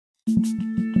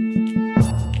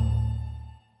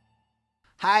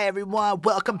Hi, everyone.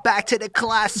 Welcome back to the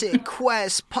Classic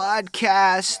Quest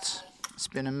podcast. It's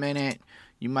been a minute.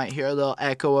 You might hear a little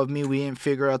echo of me. We didn't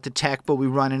figure out the tech, but we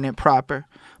running it proper.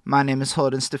 My name is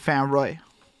Holden Stefan Roy.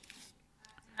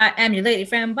 I am your lady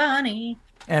friend, Bonnie.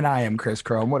 And I am Chris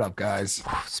Chrome. What up, guys?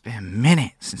 It's been a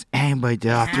minute since anybody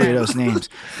did all three of those names.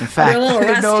 In fact,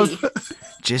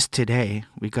 just today,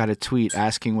 we got a tweet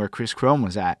asking where Chris Chrome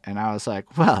was at. And I was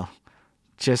like, well,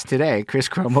 just today, Chris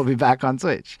Chrome will be back on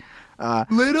Twitch.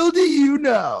 Little do you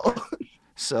know.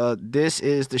 So this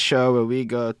is the show where we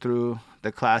go through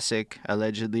the classic,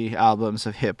 allegedly, albums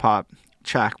of hip-hop,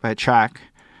 track by track,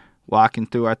 walking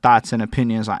through our thoughts and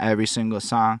opinions on every single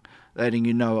song, letting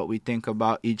you know what we think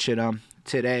about each of them.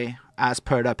 Today, as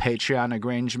per the Patreon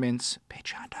arrangements,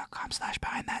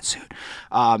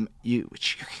 patreon.com/behindthatsuit, you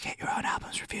can get your own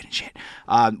albums reviewed and shit.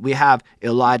 We have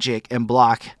Illogic and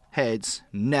Blockhead's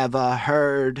Never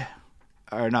Heard.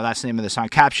 Or no, that's the name of the song.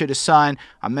 Capture the Sun.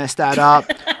 I messed that up.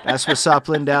 That's what's up,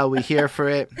 Lindell. We here for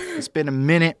it. It's been a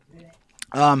minute.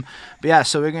 But yeah,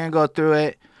 so we're going to go through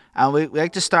it. And we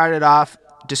like to start it off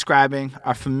describing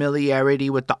our familiarity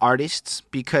with the artists,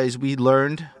 because we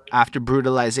learned after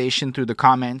Brutalization through the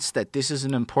comments that this is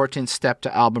an important step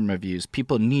to album reviews.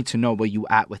 People need to know where you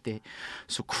at with it.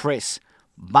 So Chris,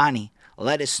 Bonnie,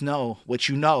 let us know what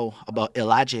you know about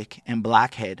Illogic and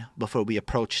Blockhead before we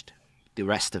approached the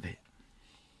rest of it.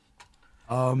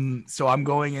 So I'm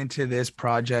going into this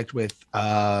project with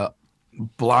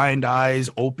blind eyes,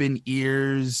 open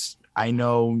ears. I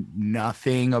know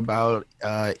nothing about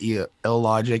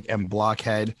Illogic and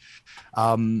Blockhead.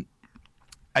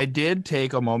 I did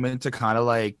take a moment to kind of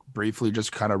like briefly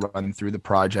just kind of run through the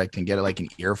project and get like an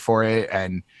ear for it,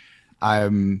 and I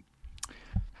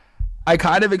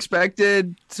kind of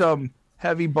expected some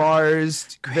heavy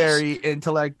bars, Chris, very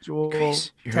intellectual,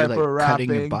 Chris, you're type like of rapping.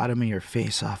 cutting the bottom of your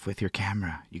face off with your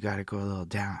camera. You got to go a little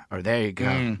down. Or there you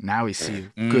go. Now we see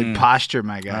you. Good posture,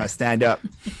 my guy. Stand up.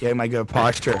 Get my good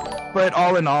posture. But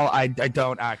all in all, I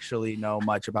don't actually know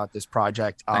much about this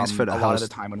project. Thanks for the a host. lot of the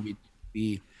time when we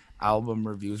do album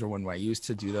reviews, or when I used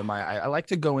to do them, I like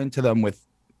to go into them with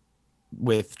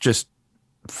just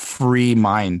free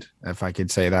mind, if I could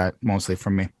say that, mostly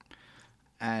from me.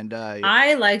 And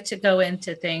I like to go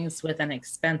into things with an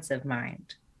expensive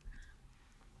mind.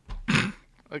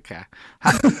 Okay.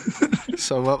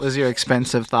 So what was your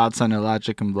expensive thoughts on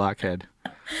Illogic and Blockhead?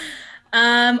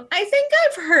 I think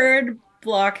I've heard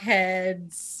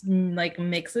Blockhead's like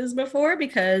mixes before,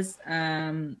 because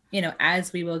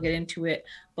as we will get into it,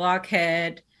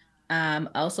 Blockhead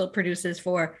also produces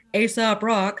for A$AP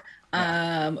Rock,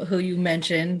 who you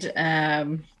mentioned.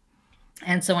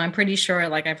 And so I'm pretty sure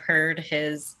like I've heard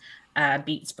his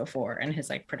beats before and his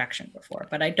like production before,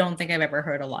 but I don't think I've ever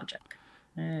heard Illogic.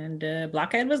 And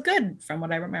Blockhead was good from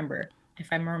what I remember, if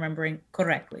I'm remembering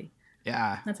correctly.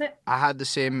 Yeah. That's it. I had the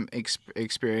same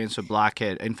experience with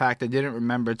Blockhead. In fact, I didn't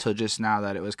remember till just now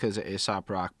that it was because of A$AP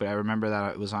Rock, but I remember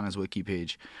that it was on his wiki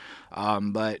page.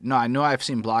 But no, I know I've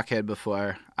seen Blockhead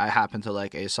before. I happen to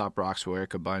like A$AP Rock's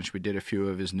work a bunch. We did a few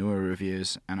of his newer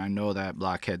reviews, and I know that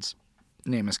Blockhead's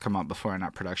name has come up before in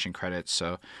our production credits.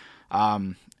 So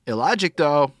Illogic,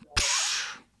 though,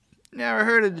 never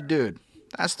heard of the dude.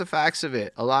 That's the facts of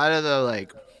it. A lot of the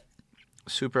like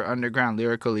super underground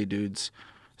lyrically dudes,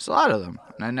 there's a lot of them,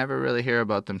 and I never really hear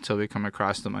about them till we come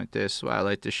across them like this. So I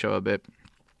like this show a bit.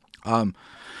 So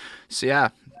yeah,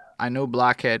 I know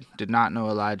Blockhead, did not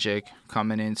know Illogic.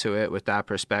 Coming into it with that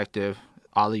perspective,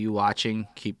 all of you watching,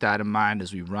 keep that in mind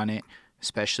as we run it,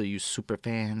 especially you super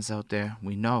fans out there.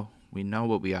 We know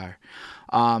what we are.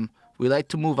 We like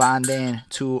to move on then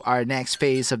to our next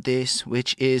phase of this,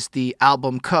 which is the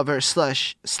album cover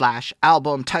slash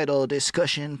album title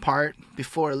discussion part.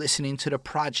 Before listening to the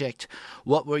project,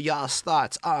 what were y'all's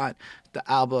thoughts on the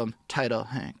album title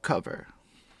and cover?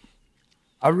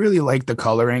 I really like the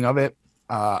coloring of it.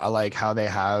 I like how they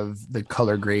have the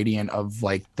color gradient of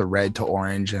like the red to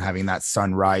orange and having that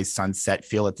sunrise, sunset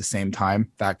feel at the same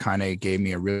time. That kind of gave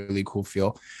me a really cool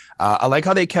feel. I like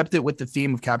how they kept it with the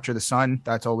theme of Capture the Sun.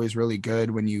 That's always really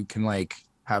good when you can like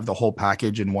have the whole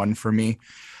package in one for me.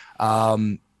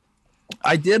 I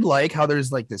did like how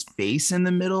there's like this face in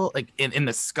the middle, like in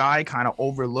the sky, kind of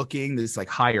overlooking this like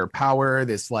higher power,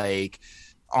 this like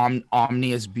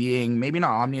omnious being, maybe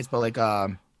not omnious, but like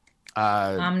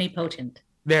omnipotent.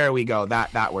 There we go.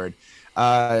 That word.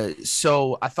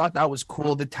 So I thought that was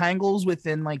cool. The tangles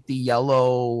within like the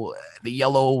yellow,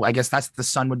 I guess that's the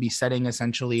sun would be setting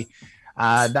essentially.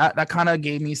 That kind of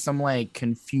gave me some like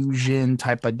confusion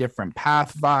type of different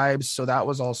path vibes. So that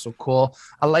was also cool.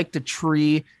 I like the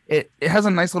tree. It has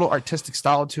a nice little artistic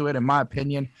style to it, in my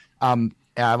opinion.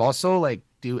 I've also like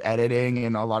do editing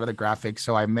and a lot of the graphics,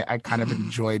 so I kind of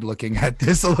enjoyed looking at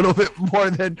this a little bit more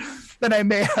than I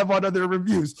may have on other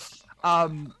reviews.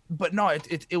 But no,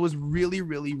 it was really,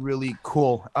 really, really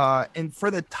cool. And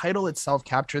for the title itself,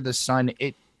 Capture the Sun,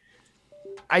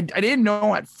 I didn't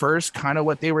know at first kind of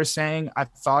what they were saying. I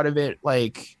thought of it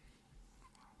like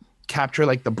capture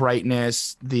like the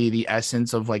brightness, the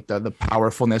essence of like the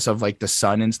powerfulness of like the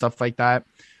sun and stuff like that.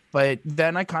 But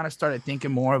then I kind of started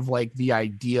thinking more of like the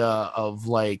idea of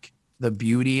like the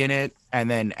beauty in it,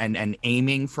 and then and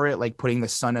aiming for it, like putting the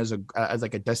sun as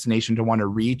like a destination to want to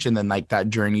reach, and then like that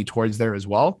journey towards there as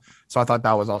well. So I thought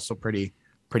that was also pretty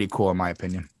cool in my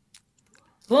opinion.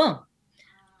 Cool.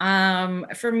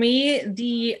 For me,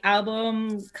 the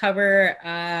album cover,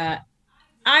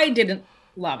 I didn't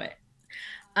love it.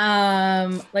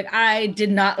 Like I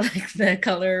did not like the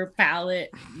color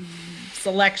palette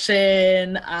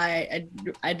selection. I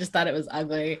just thought it was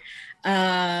ugly.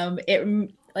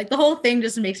 It like the whole thing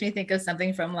just makes me think of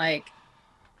something from like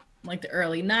the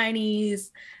early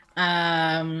 90s.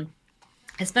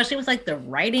 Especially with like the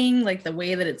writing, like the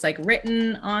way that it's like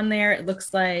written on there. It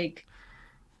looks like,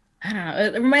 I don't know.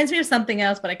 It reminds me of something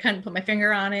else, but I couldn't put my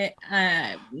finger on it.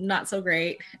 Not so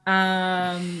great.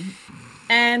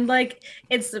 And like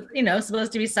it's, you know,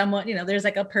 supposed to be someone, you know, there's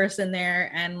like a person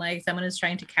there and like someone is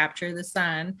trying to capture the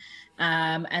sun.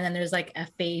 And then there's like a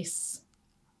face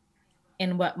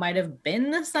in what might have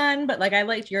been the sun, but like I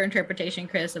liked your interpretation,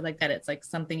 Chris, of like that it's like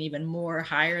something even more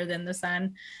higher than the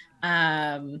sun.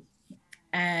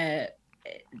 It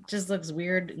just looks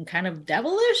weird and kind of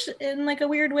devilish in like a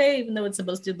weird way, even though it's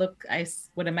supposed to look, I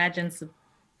would imagine,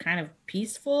 kind of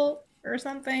peaceful or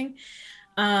something.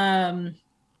 But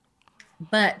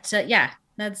yeah,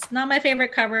 that's not my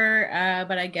favorite cover,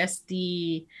 but I guess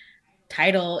the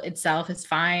title itself is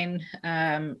fine,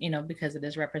 you know, because it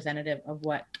is representative of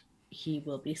what he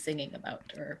will be singing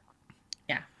about. Or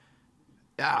yeah.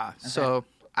 Okay. So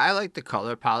I like the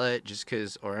color palette just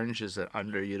because orange is an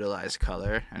underutilized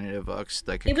color and it evokes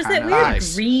like it was that weird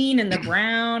green and the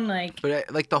brown, like.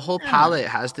 But like the whole palette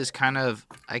has this kind of,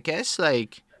 I guess,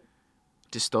 like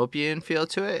dystopian feel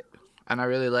to it, and I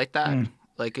really like that.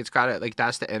 Like it's got it, like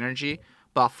that's the energy.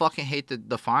 But I fucking hate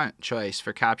the font choice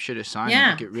for Capture the Sun.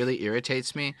 Yeah. Like, it really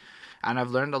irritates me, and I've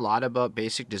learned a lot about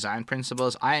basic design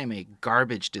principles. I am a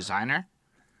garbage designer,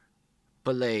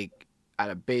 but like, at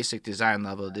a basic design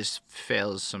level, this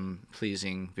fails some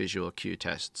pleasing visual cue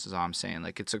tests, is all I'm saying.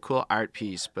 Like, it's a cool art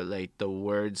piece, but like the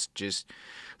words just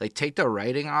like take the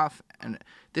writing off. And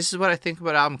this is what I think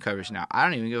about album covers now. I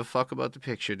don't even give a fuck about the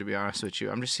picture, to be honest with you.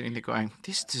 I'm just sitting there going,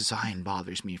 this design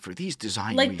bothers me for these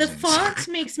design like reasons. The font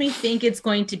makes me think it's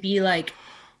going to be like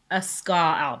a ska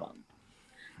album.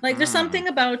 Like there's something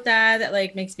about that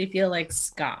like makes me feel like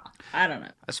ska. I don't know.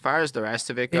 As far as the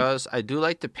rest of it goes, I do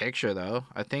like the picture though.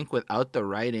 I think without the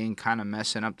writing kind of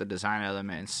messing up the design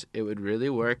elements, it would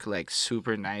really work like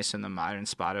super nice in the modern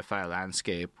Spotify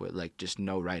landscape with like just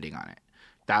no writing on it.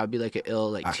 That would be like an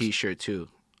ill like t-shirt too.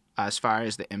 As far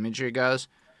as the imagery goes,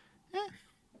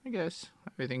 I guess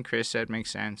everything Chris said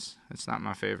makes sense. It's not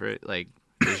my favorite like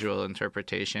visual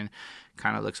interpretation.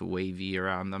 Kind of looks wavy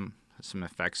around them. Some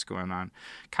effects going on.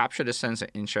 Capture the Sun's an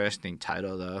interesting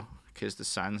title though, because the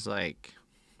sun's like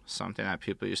something that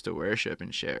people used to worship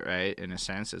and shit, right? In a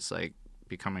sense, it's like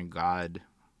becoming God.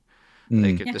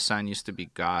 Like if the sun used to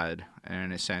be God, and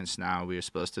in a sense now we're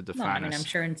supposed to define. Well, I mean, I'm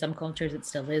sure in some cultures it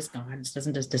still is God. It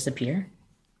doesn't just disappear.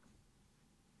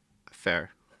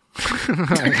 Fair.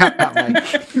 I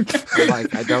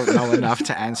don't know enough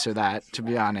to answer that, to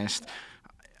be honest.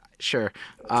 Sure,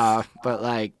 but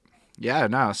like. Yeah,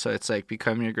 no, so it's like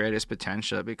become your greatest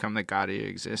potential, become the god of your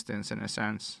existence in a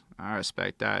sense. I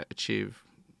respect that. Achieve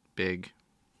big.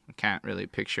 I can't really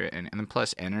picture it. And then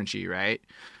plus energy, right?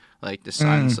 Like the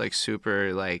sun's like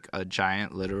super like a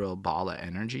giant literal ball of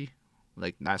energy.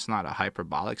 Like that's not a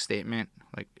hyperbolic statement.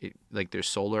 Like there's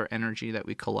solar energy that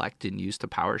we collect and use to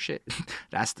power shit.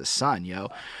 That's the sun, yo.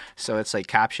 So it's like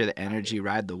capture the energy,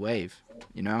 ride the wave.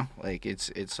 You know, like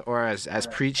it's or as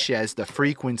preached as the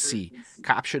frequency,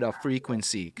 capture the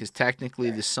frequency, because technically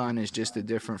the sun is just a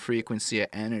different frequency of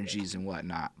energies and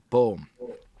whatnot. Boom.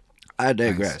 I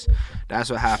digress. Nice. That's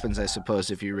what happens, I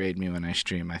suppose, if you raid me when I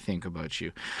stream. I think about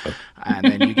you, and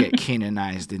then you get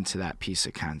canonized into that piece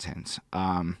of content.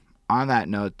 On On that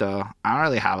note, though, I don't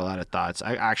really have a lot of thoughts.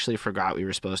 I actually forgot we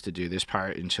were supposed to do this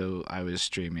part until I was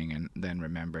streaming and then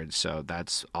remembered. So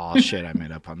that's all shit I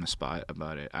made up on the spot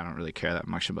about it. I don't really care that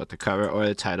much about the cover or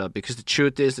the title because the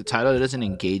truth is the title doesn't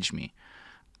engage me.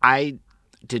 I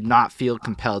did not feel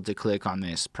compelled to click on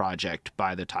this project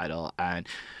by the title, and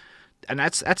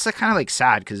that's like, kind of like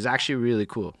sad because it's actually really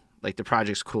cool. Like the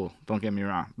project's cool, don't get me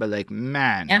wrong, but like,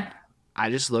 man, Yeah. I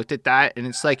just looked at that and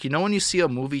it's like, when you see a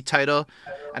movie title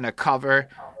and a cover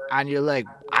and you're like,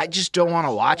 I just don't want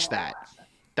to watch that.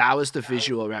 That was the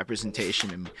visual representation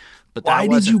to me. But that Why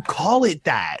did wasn't. you call it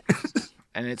that?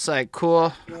 And it's like,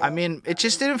 cool. I mean, it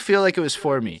just didn't feel like it was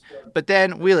for me. But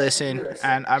then we listen,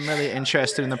 and I'm really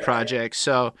interested in the project.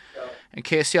 So, in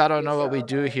case y'all don't know what we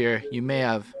do here, you may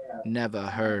have never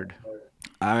heard.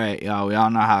 All right, y'all, we all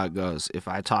know how it goes. If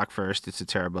I talk first, it's a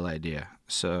terrible idea.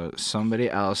 So, somebody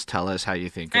else tell us how you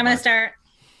think I'm about gonna start.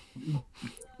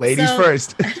 Ladies So-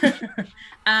 first.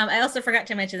 I also forgot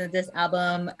to mention that this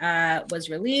album was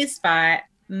released by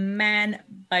Man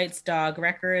Bites Dog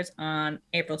Records on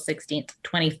April 16th,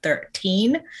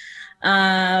 2013.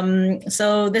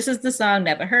 So this is the song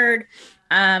Never Heard.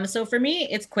 So for me,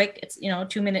 it's quick. It's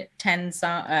 2-minute 10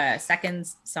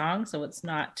 seconds song, so it's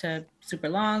not super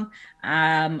long.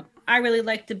 I really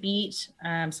like the beat.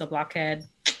 So Blockhead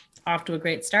off to a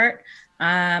great start.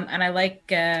 And I like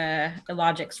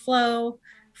Illogic's flow.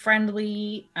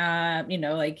 Friendly,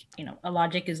 Illogic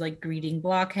is like greeting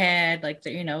Blockhead, like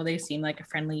they seem like a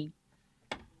friendly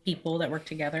people that work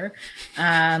together.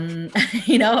 I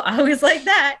always like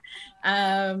that.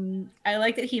 I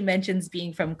like that he mentions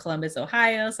being from Columbus,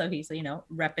 Ohio, so he's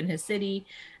repping his city.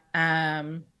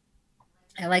 I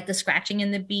like the scratching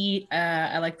in the beat.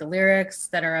 I like the lyrics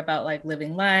that are about like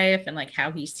living life and like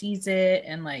how he sees it,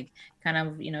 and like kind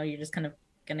of you're just kind of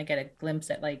gonna get a glimpse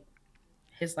at like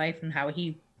his life and how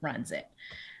he runs it.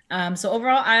 So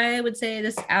overall, I would say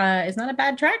this is not a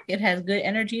bad track. It has good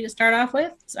energy to start off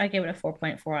with. So I gave it a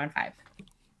 4.4 on 5.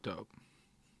 Dope.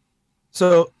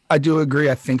 So I do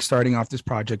agree. I think starting off this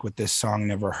project with this song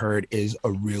Never Heard is a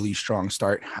really strong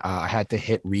start. I had to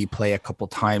hit replay a couple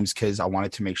times because I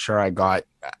wanted to make sure I got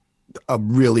a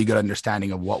really good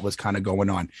understanding of what was kind of going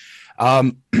on.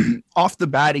 Off the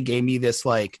bat, it gave me this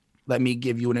like, let me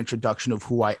give you an introduction of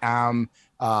who I am.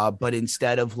 But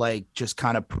instead of like just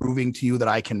kind of proving to you that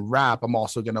I can rap, I'm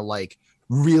also going to like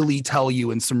really tell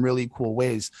you in some really cool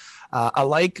ways. I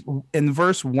like in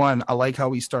verse 1, I like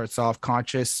how he starts off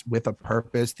conscious with a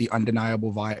purpose, the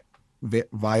undeniable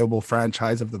viable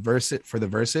franchise of the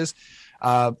verses.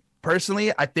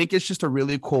 Personally, I think it's just a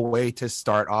really cool way to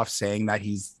start off saying that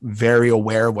he's very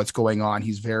aware of what's going on.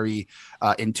 He's very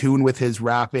in tune with his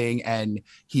rapping, and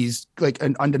he's like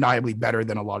undeniably better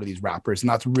than a lot of these rappers.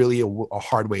 And that's really a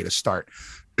hard way to start.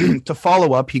 To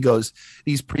follow up, he goes,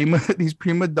 these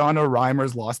prima donna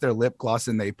rhymers lost their lip gloss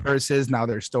in their purses. Now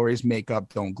their stories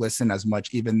makeup don't glisten as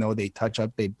much, even though they touch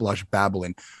up, they blush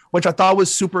babbling, which I thought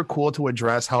was super cool to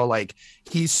address how like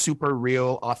he's super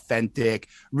real, authentic,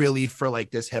 really for like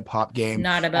this hip hop game.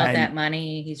 Not about that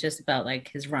money. He's just about like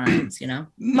his rhymes,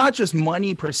 Not just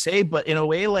money per se, but in a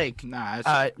way like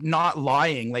not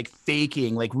lying, like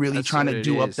faking, like really trying to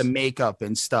do up the makeup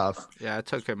and stuff. Yeah, I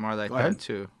took it more like that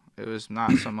too. It was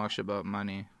not so much about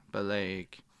money, but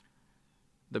like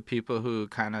the people who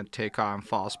kind of take on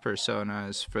false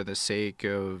personas for the sake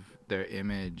of their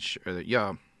image, or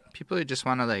people who just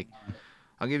want to like.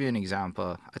 I'll give you an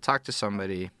example. I talked to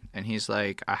somebody and he's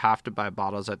like, I have to buy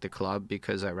bottles at the club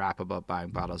because I rap about buying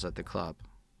bottles at the club.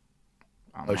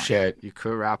 Shit. You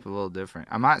could rap a little different.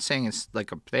 I'm not saying it's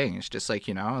like a thing. It's just like,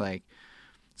 like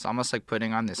it's almost like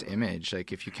putting on this image.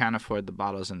 Like if you can't afford the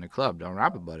bottles in the club, don't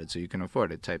rap about it so you can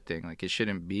afford it type thing. Like it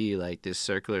shouldn't be like this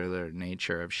circular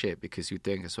nature of shit because you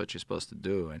think it's what you're supposed to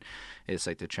do. And it's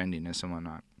like the trendiness and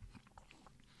whatnot.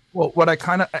 Well, what I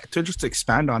kind of, to just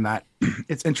expand on that,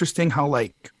 it's interesting how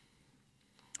like,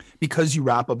 because you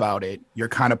rap about it, you're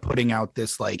kind of putting out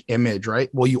this like image, right?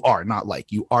 Well, you are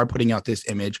putting out this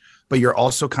image, but you're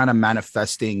also kind of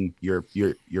manifesting your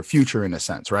future in a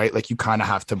sense, right? Like you kind of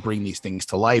have to bring these things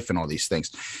to life and all these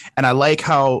things. And I like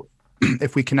how,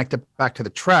 if we connect it back to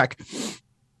the track,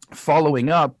 following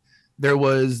up, there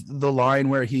was the line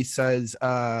where he says,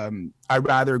 I'd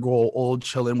rather go old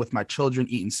chilling with my children,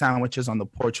 eating sandwiches on the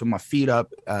porch with my feet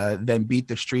up, than beat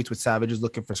the streets with savages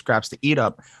looking for scraps to eat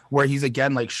up, where he's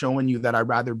again like showing you that I'd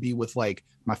rather be with like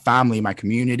my family, my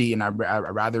community, and I'd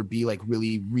rather be like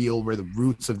really real where the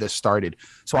roots of this started.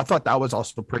 So I thought that was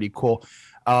also pretty cool.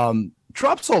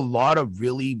 Drops a lot of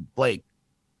really like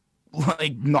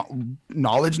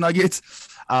knowledge nuggets,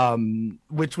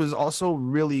 which was also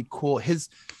really cool.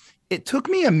 it took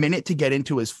me a minute to get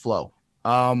into his flow.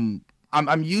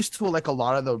 I'm used to like a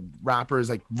lot of the rappers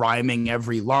like rhyming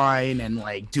every line and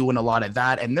like doing a lot of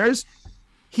that. And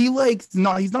he's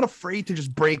not afraid to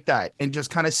just break that and just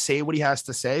kind of say what he has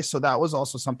to say. So that was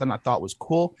also something I thought was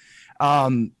cool.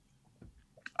 I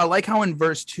like how in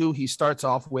verse 2 he starts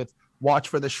off with "Watch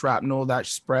for the shrapnel that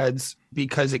spreads,"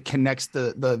 because it connects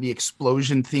the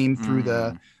explosion theme through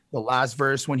the last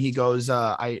verse when he goes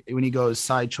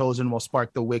 "Side chosen will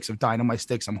spark the wicks of dynamite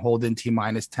sticks. I'm holding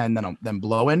T-10, then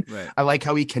blowing." Right. I like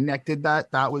how he connected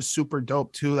that. That was super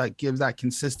dope too. That gives that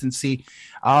consistency.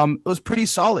 It was pretty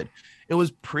solid. It was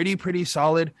pretty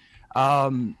solid.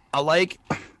 I like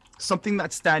something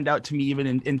that stand out to me even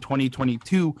in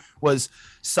 2022 was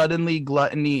suddenly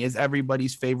gluttony is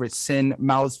everybody's favorite sin,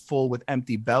 mouths full with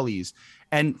empty bellies.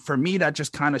 And for me, that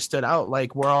just kind of stood out.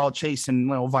 Like we're all chasing,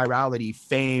 virality,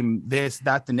 fame, this,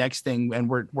 that, the next thing. And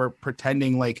we're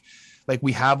pretending like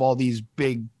we have all these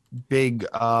big,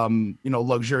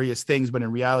 luxurious things. But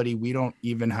in reality, we don't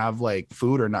even have like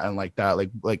food or nothing like that.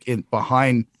 Like in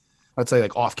behind, let's say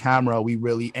like off camera, we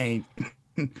really ain't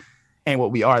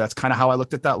what we are. That's kind of how I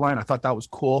looked at that line. I thought that was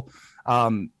cool.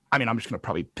 I'm just gonna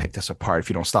probably pick this apart if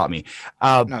you don't stop me.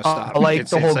 No, stop. I like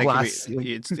the whole glass.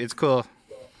 It's cool.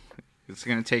 It's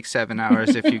gonna take 7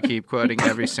 hours if you keep quoting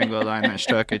every single line that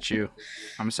struck at you.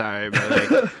 I'm sorry, but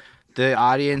like the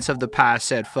audience of the past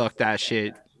said, "Fuck that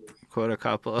shit." Quote a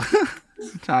couple.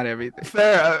 Not everything.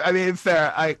 Fair. I mean,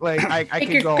 fair. I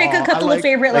could go. Pick a couple of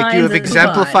favorite lines. Like you have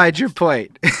exemplified your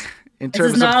point in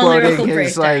terms of quoting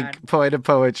his like point of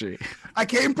poetry. I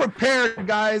came prepared,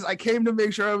 guys. I came to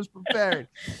make sure I was prepared.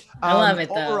 I love it,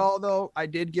 though. Overall, though, I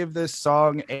did give this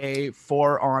song a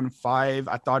 4 on 5.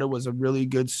 I thought it was a really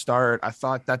good start. I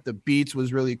thought that the beats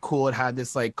was really cool. It had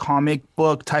this like comic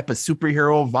book type of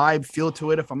superhero vibe feel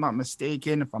to it, if I'm not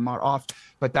mistaken, if I'm not off.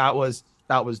 But that was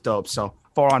dope. So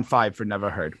 4 on 5 for Never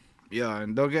Heard. Yeah,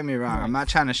 and don't get me wrong, I'm not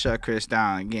trying to shut Chris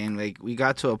down. Again, like we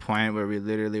got to a point where we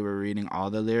literally were reading all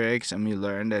the lyrics and we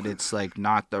learned that it's like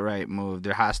not the right move.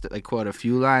 There has to like quote a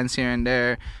few lines here and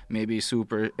there, maybe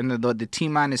super. And the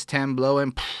T-10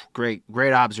 blowing, great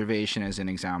observation as an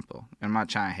example. I'm not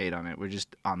trying to hate on it. We're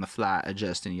just on the flat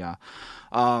adjusting y'all.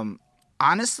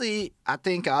 Honestly, I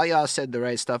think all y'all said the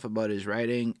right stuff about his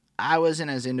writing. I wasn't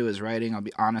as into his writing, I'll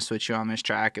be honest with you, on this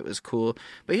track. It was cool.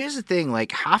 But here's the thing,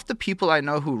 like half the people I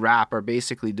know who rap are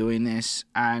basically doing this.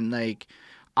 And like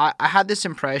I had this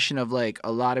impression of like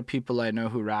a lot of people I know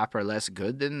who rap are less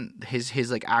good than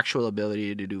his like actual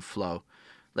ability to do flow.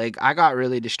 Like I got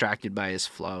really distracted by his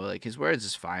flow. Like his words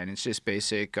is fine. It's just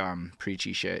basic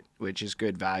preachy shit, which is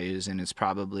good values and it's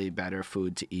probably better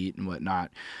food to eat and whatnot.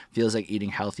 Feels like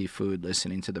eating healthy food,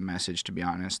 listening to the message, to be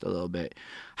honest, a little bit.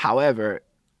 However,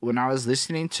 when I was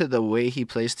listening to the way he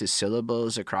placed his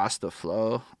syllables across the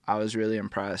flow, I was really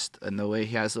impressed. And the way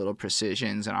he has little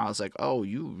precisions, and I was like, oh,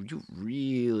 you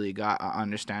really got an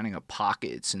understanding of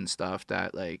pockets and stuff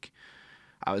that, like,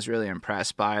 I was really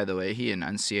impressed by the way he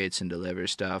enunciates and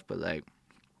delivers stuff. But, like,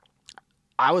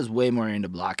 I was way more into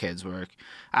Blockhead's work.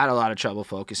 I had a lot of trouble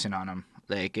focusing on him.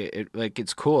 Like,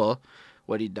 it's cool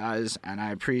what he does, and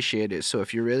I appreciate it. So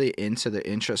if you're really into the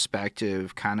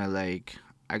introspective kind of, like,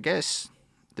 I guess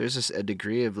there's a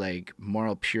degree of like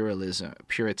moral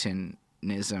puritanism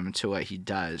to what he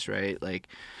does, right? Like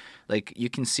you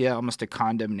can see almost a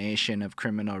condemnation of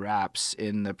criminal raps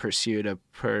in the pursuit of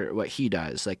what he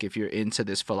does. Like if you're into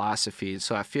this philosophy,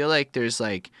 so I feel like there's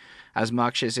like, as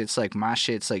much as it's like my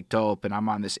shit's like dope and I'm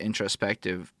on this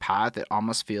introspective path, it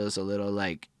almost feels a little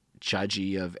like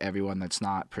judgy of everyone that's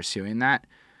not pursuing that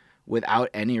without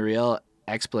any real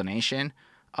explanation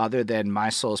other than my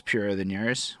soul's purer than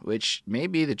yours, which may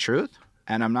be the truth,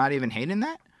 and I'm not even hating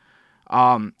that.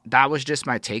 That was just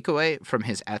my takeaway from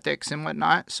his ethics and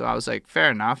whatnot, so I was like, fair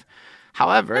enough.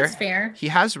 However, that's fair. He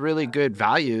has really good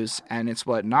values and it's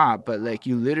whatnot, but like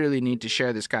you literally need to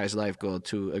share this guy's life goal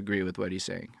to agree with what he's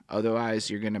saying. Otherwise,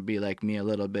 you're going to be like me a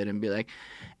little bit and be like,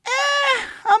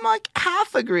 I'm like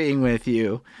half agreeing with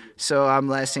you. So I'm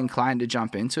less inclined to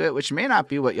jump into it, which may not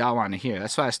be what y'all want to hear.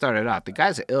 That's why I started off. The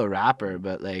guy's an ill rapper,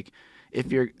 but like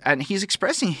and he's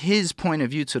expressing his point of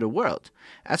view to the world.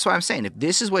 That's why I'm saying if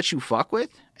this is what you fuck with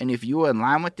and if you are in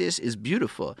line with this, is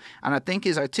beautiful. And I think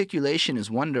his articulation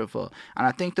is wonderful. And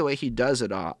I think the way he does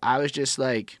it all, I was just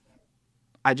like,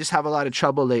 I just have a lot of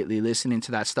trouble lately listening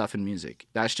to that stuff in music.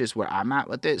 That's just where I'm at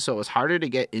with it. So it was harder to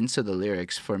get into the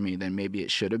lyrics for me than maybe it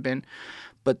should have been.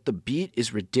 But the beat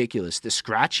is ridiculous. The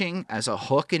scratching as a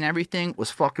hook and everything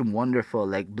was fucking wonderful.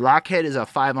 Like Blockhead is a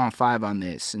 5 on 5 on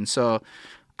this. And so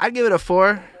I'd give it a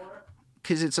 4.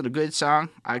 because it's a good song.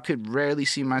 I could rarely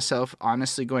see myself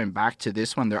honestly going back to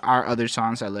this one. There are other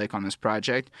songs I like on this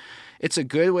project. It's a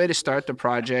good way to start the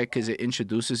project because it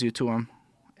introduces you to him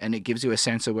and it gives you a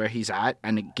sense of where he's at,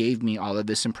 and it gave me all of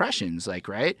this impressions, like,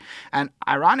 right? And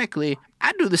ironically,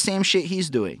 I do the same shit he's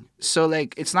doing. So,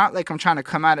 like, it's not like I'm trying to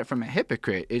come at it from a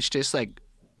hypocrite. It's just like,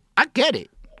 I get it.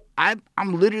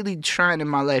 I'm literally trying in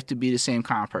my life to be the same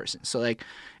kind of person. So, like,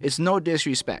 it's no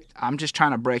disrespect. I'm just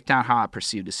trying to break down how I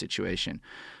perceive the situation.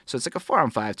 So it's like a 4 on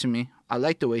 5 to me. I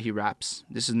like the way he raps.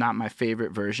 This is not my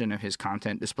favorite version of his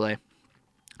content display.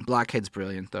 Blockhead's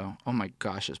brilliant, though. Oh my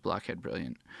gosh, is Blockhead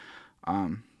brilliant.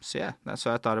 So yeah, that's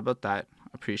what I thought about that.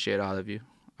 Appreciate all of you.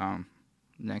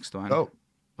 Next one. Oh,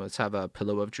 Let's have a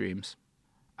Pillow of Dreams.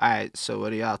 All right, so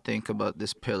what do y'all think about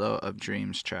this Pillow of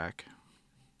Dreams track?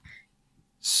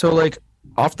 so like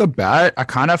off the bat, I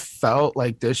kind of felt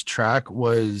like this track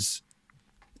was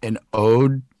an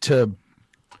ode to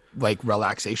like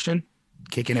relaxation,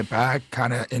 kicking it back,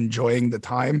 kind of enjoying the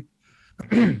time.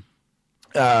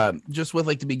 Just with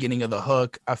like the beginning of the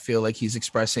hook, I feel like he's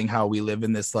expressing how we live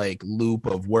in this like loop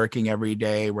of working every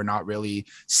day. We're not really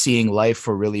seeing life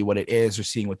for really what it is or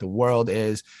seeing what the world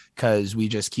is, because we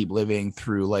just keep living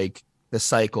through like the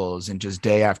cycles and just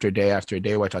day after day after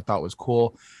day, which I thought was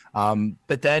cool.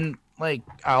 But then like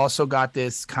I also got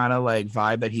this kind of like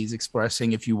vibe that he's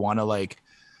expressing, if you want to like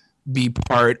be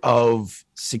part of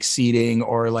succeeding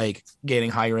or like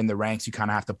getting higher in the ranks, you kind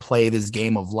of have to play this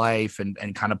game of life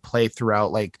and kind of play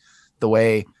throughout like the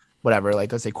way, whatever,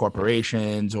 like let's say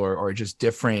corporations or just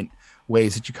different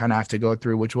ways that you kind of have to go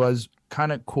through, which was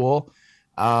kind of cool.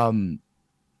 What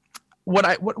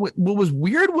was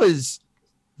weird was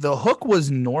the hook was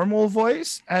normal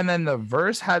voice, and then the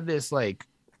verse had this like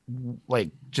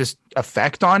just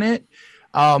effect on it,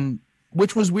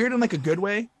 which was weird in like a good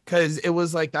way, because it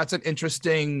was like that's an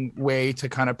interesting way to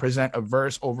kind of present a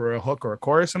verse over a hook or a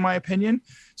chorus, in my opinion.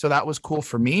 So that was cool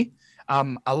for me.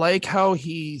 I like how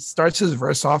he starts his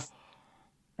verse off.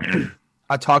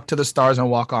 I talk to the stars and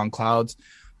walk on clouds,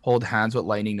 hold hands with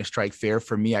lightning to strike fear.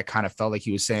 For me, I kind of felt like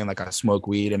he was saying like I smoke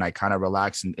weed and I kind of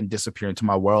relax and disappear into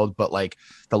my world, but like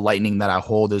the lightning that I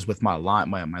hold is with my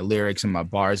lyrics and my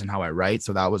bars and how I write.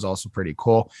 So that was also pretty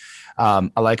cool. I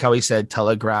like how he said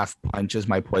telegraph punch is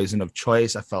my poison of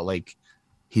choice. I felt like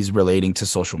he's relating to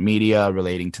social media,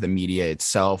 relating to the media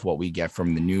itself, what we get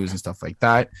from the news and stuff like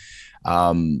that.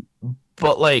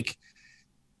 But like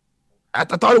I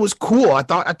thought it was cool. I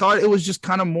thought it was just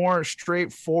kind of more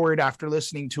straightforward after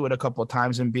listening to it a couple of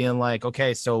times and being like,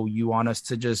 okay, so you want us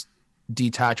to just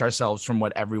detach ourselves from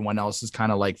what everyone else is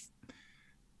kind of like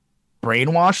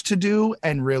brainwashed to do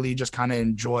and really just kind of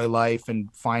enjoy life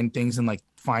and find things and like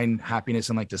find happiness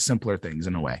in like the simpler things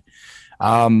in a way.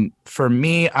 For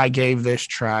me, I gave this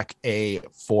track a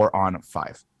 4 on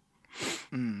 5.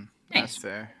 That's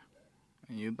fair.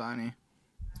 And you, Bonnie?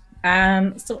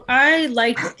 So I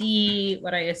liked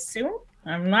what I assume.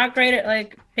 I'm not great at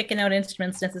like picking out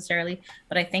instruments necessarily,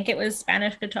 but I think it was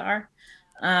Spanish guitar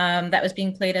that was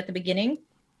being played at the beginning.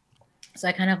 So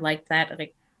I kind of liked that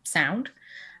like sound.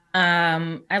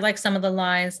 I like some of the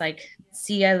lines like,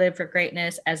 see, I live for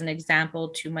greatness as an example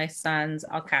to my sons,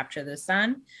 I'll capture the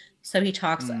sun. So he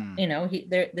talks,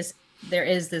 there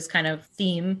is this kind of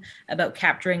theme about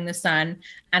capturing the sun.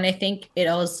 And I think it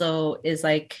also is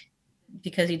like,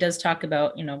 because he does talk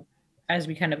about, as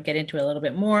we kind of get into it a little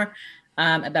bit more,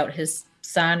 about his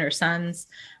son or sons.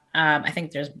 I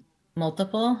think there's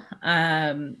multiple.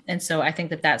 And so I think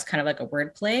that's kind of like a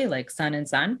word play, like son and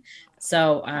son.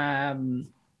 So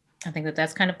I think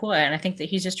that's kind of cool. And I think that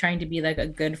he's just trying to be like a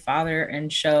good father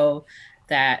and show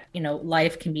that,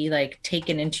 life can be like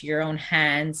taken into your own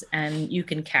hands and you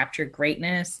can capture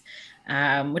greatness,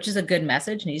 which is a good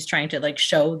message. And he's trying to like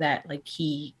show that like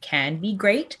he can be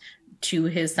great to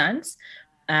his sons.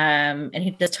 And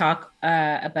he does talk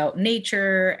about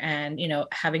nature and,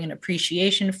 having an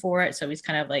appreciation for it. So he's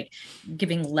kind of like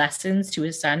giving lessons to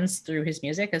his sons through his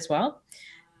music as well.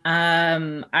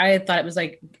 I thought it was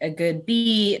like a good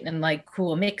beat and like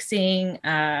cool mixing,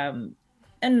 and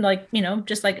like,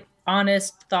 just like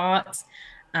honest thoughts.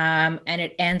 And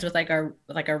it ends with like a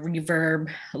reverb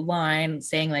line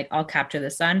saying like, I'll capture the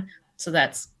sun. So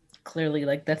that's clearly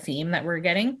like the theme that we're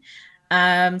getting.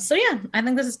 So yeah, I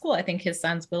think this is cool. I think his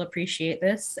sons will appreciate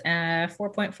this.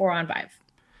 4.4 on 5.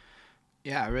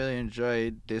 Yeah, I really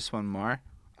enjoyed this one more.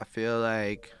 I feel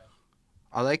like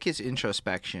I like his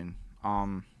introspection.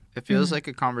 It feels like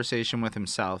a conversation with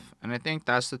himself, and I think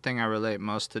that's the thing I relate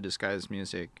most to this guy's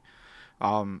music.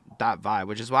 that vibe,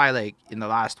 which is why like in the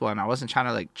last one I wasn't trying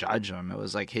to like judge him. It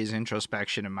was like his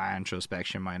introspection and my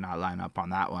introspection might not line up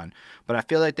on that one, but I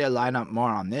feel like they line up more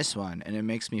on this one, and it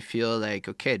makes me feel like,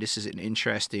 okay, this is an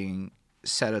interesting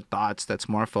set of thoughts that's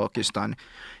more focused on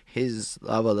his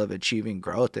level of achieving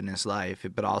growth in his life,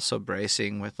 but also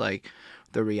bracing with like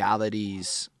the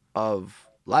realities of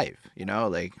life, you know,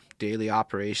 like daily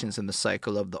operations and the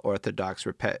cycle of the orthodox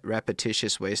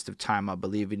repetitious waste of time. I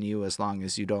believe in you as long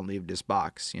as you don't leave this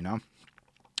box, you know.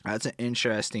 That's an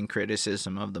interesting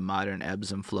criticism of the modern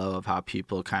ebbs and flow of how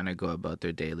people kind of go about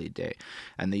their daily day.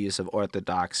 And the use of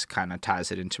orthodox kind of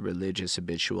ties it into religious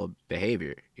habitual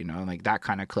behavior, you know, like that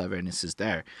kind of cleverness is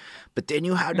there. But then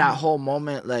you have that whole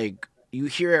moment, like, you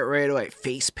hear it right away,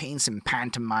 face paints and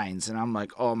pantomimes, and I'm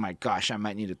like, oh my gosh, I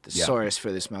might need a thesaurus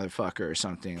for this motherfucker or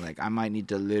something. Like, I might need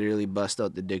to literally bust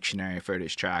out the dictionary for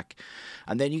this track.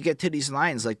 And then you get to these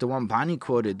lines, like the one Bonnie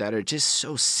quoted, that are just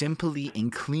so simply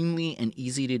and cleanly and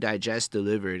easy to digest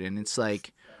delivered. And it's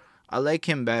like, I like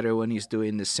him better when he's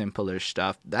doing the simpler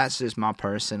stuff. That's just my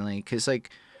personally, because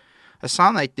like, a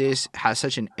song like this has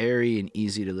such an airy and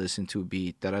easy to listen to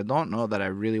beat that I don't know that I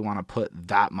really want to put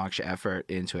that much effort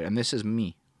into it. And this is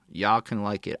me. Y'all can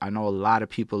like it. I know a lot of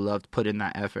people love putting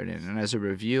that effort in. And as a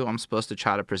review, I'm supposed to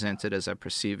try to present it as I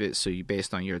perceive it, so you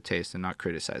based on your taste and not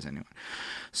criticize anyone.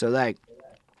 So like,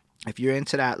 if you're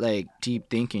into that like deep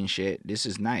thinking shit, this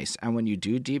is nice. And when you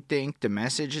do deep think, the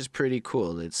message is pretty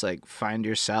cool. It's like, find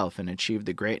yourself and achieve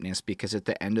the greatness, because at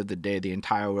the end of the day, the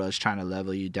entire world is trying to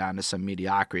level you down to some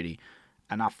mediocrity.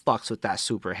 And I fucks with that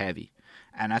super heavy.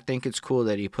 And I think it's cool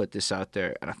that he put this out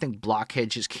there. And I think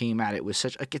Blockhead just came at it with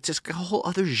such, like, it's just a whole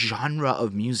other genre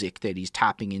of music that he's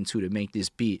tapping into to make this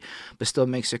beat, but still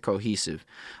makes it cohesive.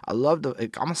 I love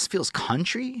it almost feels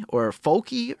country or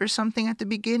folky or something at the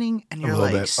beginning. And you're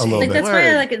like, that's why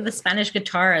I like the Spanish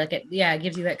guitar. Like, it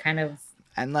gives you that kind of.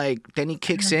 And like, then he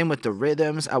kicks in with the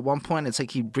rhythms. At one point, it's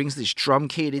like he brings this drum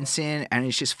cadence in, and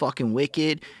it's just fucking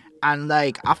wicked. And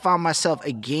like, I found myself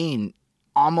again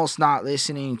almost not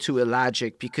listening to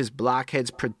Illogic, because Blockhead's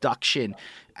production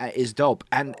is dope.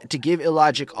 And to give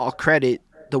Illogic all credit,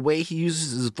 the way he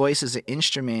uses his voice as an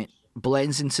instrument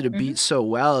blends into the beat so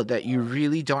well that you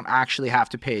really don't actually have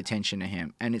to pay attention to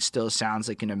him, and it still sounds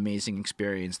like an amazing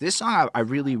experience. This song, I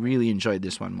really, really enjoyed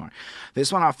this one more.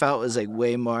 This one I felt was like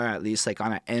way more, at least like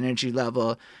on an energy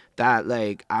level, that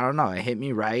like, I don't know, it hit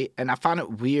me right. And I found it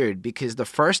weird because the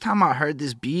first time I heard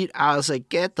this beat, I was like,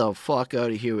 get the fuck out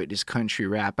of here with this country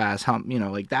rap ass hump, you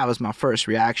know, like that was my first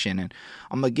reaction. And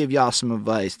I'm gonna give y'all some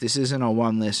advice. This isn't a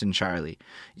one listen Charlie.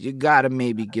 You gotta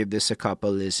maybe give this a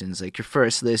couple listens. Like, your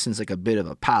first listen's like a bit of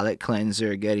a palate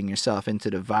cleanser, getting yourself into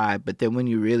the vibe, but then when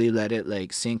you really let it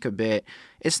like sink a bit,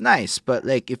 it's nice. But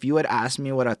like, if you had asked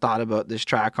me what I thought about this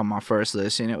track on my first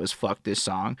listen, it was fuck this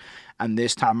song. And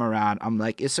this time around, I'm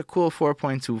like, it's a cool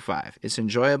 4.25. It's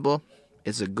enjoyable.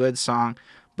 It's a good song.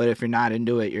 But if you're not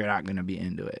into it, you're not going to be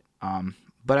into it.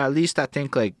 But at least I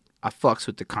think like I fucks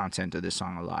with the content of this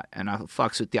song a lot. And I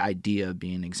fucks with the idea of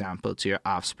being an example to your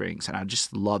offsprings. And I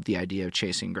just love the idea of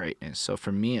chasing greatness. So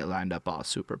for me, it lined up all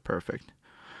super perfect.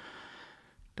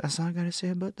 That's all I got to say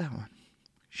about that one.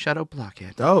 Shut up,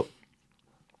 Blockhead. Oh.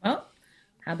 Well,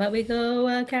 how about we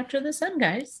go capture the sun,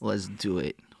 guys? Let's do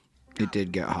it. It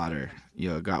did get hotter.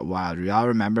 Yo, it got wild. Y'all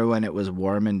remember when it was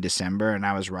warm in December and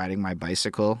I was riding my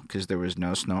bicycle because there was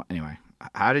no snow? Anyway,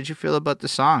 how did you feel about the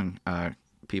song,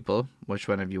 people? Which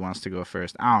one of you wants to go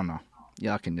first? I don't know.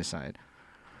 Y'all can decide.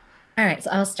 All right,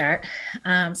 so I'll start.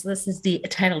 So this is the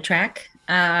title track.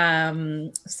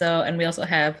 And we also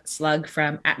have Slug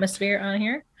from Atmosphere on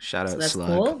here. Shout out, so that's Slug.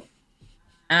 Cool.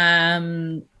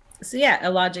 So yeah,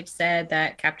 Illogic said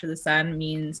that capture the sun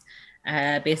means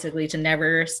basically to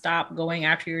never stop going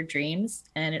after your dreams.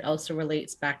 And it also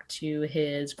relates back to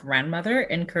his grandmother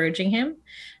encouraging him.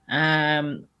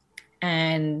 And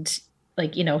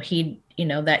like,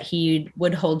 that he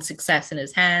would hold success in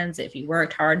his hands if he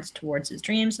worked hard towards his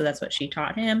dreams. So that's what she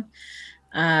taught him.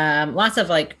 Lots of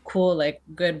like cool, like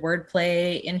good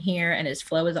wordplay in here, and his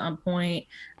flow is on point.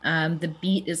 The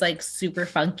beat is like super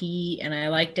funky and I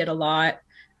liked it a lot.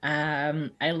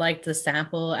 I liked the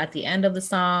sample at the end of the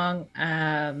song.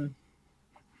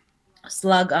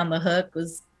 Slug on the hook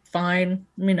was fine,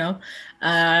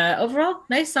 overall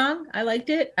nice song. I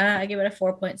liked it. I give it a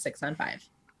 4.6 on 5.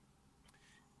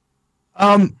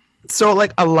 So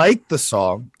like I like the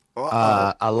song.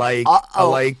 I like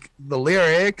the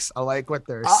lyrics. I like what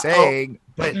they're saying.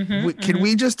 But can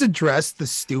we just address the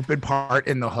stupid part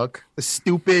in the hook? The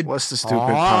stupid. What's the stupid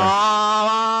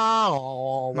part?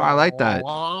 No, I like that.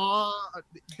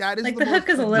 That is like the hook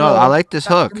is a little. No, I like this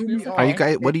hook. Are you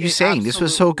guys? What are you saying? This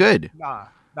was so good. Nah.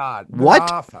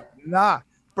 What? Nah,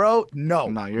 bro. No,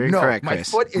 No, you're incorrect, My Chris.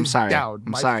 foot is I'm sorry. down.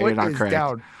 I'm My sorry, foot you're not is correct.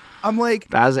 down. I'm like,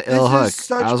 That was an ill this hook. is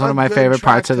such That was one of a my good favorite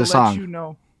track parts of to the let song. You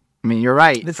know. I mean, you're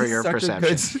right This for is your such a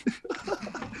perception. good-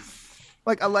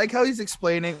 like I like how he's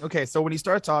explaining. Okay, so when he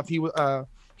starts off, he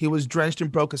was drenched in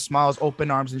broken smiles, open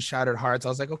arms, and shattered hearts. I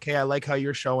was like, okay, I like how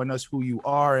you're showing us who you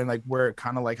are and like where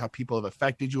kind of like how people have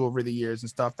affected you over the years and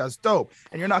stuff. That's dope.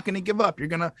 And you're not gonna give up. You're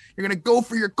gonna go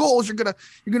for your goals. You're gonna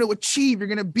achieve. You're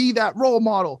gonna be that role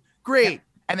model. Great.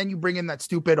 And then you bring in that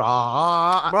stupid Bro,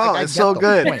 I it's so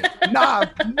good. Point. Nah,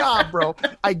 bro.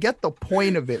 I get the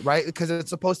point of it, right? Because it's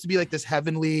supposed to be like this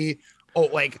heavenly,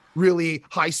 like really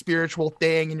high spiritual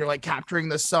thing, and you're like capturing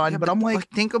the sun. Yeah, but I'm like,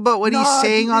 think about what he's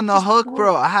saying dude, on the just hook, bro.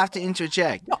 bro. I have to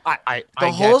interject. No, I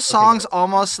The whole song's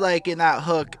almost like in that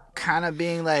hook, kind of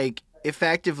being like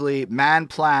effectively, man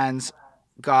plans,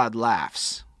 God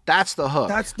laughs. That's the hook.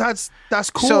 That's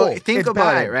cool. So think It's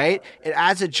about bad. it, right? It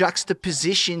adds a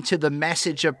juxtaposition to the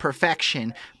message of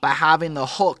perfection by having the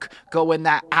hook go in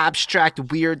that abstract,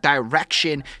 weird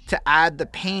direction to add the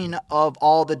pain of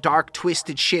all the dark,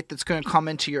 twisted shit that's going to come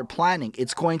into your planning.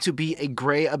 It's going to be a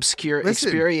gray, obscure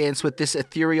experience with this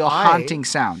ethereal, haunting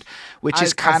sound, which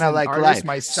is kind of like life.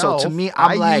 Myself, so to me,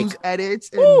 I'm like, use edits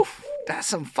and oof, that's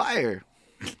some fire.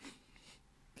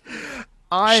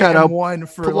 I Shut am up, one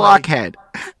for Blockhead.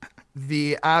 like,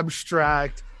 the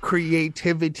abstract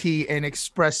creativity and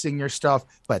expressing your stuff,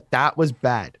 but that was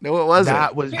bad. No, it wasn't.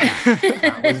 That was bad.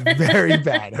 That was very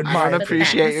bad. I don't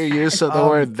appreciate your use of the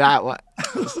word that one.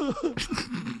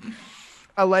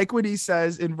 I like what he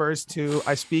says in verse 2.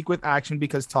 I speak with action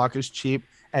because talk is cheap.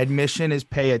 Admission is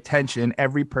pay attention.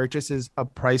 Every purchase is a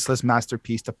priceless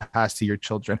masterpiece to pass to your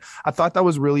children. I thought that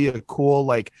was really a cool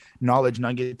like knowledge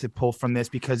nugget to pull from this,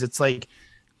 because it's like,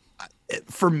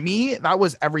 for me, that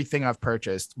was everything I've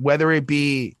purchased, whether it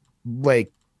be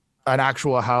like an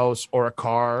actual house or a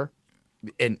car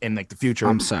in like the future.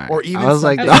 I'm sorry. Or even I was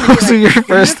like, something- those are your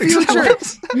first future.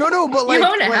 examples. No, but like You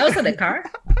own a house and a car?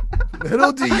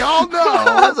 little do y'all know.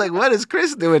 I was like, what is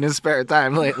Chris doing in spare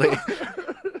time lately?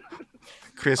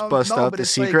 Chris bust no, out but the it's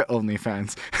secret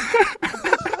OnlyFans.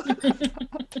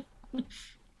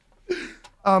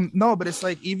 No, but it's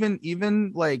like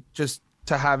even like just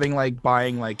to having like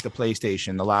buying like the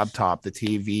PlayStation, the laptop, the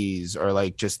TVs, or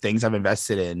like just things I've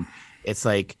invested in. It's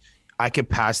like I could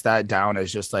pass that down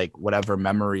as just like whatever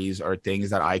memories or things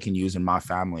that I can use in my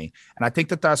family. And I think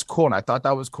that that's cool. And I thought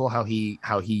that was cool how he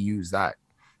used that.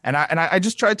 And I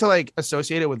just tried to like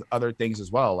associate it with other things as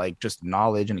well, like just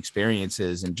knowledge and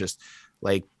experiences and just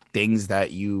like things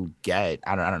that you get.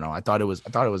 I don't know. I thought it was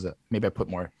maybe I put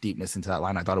more deepness into that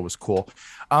line. I thought it was cool.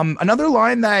 Another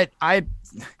line that I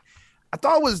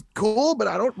thought was cool, but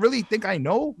I don't really think I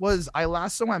know, was I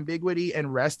lasso ambiguity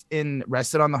and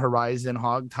rested on the horizon,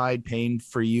 hog-tied pain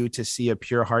for you to see, a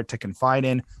pure heart to confide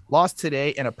in, lost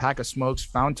today in a pack of smokes,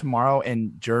 found tomorrow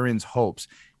in Durin's hopes.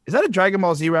 Is that a Dragon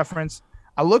Ball Z reference?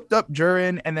 I looked up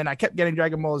Durin and then I kept getting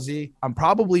Dragon Ball Z. I'm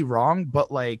probably wrong,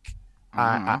 but like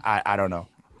I don't know.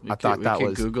 I thought that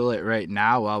was Google it right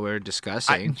now while we're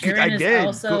discussing. Durin is did.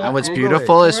 also And what's a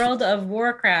beautiful is World of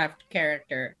Warcraft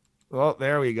character. well,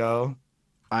 there we go.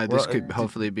 this well, could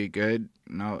hopefully be good.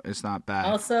 No, it's not bad.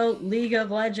 Also, League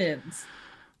of Legends.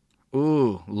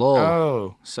 Ooh, lol.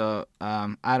 Oh, So,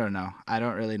 I don't know. I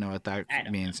don't really know what that I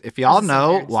don't means. If y'all This is some know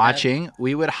weird stuff. watching,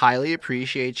 we would highly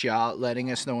appreciate y'all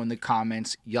letting us know in the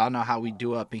comments. Y'all know how we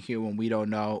do up in here when we don't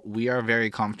know. We are very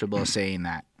comfortable saying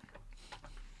that.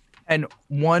 and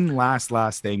one last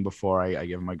thing before I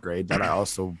give him a grade that I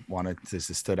also wanted to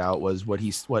stood out was what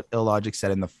Illogic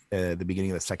said in the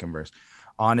beginning of the second verse.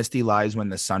 Honesty lies when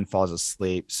the sun falls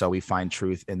asleep, so we find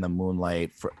truth in the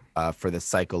moonlight for the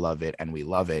cycle of it, and we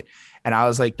love it. And I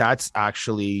was like, that's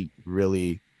actually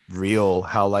really real.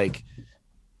 How like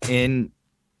in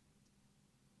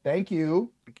thank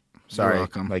you. Sorry,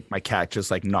 welcome. like my cat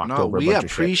just like knocked No, over. we a bunch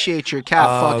of shit. appreciate your cat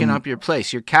fucking up your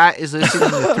place. Your cat is listening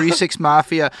to 3-6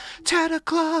 Mafia, tear the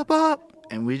club up,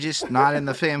 and we just not in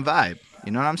the same vibe.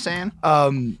 You know what I'm saying?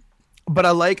 But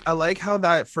I like how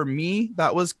that, for me,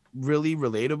 that was really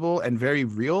relatable and very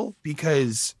real,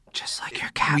 because Just like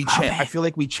your cat. I feel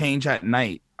like we change at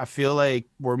night. I feel like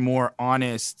we're more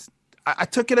honest. I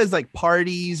took it as like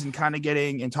parties and kind of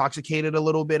getting intoxicated a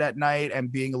little bit at night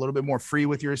and being a little bit more free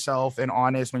with yourself and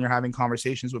honest when you're having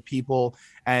conversations with people.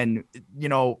 And, you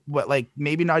know, what, like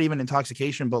maybe not even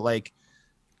intoxication, but like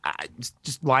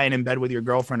just lying in bed with your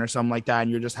girlfriend or something like that, and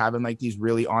you're just having like these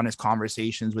really honest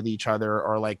conversations with each other,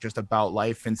 or like just about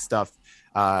life and stuff,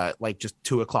 like just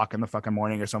 2 o'clock in the fucking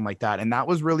morning or something like that. And that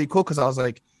was really cool, because I was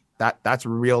like, That's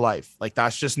real life. Like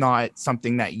that's just not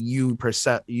something that you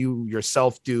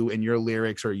yourself do in your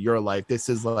lyrics or your life. This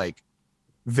is like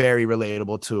very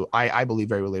relatable to I believe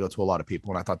very relatable to a lot of people,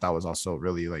 and I thought that was also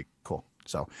really like cool.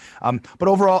 So but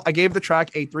overall I gave the track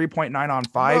a 3.9 on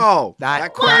 5. Bro,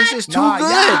 that chorus is too good.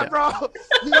 Yeah, bro.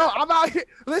 I'm out here.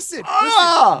 Listen,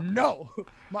 no,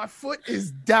 my foot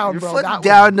is down. Your bro. foot That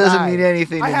down doesn't mean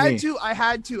anything to I had me.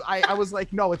 to I was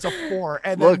like, no, it's a 4,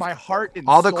 and Look, then my heart and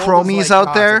all the soul was chromies like, out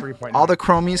nah, it's a there, 3.9. all the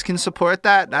chromies can support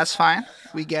that. That's fine.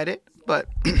 We get it. But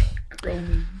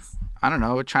I don't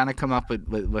know. We're trying to come up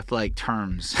with like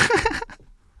terms.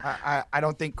 I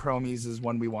don't think chromies is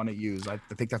one we want to use. I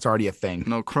think that's already a thing.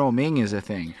 No, chroming is a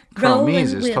thing. Rolling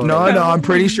Chromies is with- totally No, I'm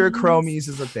pretty sure chromies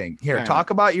is a thing. Here, Fair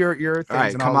talk about your things. All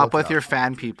right, and come I'll up look with it your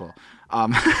fan people.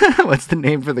 What's the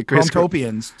name for the Chris?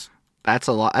 Chrometopians. That's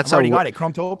a lot. That's I've already got it.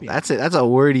 Chrometopian. That's a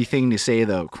wordy thing to say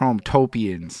though.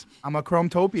 Chrometopians. I'm a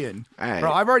Chrometopian. All right.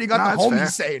 Bro, I've already got the that's homies fair.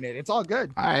 saying it. It's all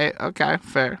good. All right. Okay.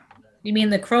 Fair. You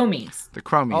mean the chromies? The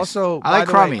chromies. Also, I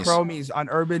like by the way, chromies. chromies on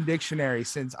Urban Dictionary,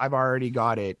 since I've already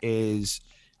got it, is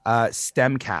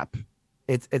stem cap.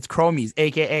 It's chromies,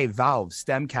 aka valve,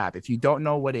 stem cap. If you don't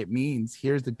know what it means,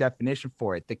 here's the definition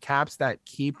for it: the caps that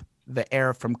keep the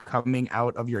air from coming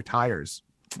out of your tires.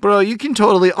 Bro, you can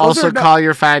totally also are not- call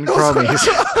your fan chromies.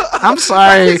 I'm That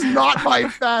sorry. is not my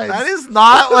fan. That is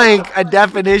not like a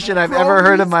definition I've ever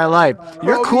heard in my life.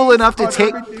 You're cool enough to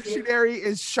take. Urban Dictionary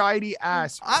is shiny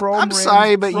ass. I'm Chrome sorry,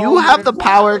 rims, but chrome you have the rims,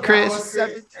 power, Chris.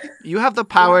 17 You have the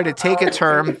power to take a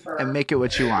term and make it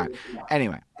what you want.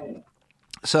 Anyway,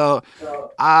 so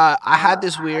I had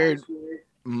this weird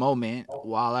moment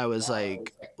while I was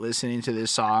like listening to this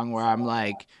song where I'm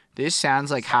like, this sounds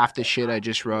like half the shit I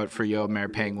just wrote for Yo Mayor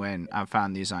Penguin. I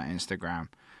found these on Instagram.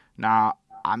 Now,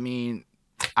 I mean,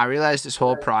 I realized this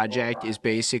whole project is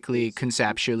basically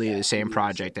conceptually the same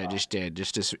project I just did.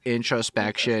 Just this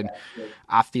introspection.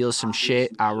 I feel some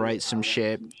shit, I write some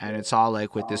shit, and it's all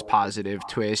like with this positive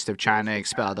twist of trying to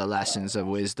expel the lessons of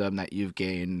wisdom that you've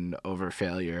gained over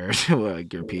failure to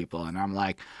like your people. And I'm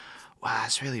like, wow,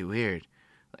 that's really weird.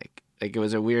 Like it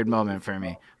was a weird moment for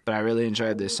me, but I really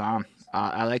enjoyed this song.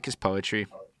 I like his poetry.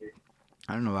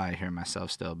 I don't know why I hear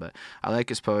myself still, but I like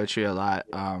his poetry a lot.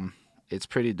 It's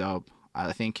pretty dope.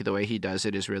 I think the way he does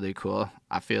it is really cool.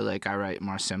 I feel like I write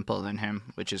more simple than him,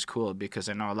 which is cool because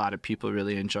I know a lot of people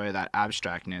really enjoy that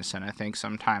abstractness. And I think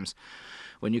sometimes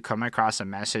when you come across a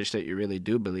message that you really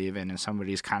do believe in and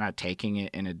somebody's kind of taking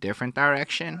it in a different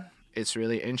direction, it's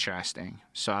really interesting.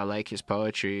 So I like his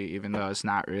poetry, even though it's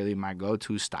not really my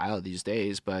go-to style these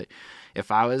days. But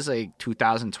if I was like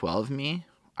 2012 me,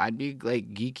 I'd be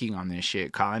like geeking on this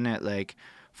shit, calling it like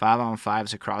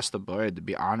 5-on-5s across the board, to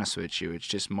be honest with you. It's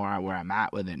just more where I'm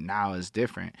at with it now is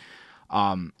different.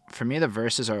 For me, the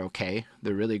verses are okay.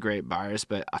 They're really great bars,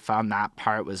 but I found that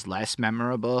part was less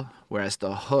memorable. Whereas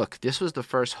the hook, this was the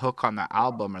first hook on the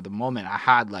album, or the moment I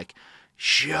had like,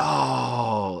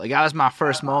 yo, like that was my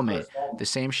first moment. The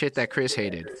same shit that Chris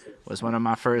hated was one of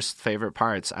my first favorite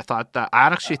parts. I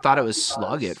actually thought it was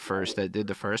Slug at first that did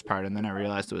the first part, and then I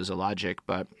realized it was Illogic.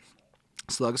 But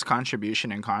Slug's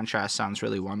contribution and contrast sounds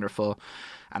really wonderful,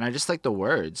 and I just like the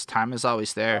words. Time is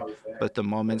always there, but the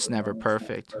moment's never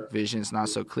perfect. Vision's not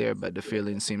so clear, but the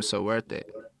feeling seems so worth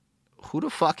it. Who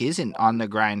the fuck isn't on the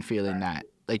grind feeling that?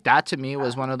 Like that to me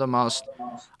was one of the most.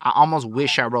 I almost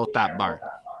wish I wrote that bar.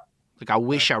 Like, I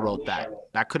wish I wrote that.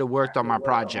 That could have worked on my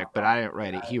project, but I didn't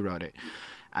write it. He wrote it.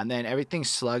 And then everything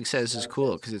Slug says is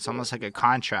cool because it's almost like a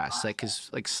contrast. Like, cause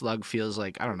like Slug feels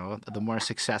like, I don't know, the more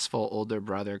successful older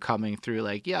brother coming through.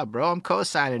 Like, yeah, bro, I'm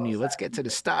co-signing you. Let's get to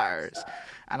the stars.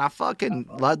 And I fucking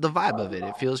love the vibe of it.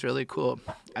 It feels really cool.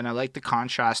 And I like the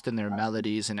contrast in their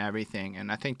melodies and everything.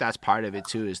 And I think that's part of it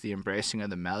too, is the embracing of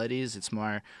the melodies. It's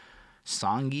more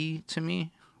songy to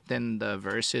me than the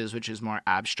verses, which is more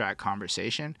abstract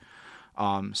conversation.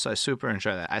 So I super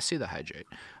enjoy that. I see the hydrate.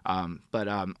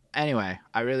 Anyway,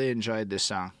 I really enjoyed this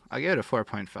song. I'll give it a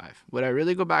 4.5. Would I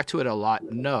really go back to it a lot?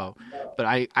 No. But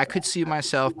I could see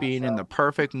myself being in the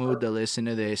perfect mood to listen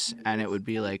to this, and it would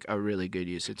be like a really good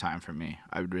use of time for me.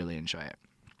 I would really enjoy it.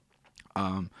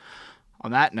 On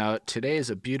that note, today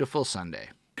is a beautiful Sunday.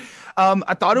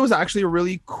 I thought it was actually a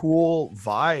really cool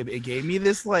vibe. It gave me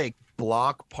this like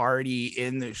block party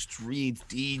in the streets,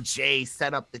 DJ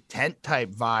set up the tent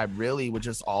type vibe, really, with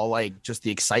just all like just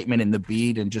the excitement and the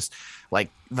beat and just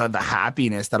like the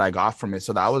happiness that I got from it.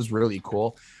 So that was really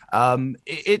cool.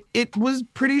 It was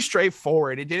pretty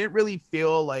straightforward. It didn't really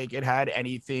feel like it had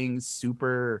anything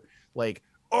super like,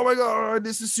 oh my god,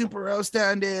 this is super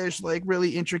outlandish, like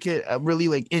really intricate, really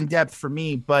like in depth for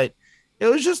me. But it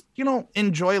was just, you know,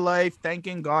 enjoy life,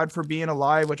 thanking God for being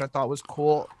alive, which I thought was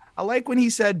cool. I like when he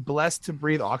said blessed to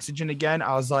breathe oxygen again.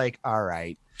 I was like, all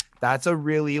right, that's a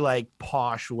really like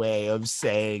posh way of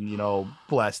saying, you know,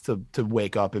 blessed to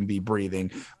wake up and be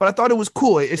breathing. But I thought it was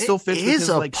cool. It still fits. It with is his,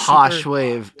 a like, posh super...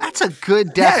 wave. That's a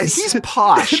good definition. Yes. He's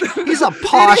posh. He's a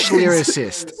posh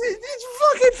lyricist. It's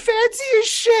fucking fancy as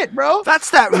shit, bro.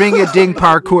 That's that ring-a-ding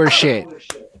parkour shit.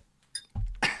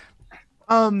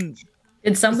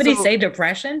 Did somebody say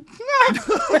depression?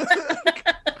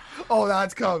 Oh,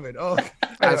 that's coming. Oh,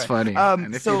 That's funny.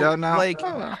 And if you don't know, like,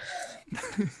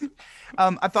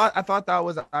 I thought that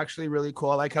was actually really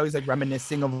cool. I like how he's like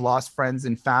reminiscing of lost friends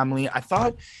and family. I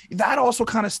thought that also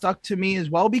kind of stuck to me as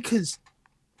well, because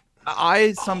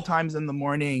I sometimes in the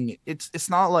morning, it's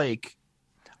not like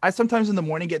I sometimes in the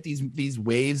morning get these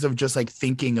waves of just like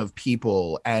thinking of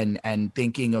people and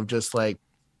thinking of just like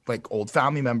old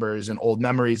family members and old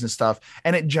memories and stuff.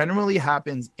 And it generally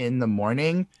happens in the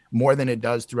morning more than it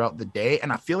does throughout the day. And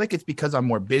I feel like it's because I'm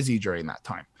more busy during that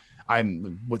time.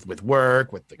 I'm with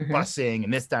work, with the busing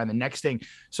and this, that, and the next thing.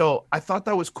 So I thought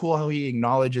that was cool how he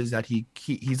acknowledges that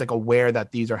he's like aware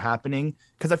that these are happening.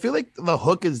 Cause I feel like the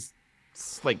hook is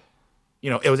like, you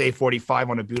know, it was 8:45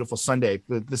 on a beautiful Sunday.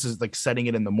 This is like setting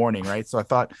it in the morning. Right. So I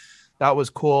thought that was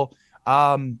cool.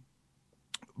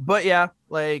 But yeah,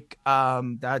 like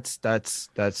that's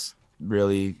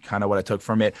really kind of what I took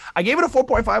from it. I gave it a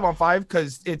 4.5 on 5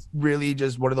 because it's really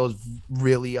just one of those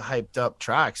really hyped up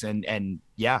tracks, and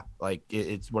yeah, like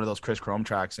it's one of those Chris Chrome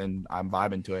tracks, and I'm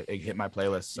vibing to it. It hit my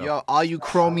playlist. So. Yo, all you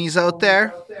chromies out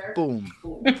there, boom,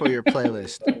 for your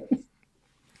playlist.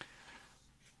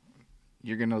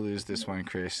 You're gonna lose this one,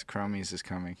 Chris. Chromies is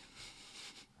coming.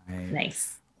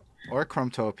 Nice. Or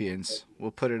Chrometopians.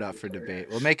 We'll put it up for debate.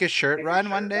 We'll make a shirt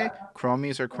run one day,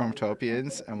 Chromies or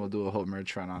Chrometopians, and we'll do a whole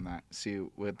merch run on that. See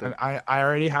with the. I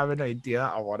already have an idea.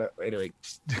 I want to. Anyway,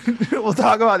 we'll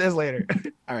talk about this later.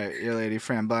 All right, your lady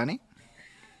Fran Bonnie.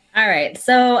 All right,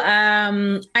 so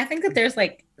I think that there's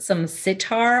like some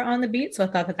sitar on the beat, so I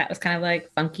thought that was kind of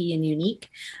like funky and unique.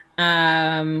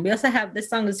 We also have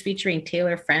this song is featuring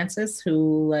Taylor Francis,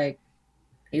 who like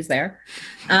he's there.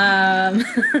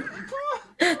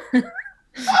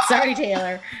 Sorry,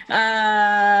 Taylor.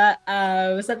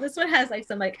 So this one has like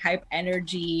some like hype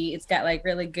energy. It's got like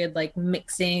really good like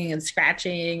mixing and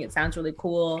scratching. It sounds really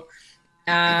cool.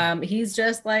 He's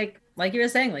just like you were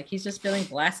saying, like he's just feeling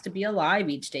blessed to be alive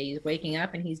each day. He's waking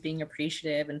up and he's being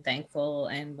appreciative and thankful,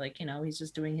 and like, you know, he's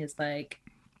just doing his like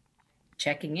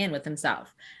checking in with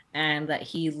himself, and that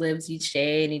he lives each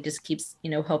day and he just keeps,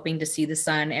 you know, hoping to see the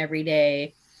sun every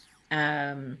day.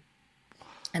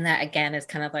 And that again is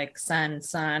kind of like sun,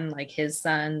 like his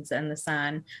sons and the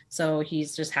sun. So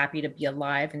he's just happy to be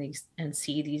alive and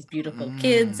see these beautiful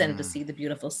kids and to see the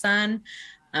beautiful sun.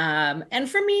 And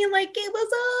for me, like it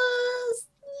was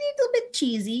a little bit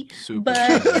cheesy,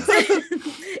 but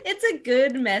it's a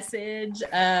good message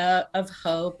of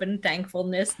hope and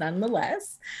thankfulness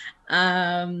nonetheless.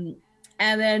 And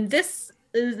then this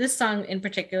song in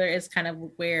particular is kind of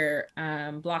where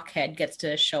Blockhead gets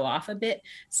to show off a bit,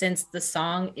 since the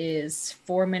song is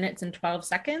 4 minutes and 12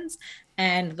 seconds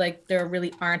and like there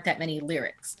really aren't that many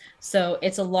lyrics, so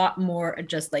it's a lot more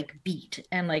just like beat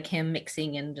and like him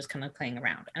mixing and just kind of playing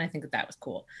around, and I think that was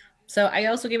cool. So I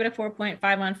also gave it a 4.5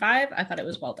 on 5. I thought it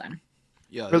was well done.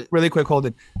 Yeah, really quick,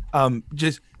 Holden.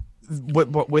 Just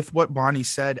with what Bonnie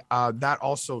said, that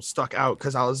also stuck out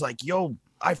because I was like, yo,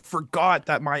 I forgot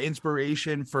that my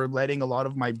inspiration for letting a lot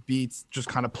of my beats just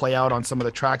kind of play out on some of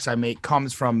the tracks I make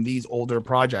comes from these older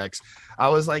projects. I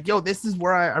was like, yo, this is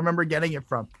where I remember getting it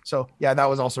from. So yeah, that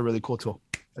was also really cool too.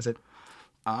 That's it.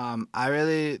 I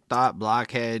really thought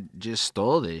Blockhead just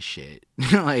stole this shit.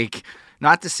 Like,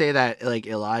 not to say that like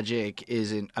Illogic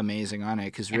isn't amazing on it,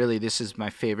 because really this is my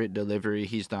favorite delivery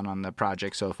he's done on the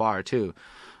project so far too.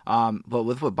 But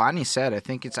with what Bonnie said, I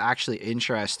think it's actually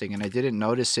interesting, and I didn't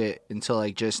notice it until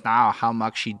like just now how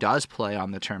much she does play on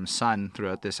the term sun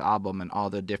throughout this album and all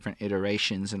the different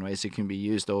iterations and ways it can be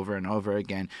used over and over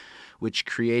again, which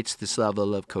creates this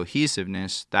level of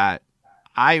cohesiveness that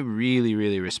I really,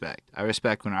 really respect. I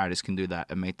respect when artists can do that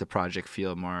and make the project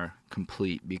feel more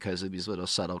complete because of these little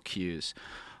subtle cues.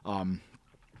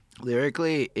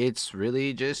 Lyrically, it's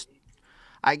really just,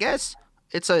 I guess,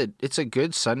 it's a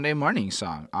good Sunday morning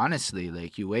song, honestly.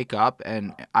 Like, you wake up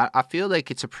and I feel like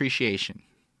it's appreciation.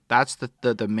 That's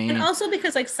the main. And also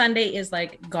because like Sunday is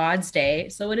like God's day,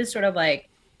 so it is sort of like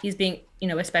he's being, you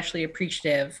know, especially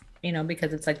appreciative, you know,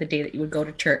 because it's like the day that you would go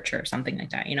to church or something like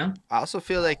that, you know. I also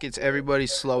feel like it's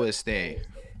everybody's slowest day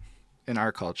in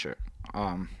our culture,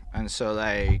 and so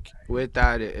like with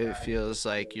that, it feels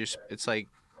like it's like,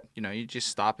 you know, you just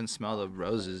stop and smell the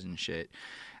roses and shit.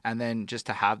 and then just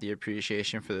to have the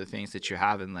appreciation for the things that you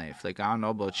have in life. Like, I don't know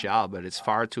about y'all, but it's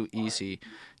far too easy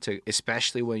to,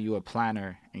 especially when you're a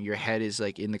planner and your head is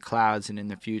like in the clouds and in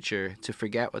the future, to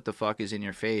forget what the fuck is in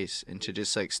your face and to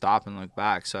just like stop and look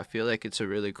back. So I feel like it's a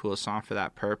really cool song for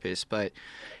that purpose. But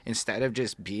instead of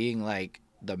just being like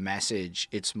the message,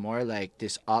 it's more like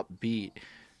this upbeat,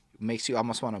 makes you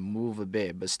almost want to move a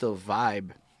bit but still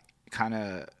vibe kind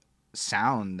of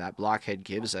sound that Blockhead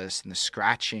gives us, and the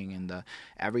scratching and the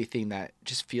everything, that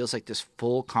just feels like this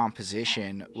full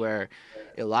composition where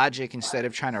Illogic, instead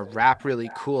of trying to rap really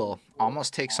cool,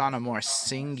 almost takes on a more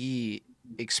singy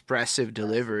expressive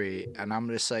delivery. And I'm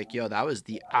just like, yo, that was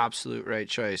the absolute right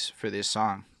choice for this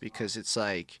song, because it's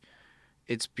like,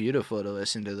 it's beautiful to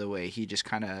listen to the way he just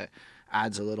kind of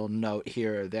adds a little note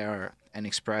here or there and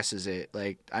expresses it.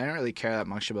 Like, I don't really care that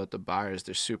much about the bars.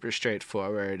 They're super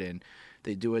straightforward and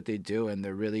they do what they do, and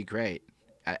they're really great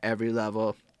at every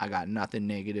level. I got nothing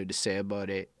negative to say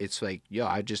about it. It's like, yo,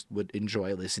 I just would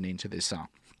enjoy listening to this song.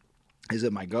 Is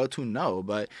it my go-to? No,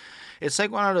 but it's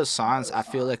like one of those songs I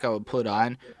feel like I would put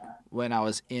on when I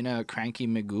was in a Cranky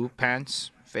Magoo pants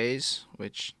phase,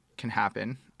 which can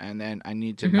happen, and then I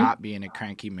need to not be in a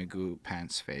Cranky Magoo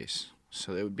pants phase.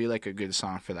 So it would be like a good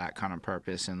song for that kind of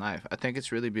purpose in life. I think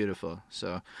it's really beautiful.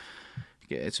 So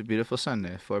yeah, it's a beautiful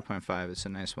Sunday. 4.5. It's a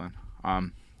nice one.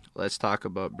 Let's talk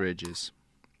about bridges.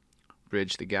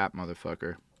 Bridge the gap,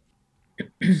 motherfucker.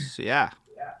 So yeah,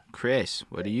 Chris,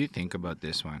 what do you think about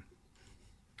this one?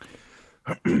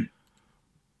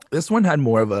 This one had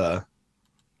more of a,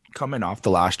 coming off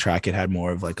the last track, it had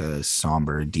more of like a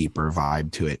somber, deeper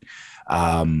vibe to it.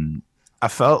 I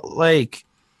felt like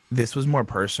this was more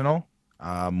personal,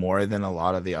 more than a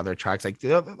lot of the other tracks. Like a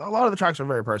lot of the tracks are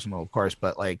very personal, of course,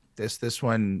 but like this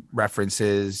one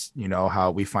references, you know,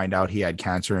 how we find out he had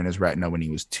cancer in his retina when he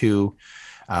was 2.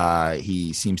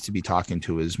 He seems to be talking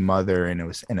to his mother, and it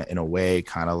was in a way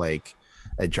kind of like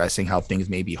addressing how things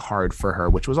may be hard for her,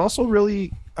 which was also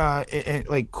really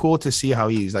like cool to see how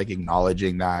he's like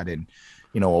acknowledging that, and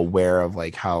you know, aware of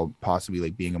like how possibly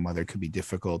like being a mother could be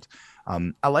difficult.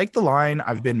 I like the line,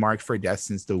 "I've been marked for death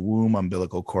since the womb,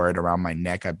 umbilical cord around my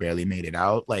neck, I barely made it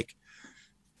out." Like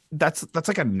that's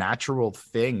like a natural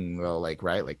thing though, like,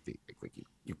 right? Like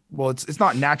you well, it's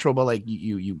not natural, but like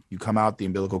you come out, the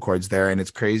umbilical cord's there, and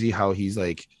it's crazy how he's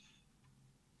like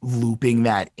looping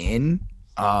that in,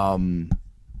 kind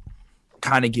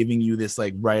of giving you this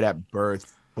like right at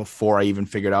birth, before I even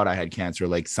figured out I had cancer,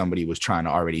 like somebody was trying to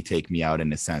already take me out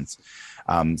in a sense.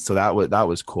 So that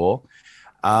was cool.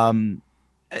 I don't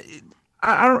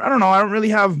know. I don't really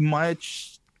have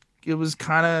much. It was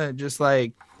kind of just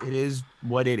like, it is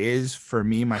what it is for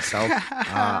me, myself.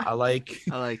 I like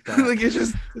that. Like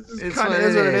it's kind of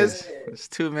is what it is. It's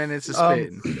 2 minutes of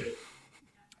spitting.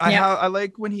 I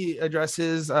like when he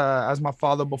addresses as my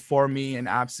father before me, an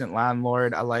absent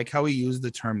landlord. I like how he used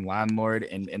the term landlord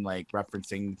and like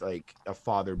referencing like a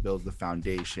father builds the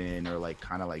foundation, or like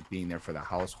kind of like being there for the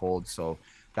household. So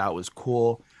that was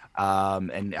cool.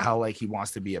 And how like he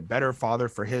wants to be a better father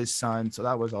for his son. So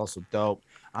that was also dope.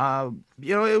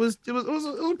 You know, it was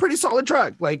a pretty solid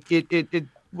track. Like it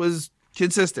was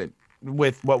consistent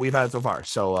with what we've had so far.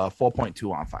 So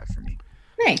 4.2 on 5 for me.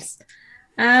 Nice.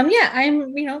 Yeah,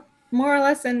 I'm, you know, more or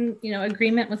less in, you know,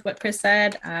 agreement with what Chris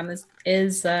said.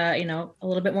 Is you know, a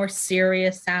little bit more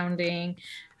serious sounding.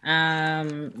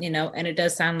 You know, and it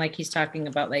does sound like he's talking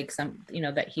about like some, you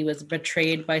know, that he was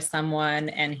betrayed by someone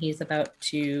and he's about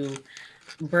to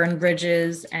burn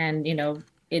bridges, and you know,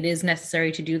 it is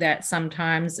necessary to do that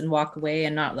sometimes and walk away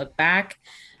and not look back.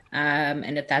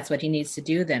 And if that's what he needs to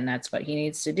do, then that's what he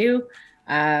needs to do.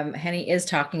 Henny is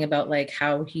talking about like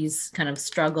how he's kind of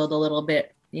struggled a little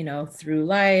bit, you know, through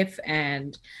life.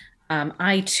 And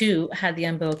I too had the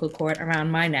umbilical cord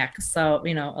around my neck. So,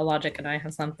 you know, Illogic and I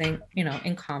have something, you know,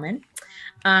 in common.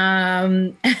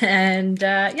 And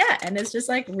yeah, and it's just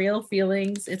like real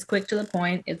feelings. It's quick to the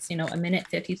point. It's, you know, 1 minute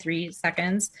 53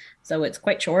 seconds. So it's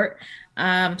quite short.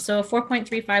 So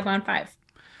 4.35 on 5.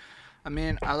 I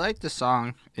mean, I like the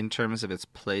song in terms of its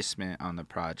placement on the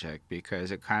project,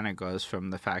 because it kind of goes from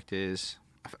the fact is,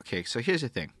 okay, so here's the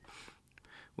thing.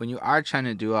 When you are trying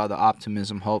to do all the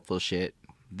optimism, hopeful shit,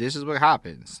 this is what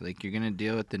happens. Like, you're going to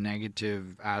deal with the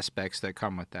negative aspects that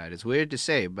come with that. It's weird to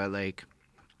say, but like,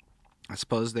 I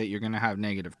suppose that you're going to have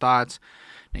negative thoughts,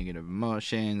 negative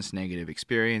emotions, negative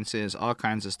experiences, all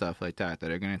kinds of stuff like that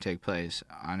that are going to take place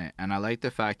on it. And I like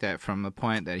the fact that from the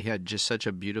point that he had just such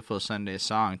a beautiful Sunday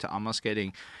song to almost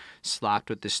getting slapped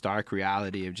with the stark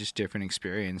reality of just different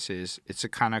experiences, it's a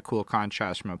kind of cool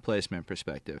contrast from a placement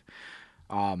perspective.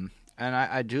 And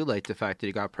I do like the fact that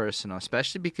he got personal,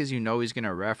 especially because you know he's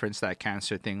gonna reference that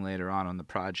cancer thing later on the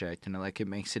project, and like it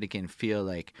makes it again feel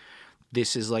like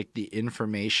this is like the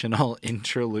informational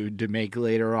interlude to make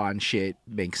later on shit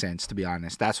make sense. To be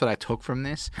honest, that's what I took from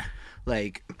this.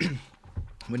 Like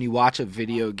when you watch a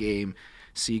video game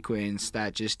sequence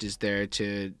that just is there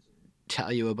to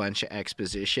tell you a bunch of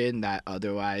exposition that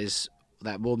otherwise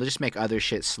that will just make other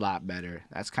shit slap better.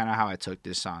 That's kind of how I took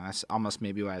this song. That's almost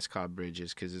maybe why it's called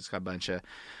Bridges, because it's got a bunch of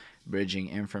bridging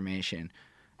information,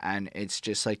 and it's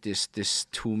just like this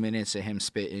 2 minutes of him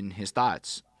spitting his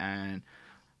thoughts. And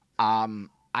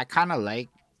I kind of like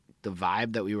the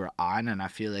vibe that we were on, and I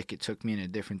feel like it took me in a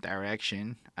different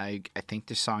direction. I think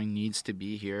the song needs to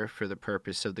be here for the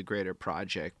purpose of the greater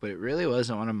project, but it really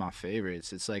wasn't one of my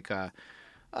favorites. It's like oh,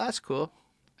 that's cool.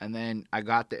 And then I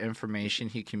got the information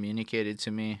he communicated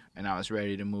to me, and I was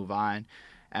ready to move on.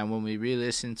 And when we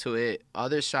re-listened to it,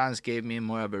 other songs gave me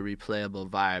more of a replayable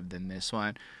vibe than this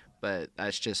one. But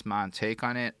that's just my take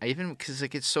on it. Even because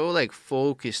like it's so like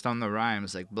focused on the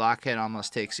rhymes. Like Blockhead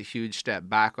almost takes a huge step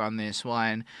back on this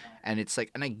one, and it's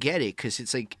like, and I get it because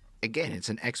it's like, again, it's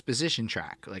an exposition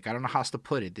track. Like I don't know how else to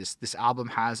put it. This album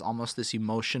has almost this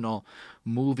emotional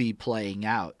movie playing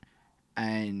out.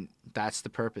 And that's the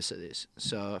purpose of this.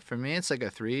 So for me, it's like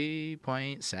a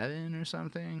 3.7 or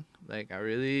something. Like I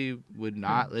really would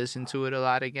not listen to it a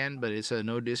lot again, but it's a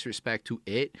no disrespect to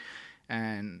it.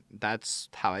 And that's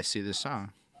how I see this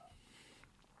song.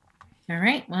 All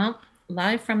right. Well,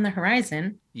 Live from the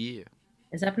Horizon Yeah.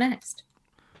 is up next.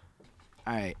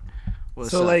 All right.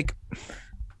 So like,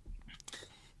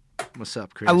 what's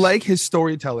up, Chris? I like his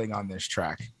storytelling on this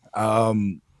track.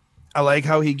 I like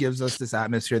how he gives us this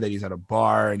atmosphere that he's at a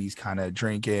bar and he's kind of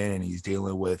drinking and he's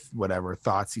dealing with whatever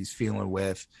thoughts he's feeling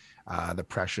with, the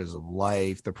pressures of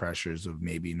life, the pressures of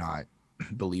maybe not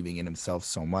believing in himself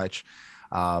so much.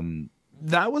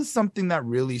 That was something that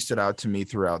really stood out to me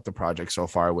throughout the project so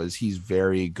far. Was he's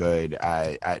very good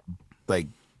at like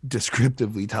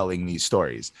descriptively telling these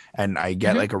stories, and I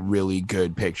get like a really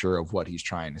good picture of what he's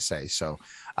trying to say. So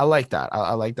I like that.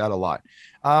 I like that a lot.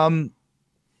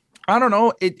 I don't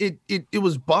know. It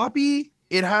was boppy.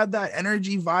 It had that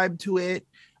energy vibe to it.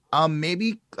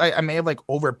 Maybe I may have like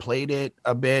overplayed it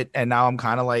a bit, and now I'm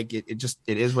kind of like it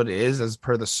is what it is as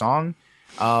per the song.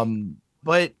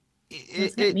 But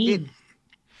it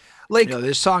like, you know,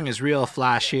 this song is real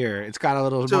flashier. It's got a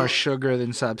little more sugar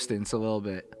than substance, a little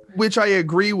bit. Which I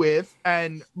agree with,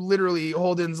 and literally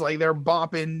Holden's like they're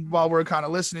bopping while we're kind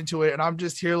of listening to it, and I'm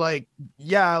just here like,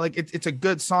 yeah, like it's a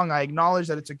good song. I acknowledge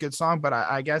that it's a good song, but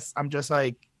I guess I'm just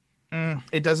like,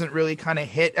 it doesn't really kind of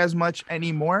hit as much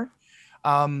anymore.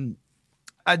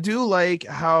 I do like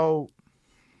how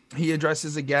he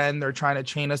addresses again, they're trying to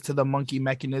chain us to the monkey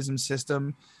mechanism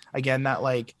system again, that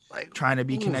like trying to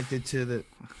be connected to the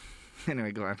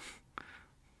anyway, go on.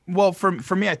 Well,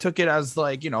 for me, I took it as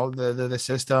like, you know, the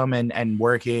system and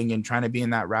working and trying to be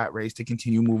in that rat race to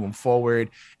continue moving forward.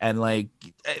 And like,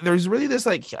 there's really this,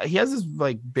 like, he has this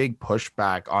like big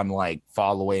pushback on like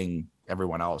following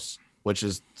everyone else, which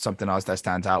is something else that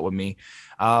stands out with me.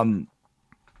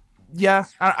 Yeah,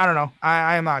 I don't know.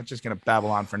 I'm not just going to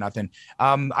babble on for nothing.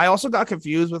 I also got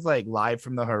confused with like Live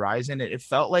from the Horizon. It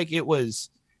felt like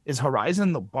is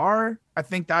Horizon the bar? I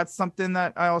think that's something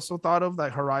that I also thought of,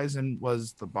 that Horizon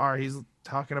was the bar he's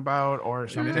talking about or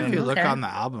something. Even if you look on the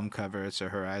album cover, it's a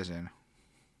horizon.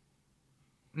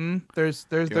 There's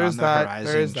You're on the that. horizon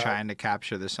There's trying to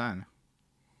capture the sun.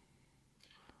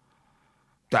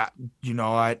 That, you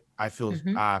know what? I feel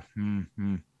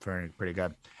pretty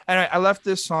good. Anyway, I left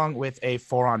this song with a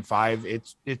 4 on 5.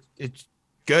 It's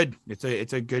good.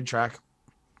 It's a good track.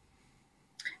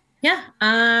 Yeah,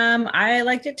 I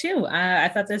liked it too. I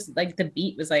thought this, like, the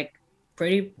beat was like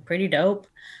pretty dope.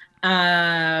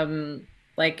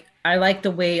 Like I like the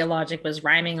way Illogic was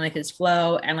rhyming, like his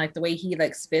flow, and like the way he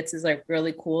like spits is like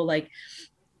really cool. Like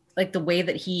the way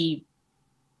that he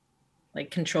like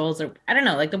controls, or I don't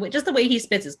know, like the way he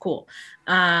spits is cool.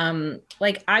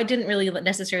 Like I didn't really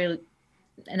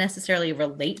necessarily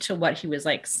relate to what he was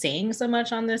like saying so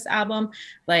much on this album,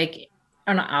 like,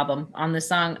 or not album, on this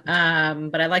song.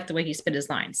 But I liked the way he spit his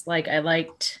lines. Like I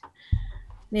liked,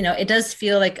 you know, it does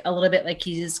feel like a little bit like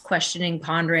he's questioning,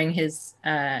 pondering his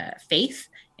faith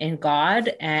in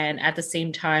God, and at the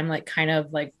same time like kind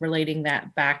of like relating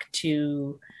that back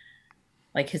to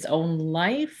like his own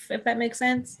life, if that makes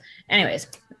sense. Anyways,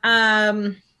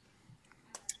 I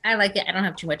like it. I don't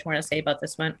have too much more to say about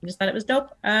this one. I just thought it was dope.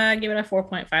 Give it a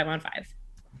 4.5 on 5.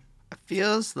 It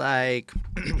feels like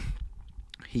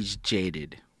he's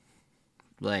jaded,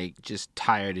 like just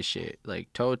tired of shit.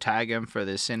 Like toe tag him for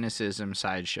the cynicism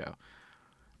sideshow,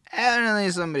 Evidently,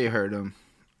 somebody heard him.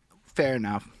 Fair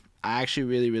enough. I actually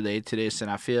really relate to this,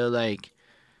 and I feel like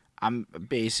I'm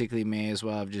basically may as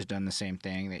well have just done the same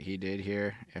thing that he did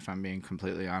here, if I'm being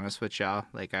completely honest with y'all.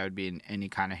 Like, I would be in any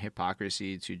kind of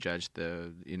hypocrisy to judge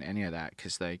in any of that,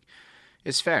 because, like,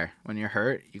 it's fair. When you're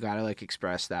hurt, you gotta, like,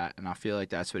 express that, and I feel like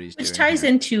that's what he's doing. Which ties here.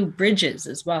 into bridges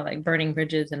as well, like burning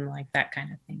bridges and like that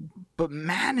kind of thing. But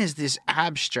man, is this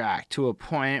abstract to a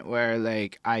point where,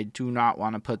 like, I do not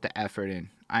want to put the effort in.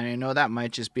 I know that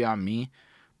might just be on me,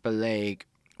 but, like,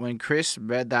 when Chris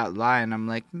read that line, I'm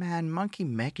like, man, monkey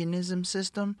mechanism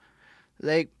system?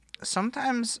 Like,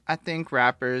 sometimes I think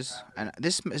rappers, and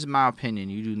this is my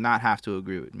opinion, you do not have to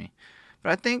agree with me,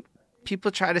 but I think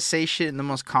people try to say shit in the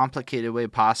most complicated way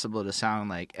possible to sound,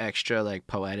 like, extra, like,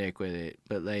 poetic with it.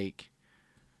 But, like,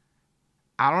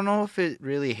 I don't know if it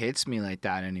really hits me like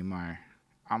that anymore.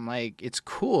 I'm like, it's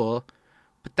cool,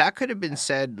 but that could have been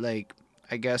said, like,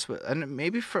 I guess, and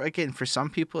maybe for some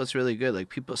people it's really good.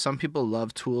 Like, some people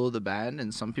love Tool the band,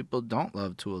 and some people don't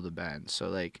love Tool the band. So,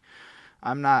 like,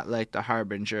 I'm not like the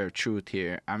harbinger of truth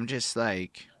here. I'm just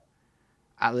like,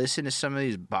 I listen to some of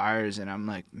these bars and I'm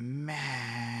like,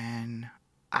 man,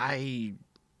 I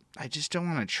just don't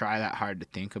want to try that hard to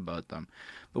think about them.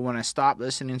 But when I stopped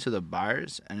listening to the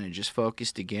bars and I just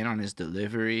focused again on his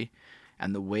delivery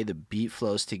and the way the beat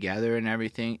flows together and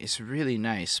everything, it's really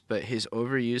nice. But his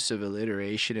overuse of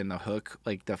alliteration in the hook,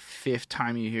 like the fifth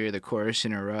time you hear the chorus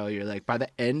in a row, you're like, by the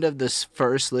end of this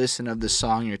first listen of the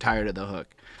song, you're tired of the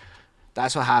hook.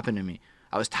 That's what happened to me.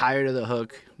 I was tired of the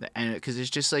hook, because it's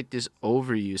just like this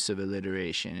overuse of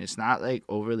alliteration. It's not like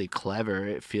overly clever.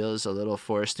 It feels a little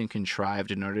forced and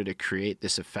contrived in order to create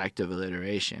this effect of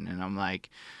alliteration. And I'm like,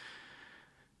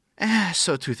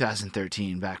 so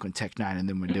 2013, back when Tech Nine and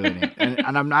them were doing it.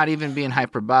 And I'm not even being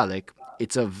hyperbolic.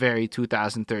 It's a very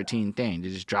 2013 thing to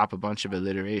just drop a bunch of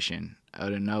alliteration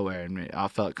out of nowhere. And it all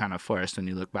felt kind of forced when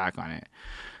you look back on it.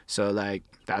 So, like,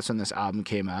 that's when this album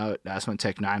came out. That's when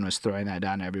Tech Nine was throwing that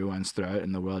down everyone's throat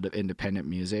in the world of independent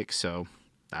music. So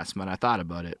that's what I thought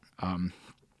about it.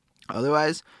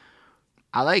 Otherwise,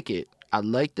 I like it. I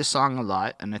like the song a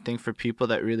lot, and I think for people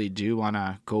that really do want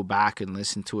to go back and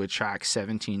listen to a track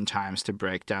 17 times to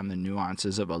break down the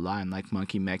nuances of a line like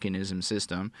Monkey Mechanism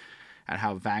System, and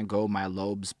how Van Gogh my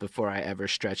lobes before I ever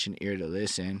stretch an ear to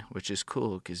listen, which is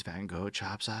cool because Van Gogh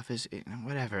chops off his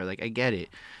whatever. Like, I get it,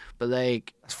 but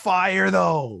like, it's fire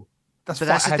though. That's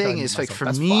the thing. Is like,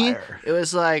 for me, fire. It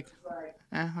was like,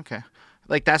 okay.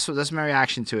 Like, that's my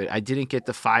reaction to it. I didn't get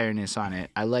the fireness on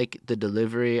it. I like the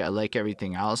delivery. I like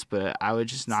everything else, but I would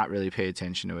just not really pay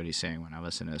attention to what he's saying when I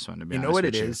listen to this one. To be honest, you know what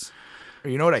it is, or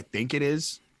you know what I think it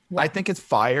is. What? I think it's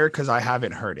fire because I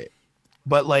haven't heard it.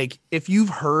 But like, if you've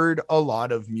heard a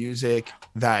lot of music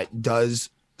that does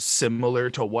similar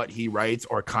to what he writes,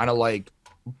 or kind of like,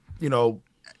 you know,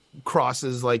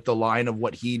 crosses like the line of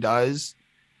what he does,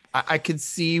 I could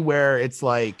see where it's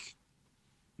like,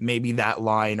 maybe that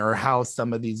line or how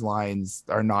some of these lines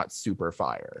are not super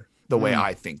fire the way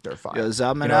I think they're fire. Yo,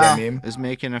 Zelman, you know what I mean? Is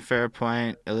making a fair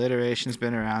point. Alliteration's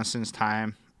been around since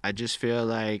time. I just feel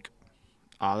like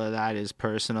all of that is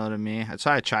personal to me. That's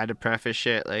why I try to preface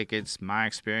shit like it's my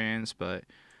experience, but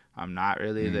I'm not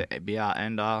really the be-all,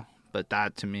 end-all. But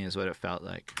that, to me, is what it felt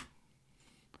like.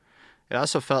 It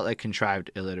also felt like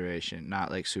contrived alliteration,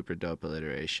 not like super dope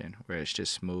alliteration, where it's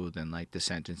just smooth and like the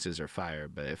sentences are fire.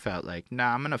 But it felt like,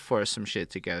 nah, I'm going to force some shit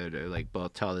together to like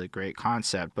both tell the great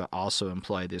concept, but also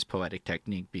employ this poetic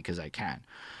technique because I can.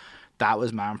 That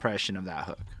was my impression of that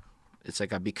hook. It's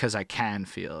like a because I can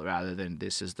feel, rather than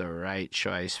this is the right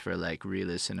choice for like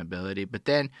re-listenability. But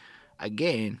then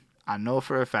again, I know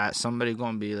for a fact somebody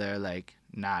going to be there like,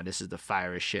 nah, this is the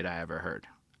firest shit I ever heard.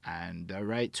 And they're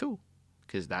right too.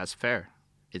 Because that's fair.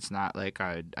 It's not like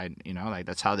I you know, like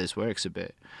that's how this works a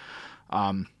bit.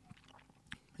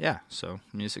 Yeah, so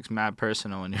music's mad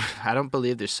personal, and I don't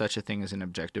believe there's such a thing as an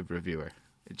objective reviewer.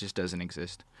 It just doesn't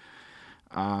exist.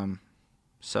 So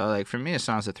like for me, it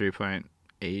sounds a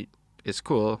 3.8. It's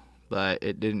cool, but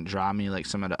it didn't draw me like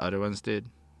some of the other ones did.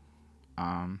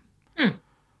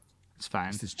 It's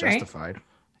fine. It's justified.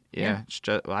 Yeah. It's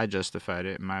I justified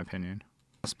it in my opinion.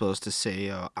 I'm supposed to say,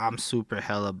 yo, I'm super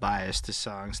hella biased to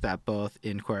songs that both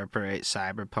incorporate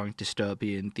cyberpunk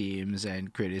dystopian themes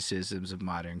and criticisms of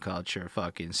modern culture,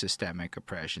 fucking systemic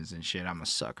oppressions and shit. I'm a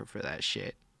sucker for that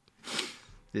shit.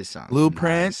 This song,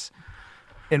 Blueprint, nice.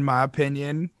 In my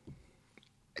opinion,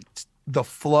 the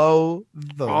flow,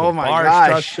 the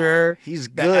bar structure. He's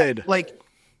good. Like,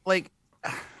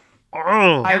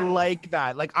 Oh, I like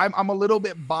that. Like I'm a little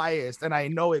bit biased, and I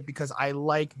know it because I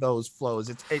like those flows.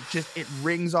 It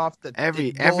rings off the it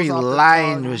rolls every off the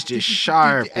line tongue, was just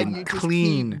sharp and and you just keep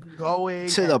clean, going.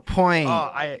 to the And point,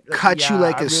 I cut you yeah,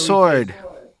 like I a really think sword.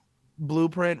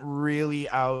 Blueprint really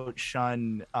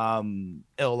outshone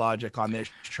Illogic on this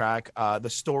track. The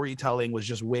storytelling was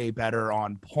just way better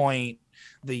on point.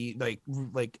 The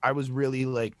like I was really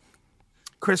like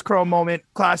Chris Crow moment,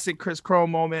 classic Chris Crow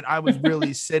moment. I was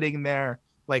really sitting there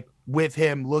like with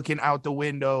him looking out the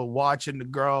window, watching the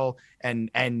girl and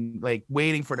like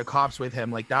waiting for the cops with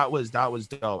him. Like that was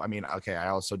dope. I mean, okay, I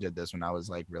also did this when I was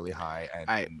like really high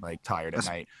I and like tired at that's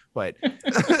night, but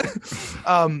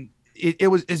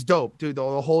it's dope, dude.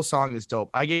 The whole song is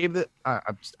dope. I gave it a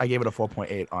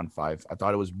 4.8 on 5. I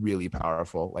thought it was really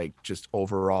powerful. Like just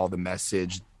overall the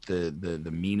message, the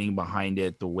meaning behind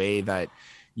it, the way that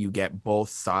you get both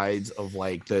sides of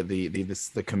like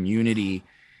the community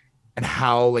and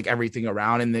how like everything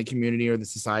around in the community or the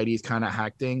society is kind of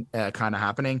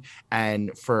happening.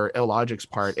 And for Illogic's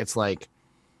part, it's like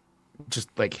just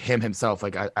like himself,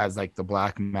 like as like the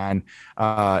black man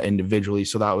individually.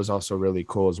 So that was also really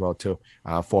cool as well too.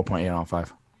 4.8 on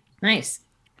 5. Nice.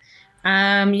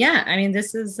 Yeah, I mean,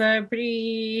 this is a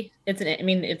pretty, it's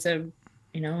a,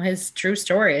 his true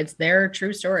story. It's their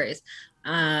true stories.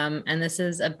 And this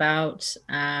is about,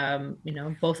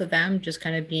 both of them just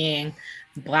kind of being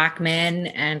black men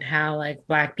and how like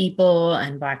black people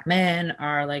and black men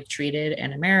are like treated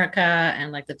in America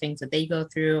and like the things that they go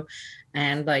through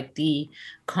and like the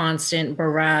constant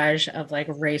barrage of like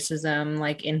racism,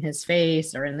 like in his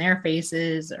face or in their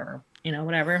faces or,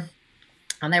 whatever.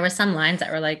 And there were some lines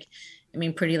that were like,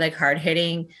 pretty like hard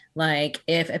hitting. Like,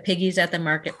 if a piggy's at the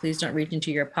market, please don't reach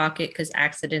into your pocket because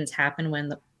accidents happen when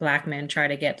the black men try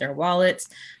to get their wallets.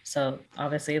 So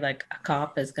obviously, like a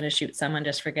cop is going to shoot someone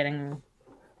just for getting,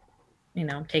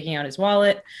 taking out his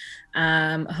wallet.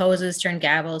 Hoses turn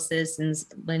gavels, citizens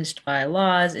lynched by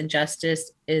laws.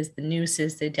 Injustice is the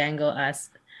nooses they dangle us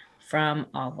from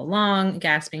all along,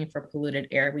 gasping for polluted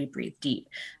air we breathe deep.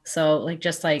 So like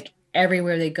just like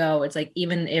everywhere they go, it's like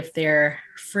even if they're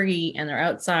free and they're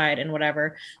outside and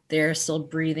whatever, they're still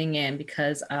breathing in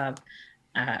because of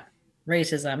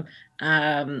racism.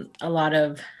 A lot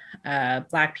of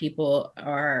black people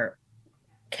are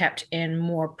kept in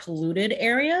more polluted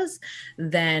areas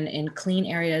than in clean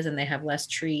areas, and they have less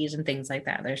trees and things like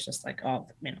that. There's just like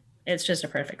all, it's just a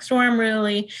perfect storm,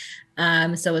 really.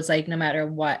 So it's like no matter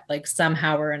what, like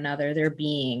somehow or another, they're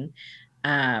being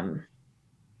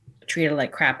treated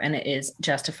like crap, and it is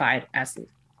justified, as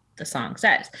the song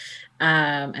says.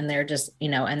 And they're just,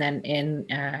 and then in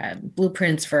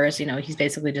Blueprint's verse, he's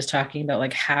basically just talking about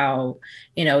like how,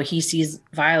 he sees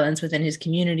violence within his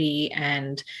community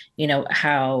and,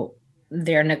 how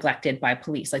they're neglected by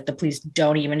police. Like the police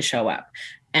don't even show up.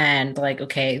 And like,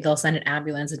 okay, they'll send an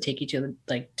ambulance and take you to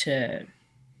to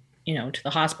the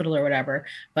hospital or whatever,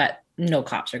 but no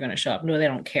cops are going to show up. No, they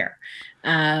don't care.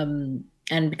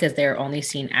 And because they're only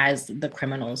seen as the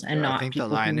criminals and not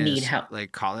people who need help.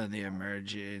 Like calling the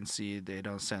emergency, they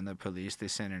don't send the police, they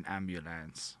send an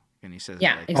ambulance. And he says,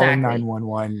 yeah, like, exactly.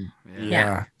 911.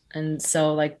 Yeah. And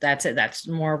so like that's it. That's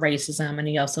more racism. And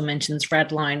he also mentions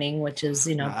redlining, which is,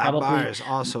 probably bar is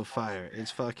also fire.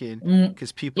 It's fucking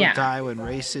because people die when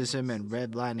racism and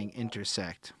redlining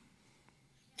intersect.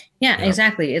 Yeah,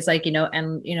 exactly. It's like,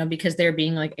 and because they're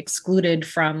being like excluded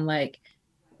from like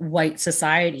white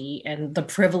society and the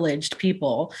privileged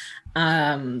people,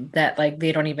 that like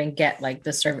they don't even get like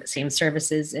the same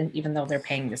services, and even though they're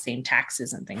paying the same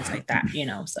taxes and things like that,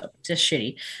 so just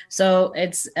shitty. So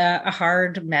it's a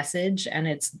hard message, and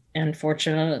it's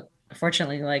unfortunately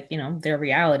like their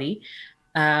reality.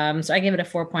 So I gave it a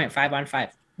 4.5 on 5.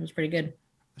 It was pretty good.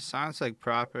 It sounds like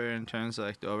proper in terms of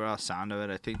like the overall sound of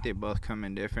it. I think they both come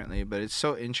in differently, but it's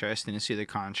so interesting to see the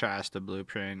contrast of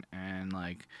Blueprint and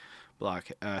like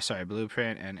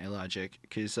Blueprint and Illogic,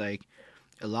 because like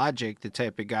Illogic, the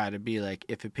type of guy to be like,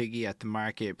 if a piggy at the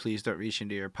market, please don't reach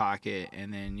into your pocket,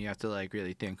 and then you have to like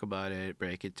really think about it,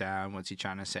 break it down. What's he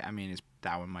trying to say? I mean,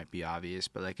 that one might be obvious,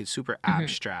 but like it's super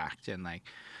abstract and like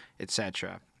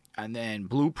etc. And then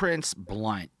Blueprint's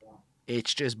blunt.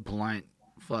 It's just blunt,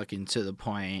 fucking to the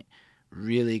point,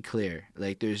 really clear.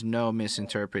 Like there's no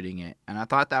misinterpreting it. And I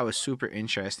thought that was super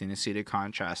interesting to see the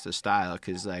contrast of style,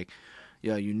 because like,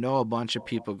 a bunch of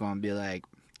people gonna be like,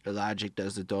 Illogic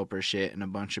does the doper shit, and a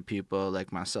bunch of people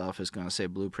like myself is gonna say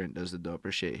Blueprint does the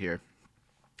doper shit here.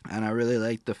 And I really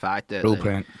like the fact that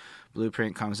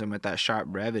Blueprint comes in with that sharp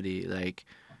brevity. Like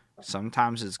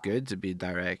sometimes it's good to be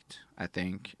direct, I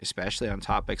think, especially on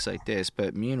topics like this.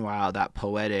 But meanwhile, that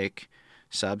poetic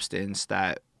substance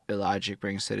that Illogic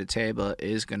brings to the table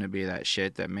is going to be that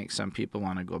shit that makes some people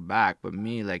want to go back. But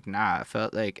me, like, nah, I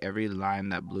felt like every line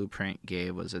that Blueprint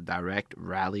gave was a direct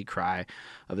rally cry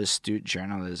of astute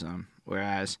journalism,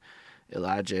 whereas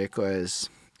Illogic was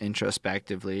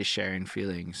introspectively sharing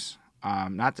feelings.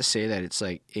 Not to say that it's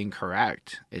like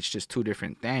incorrect. It's just two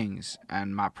different things,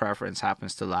 and my preference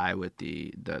happens to lie with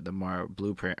the more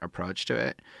Blueprint approach to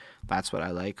it. That's what I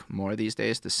like more these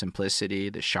days: the simplicity,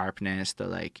 the sharpness, the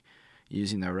like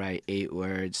using the right 8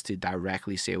 words to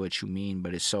directly say what you mean.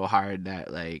 But it's so hard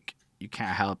that like you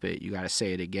can't help it. You got to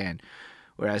say it again.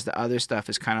 Whereas the other stuff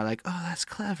is kind of like, oh, that's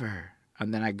clever.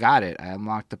 And then I got it. I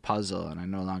unlocked the puzzle, and I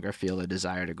no longer feel a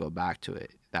desire to go back to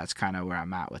it. That's kind of where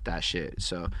I'm at with that shit.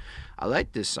 So I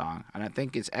like this song, and I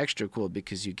think it's extra cool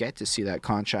because you get to see that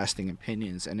contrasting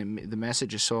opinions, and the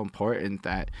message is so important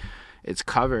that it's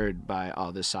covered by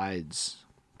all the sides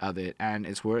of it. And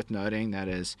it's worth noting that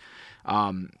as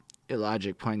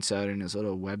Illogic points out in his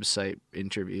little website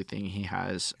interview thing he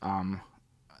has,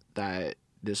 that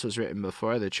this was written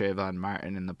before the Trayvon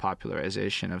Martin and the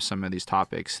popularization of some of these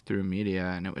topics through media,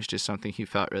 and it was just something he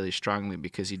felt really strongly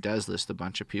because he does list a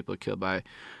bunch of people killed by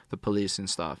the police and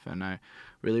stuff, and I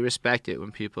really respect it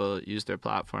when people use their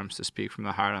platforms to speak from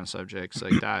the heart on subjects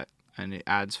like that, and it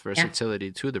adds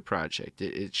versatility to the project.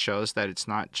 It shows that it's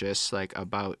not just like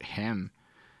about him,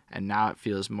 and now it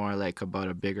feels more like about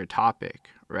a bigger topic,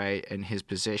 right? And his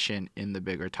position in the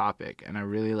bigger topic. And I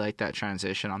really like that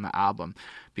transition on the album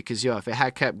because, if it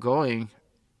had kept going,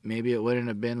 maybe it wouldn't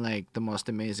have been like the most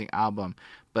amazing album.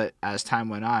 But as time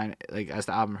went on, like as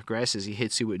the album progresses, he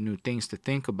hits you with new things to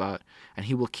think about, and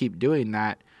he will keep doing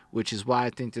that, which is why I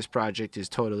think this project is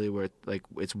totally worth, like,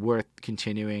 it's worth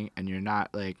continuing, and you're not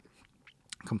like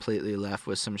completely left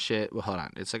with some shit. Well, hold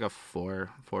on, it's like a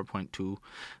 4.2.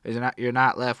 You're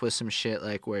not left with some shit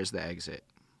like, where's the exit?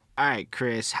 All right,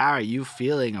 Chris, how are you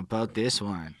feeling about this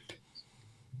one?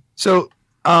 So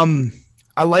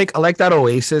I like that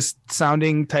Oasis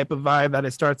sounding type of vibe that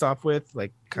it starts off with,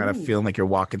 like kind of feeling like you're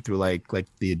walking through like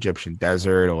the Egyptian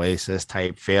desert, Oasis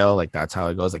type feel. Like that's how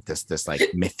it goes, like this like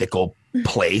mythical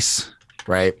place,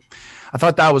 right? I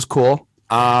thought that was cool.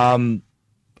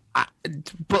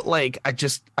 But like I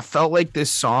felt like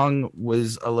this song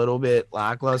was a little bit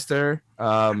lackluster.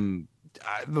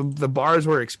 The bars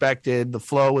were expected, the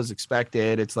flow was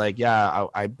expected. It's like, yeah,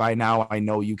 I by now I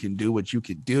know you can do what you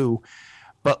could do,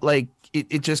 but like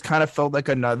it just kind of felt like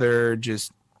another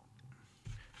just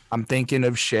I'm thinking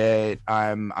of shit.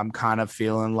 I'm kind of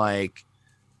feeling like,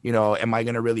 am I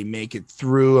gonna really make it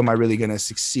through? Am I really gonna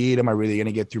succeed? Am I really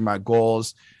gonna get through my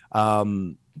goals?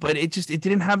 But it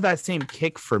didn't have that same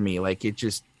kick for me. Like it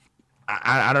just,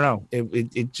 I don't know.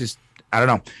 It just, I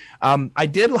don't know. I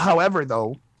did, however,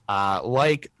 though,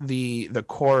 like the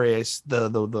chorus,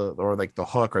 the or like the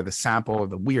hook or the sample or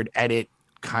the weird edit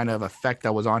kind of effect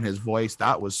that was on his voice.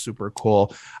 That was super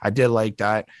cool. I did like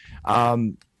that.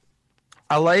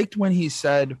 I liked when he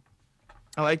said,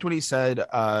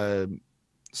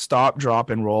 stop, drop,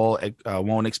 and roll. It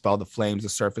won't expel the flames. The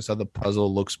surface of the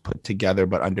puzzle looks put together,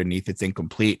 but underneath it's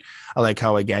incomplete. I like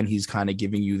how, again, he's kind of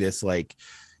giving you this, like,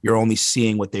 you're only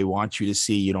seeing what they want you to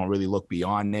see. You don't really look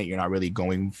beyond it. You're not really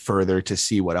going further to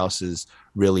see what else is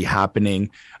really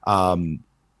happening.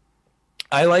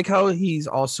 I like how he's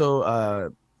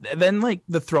also then like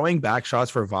the throwing back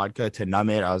shots for vodka to numb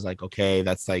it. I was like, okay,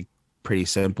 that's like pretty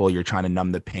simple. You're trying to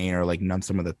numb the pain or like numb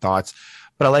some of the thoughts.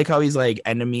 But I like how he's like,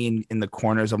 enemy in the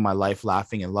corners of my life,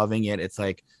 laughing and loving it. It's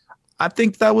like, I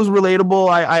think that was relatable.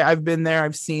 I've been there.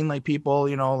 I've seen like people,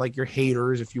 like your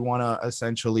haters, if you want to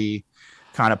essentially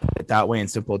kind of put it that way in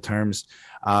simple terms.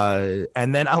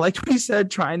 And then I liked what he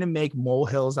said, trying to make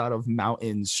molehills out of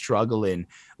mountains, struggling,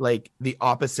 like the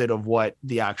opposite of what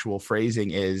the actual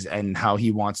phrasing is, and how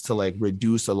he wants to like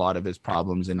reduce a lot of his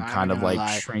problems and kind of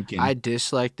like shrinking. I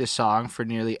disliked the song for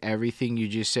nearly everything you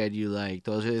just said you like.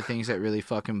 Those are the things that really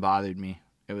fucking bothered me.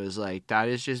 It was like, that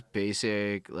is just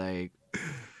basic, like,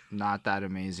 not that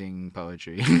amazing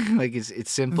poetry. Like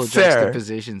it's simple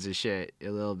juxtapositions of shit. A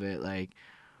little bit like,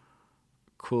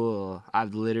 cool.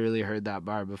 I've literally heard that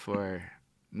bar before.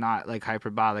 Not like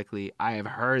hyperbolically. I have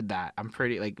heard that. I'm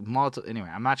pretty like anyway,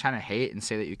 I'm not trying to hate and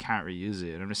say that you can't reuse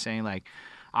it. I'm just saying, like,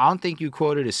 I don't think you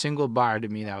quoted a single bar to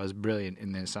me that was brilliant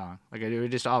in this song. Like, they were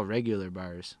just all regular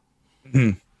bars.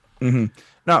 No,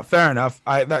 fair enough.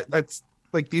 That's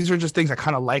like, these are just things I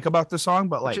kind of like about the song,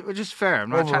 but like, which is fair. I'm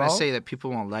not trying to say that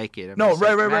people won't like it. No,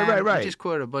 right. You just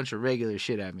quoted a bunch of regular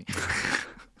shit at me.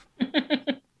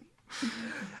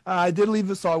 I did leave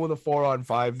the song with a 4 on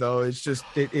 5 though. It's just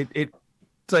it's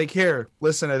like, here,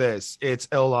 listen to this. It's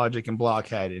Illogic and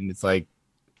Blockhead, and it's like,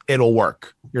 it'll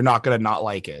work. You're not gonna not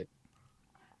like it.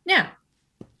 Yeah.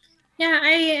 Yeah,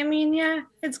 I mean, yeah,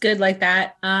 it's good like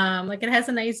that. Like it has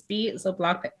a nice beat, so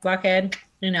Blockhead,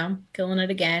 killing it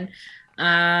again.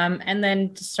 And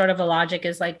then just sort of a logic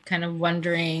is like kind of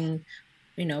wondering,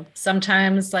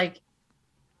 sometimes like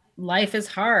life is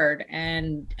hard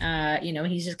and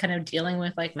he's just kind of dealing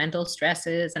with like mental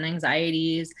stresses and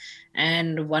anxieties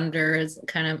and wonders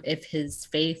kind of if his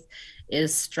faith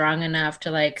is strong enough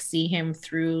to like see him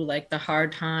through like the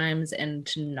hard times and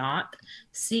to not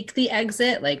seek the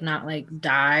exit, like not like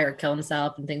die or kill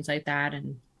himself and things like that,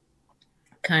 and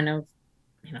kind of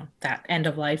that end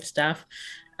of life stuff.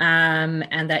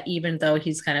 And that even though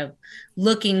he's kind of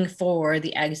looking for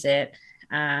the exit,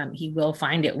 he will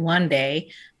find it one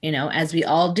day, as we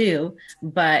all do.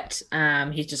 But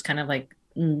he's just kind of like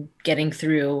getting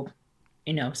through,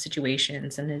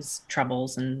 situations and his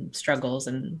troubles and struggles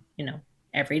and,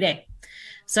 every day.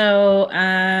 So,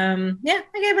 yeah,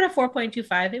 I gave it a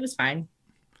 4.25. It was fine.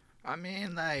 I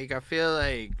mean, like, I feel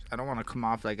like I don't want to come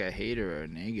off like a hater or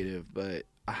negative, but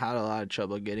I had a lot of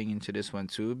trouble getting into this one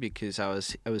too because I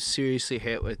was seriously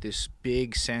hit with this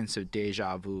big sense of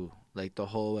deja vu, like the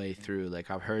whole way through.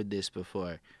 Like I've heard this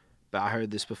before, but I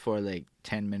heard this before like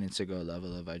 10 minutes ago.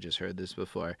 Level of I just heard this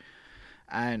before,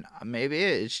 and maybe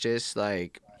it's just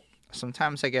like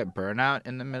sometimes I get burnout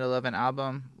in the middle of an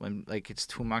album when like it's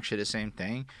too much of the same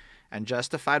thing. And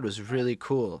Justified was really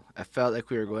cool. I felt like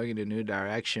we were going in a new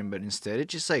direction, but instead it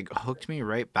just like hooked me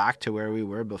right back to where we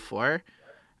were before.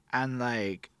 And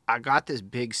like I got this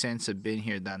big sense of been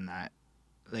here, done that.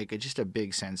 Like just a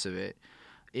big sense of it.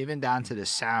 Even down to the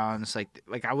sounds, like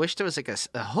I wish there was like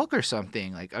a hook or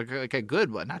something, like a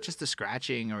good one, not just the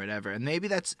scratching or whatever. And maybe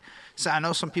that's so. I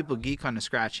know some people geek on the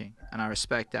scratching, and I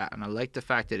respect that, and I like the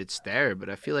fact that it's there. But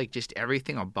I feel like just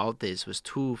everything about this was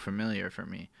too familiar for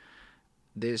me.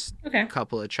 This Okay.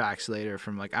 couple of tracks later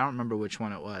from like I don't remember which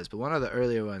one it was, but one of the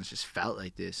earlier ones just felt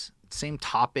like this. Same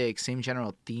topic, same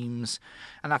general themes.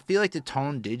 And I feel like the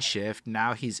tone did shift.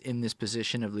 Now he's in this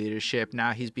position of leadership.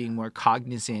 Now he's being more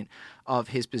cognizant of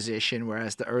his position,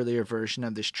 whereas the earlier version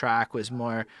of this track was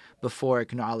more before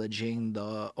acknowledging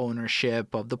the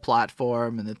ownership of the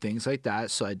platform and the things like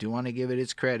that. So I do want to give it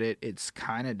its credit. It's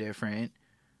kind of different,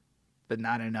 but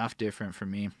not enough different for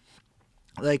me.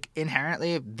 Like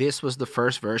inherently, if this was the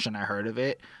first version I heard of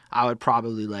it, I would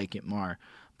probably like it more.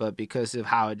 But because of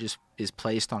how it just is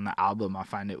placed on the album, I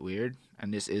find it weird.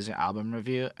 And this is an album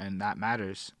review, and that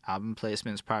matters. Album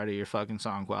placement is part of your fucking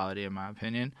song quality, in my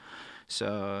opinion.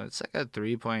 So it's like a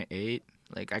 3.8.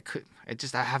 Like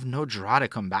I have no draw to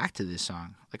come back to this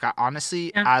song. Like I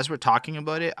honestly, Yeah. as we're talking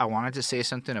about it, I wanted to say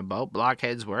something about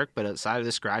Blockhead's work, but outside of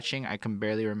the scratching, I can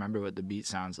barely remember what the beat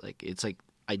sounds like. It's like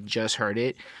I just heard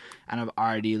it, and I've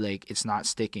already like it's not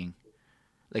sticking.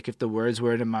 Like if the words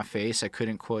were in my face, I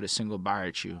couldn't quote a single bar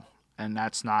at you, and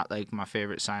that's not like my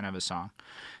favorite sign of a song.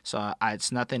 So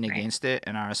it's nothing Right. against it,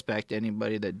 and I respect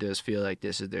anybody that does feel like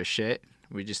this is their shit.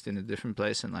 We're just in a different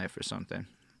place in life or something.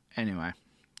 Anyway,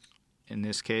 in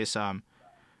this case,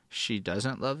 she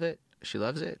doesn't love it. She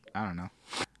loves it. I don't know.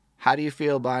 How do you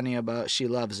feel, Bonnie, about she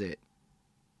loves it?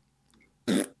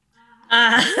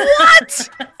 Uh, What?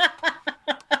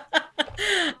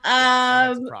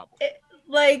 That's a um, problem.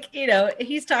 like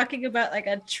he's talking about like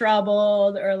a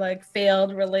troubled or like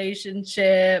failed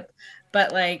relationship,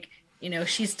 but like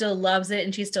she still loves it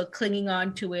and she's still clinging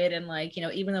on to it, and like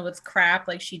even though it's crap,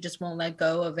 like she just won't let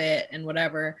go of it and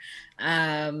whatever.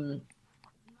 um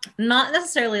Not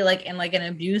necessarily like in like an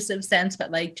abusive sense,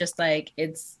 but like just like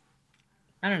it's,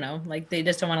 I don't know, like they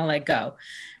just don't want to let go.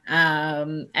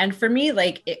 And for me,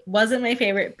 like it wasn't my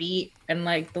favorite beat, and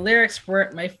like the lyrics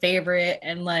weren't my favorite,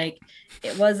 and like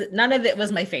it was none of it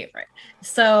was my favorite.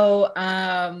 So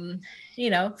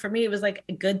for me, it was like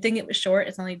a good thing it was short.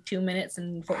 It's only 2 minutes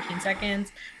and 14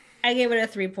 seconds. I gave it a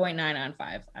 3.9 on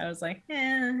 5. I was like,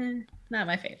 not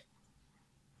my fave.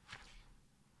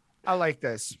 I like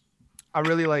this. I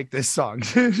really like this song.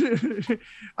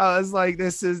 I was like,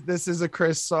 this is a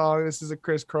Chris song. This is a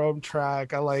Chris Chrome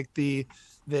track. I like the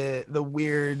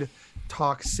weird,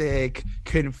 toxic,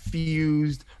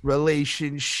 confused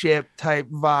relationship type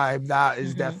vibe. That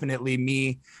is definitely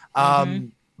me.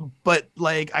 But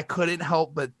like I couldn't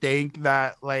help but think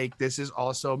that like this is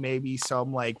also maybe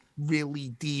some like really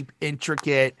deep,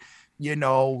 intricate,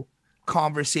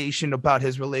 conversation about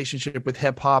his relationship with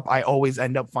hip hop. I always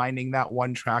end up finding that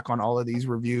one track on all of these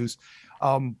reviews.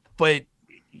 But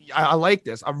I like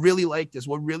this. I really like this.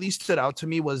 What really stood out to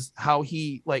me was how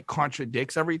he like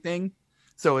contradicts everything.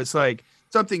 So it's like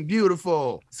something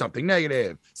beautiful, something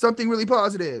negative, something really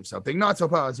positive, something not so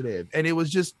positive. And it was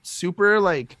just super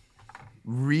like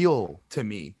real to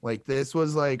me. Like this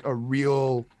was like a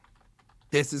real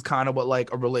this is kind of what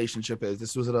like a relationship is.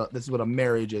 This is what a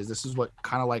marriage is. This is what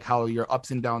kind of like how your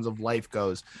ups and downs of life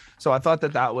goes. So I thought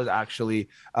that was actually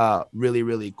really,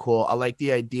 really cool. I like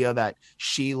the idea that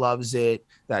she loves it,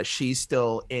 that she's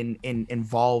still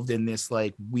involved in this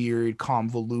like weird,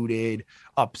 convoluted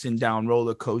ups and down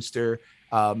roller coaster.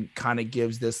 Kind of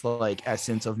gives this like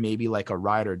essence of maybe like a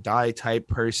ride or die type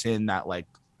person, that like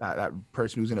that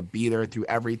person who's going to be there through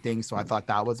everything. So I thought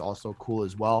that was also cool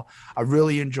as well. I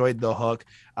really enjoyed the hook.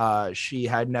 She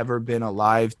had never been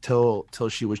alive till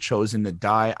she was chosen to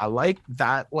die. I like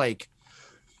that, like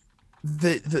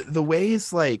the way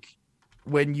it's like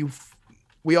when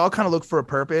we all kind of look for a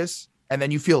purpose, and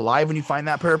then you feel alive when you find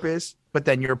that purpose, but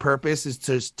then your purpose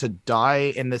is to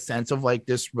die in the sense of like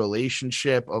this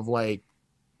relationship of like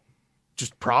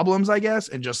just problems, I guess,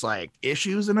 and just like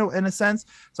issues in a sense.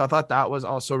 So I thought that was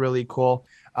also really cool.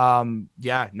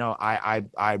 Yeah, no, I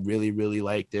really, really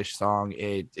like this song.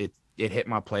 It hit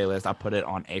my playlist. I put it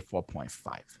on a 4.5.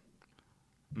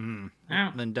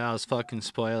 Lindell's fucking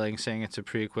spoiling, saying it's a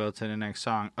prequel to the next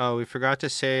song. Oh, we forgot to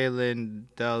say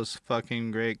Lindell's fucking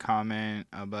great comment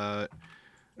about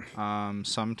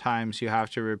sometimes you have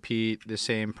to repeat the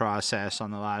same process on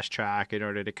the last track in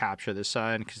order to capture the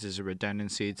sun, because there's a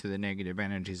redundancy to the negative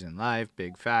energies in life.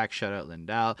 Big fact. Shout out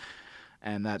Lindell.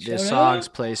 And that this song's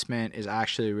placement is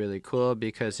actually really cool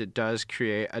because it does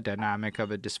create a dynamic of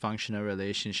a dysfunctional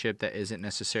relationship that isn't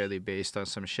necessarily based on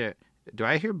some shit. Do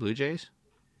I hear Blue Jays?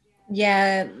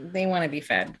 Yeah, they want to be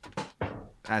fed.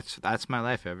 That's my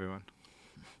life, everyone.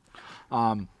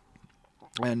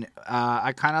 And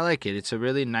I kind of like it. It's a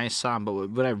really nice song.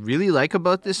 But what I really like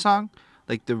about this song,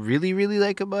 like the really, really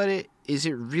like about it, is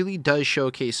it really does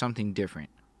showcase something different.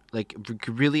 Like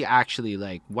really actually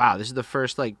like, wow, this is the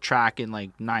first like track in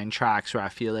like 9 tracks where I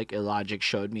feel like Illogic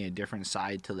showed me a different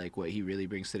side to like what he really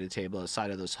brings to the table,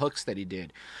 aside of those hooks that he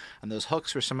did. And those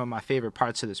hooks were some of my favorite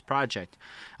parts of this project.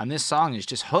 And this song is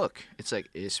just hook. It's like,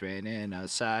 it's raining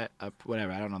outside, up,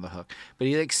 whatever. I don't know the hook. But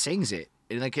he like sings it.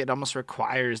 Like it almost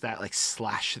requires that like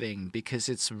slash thing because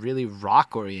it's really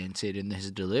rock oriented in his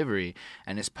delivery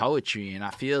and his poetry. And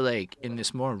I feel like in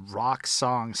this more rock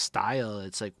song style,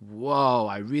 it's like, whoa,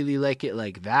 I really like it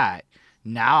like that.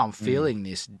 Now I'm feeling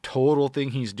this total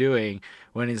thing he's doing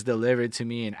when it's delivered to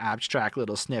me in abstract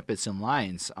little snippets and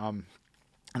lines. And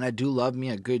I do love me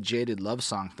a good jaded love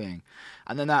song thing.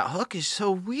 And then that hook is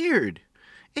so weird.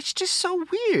 It's just so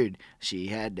weird. She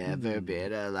had never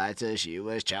been alive till she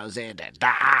was chosen to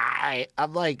die.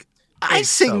 I'm like, I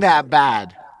sing that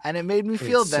bad. And it made me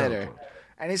feel better.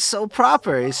 And it's so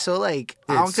proper. It's so like,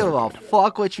 I don't give a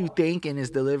fuck what you think in his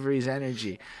delivery's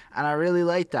energy. And I really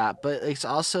like that. But it's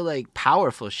also like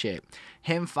powerful shit.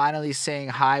 Him finally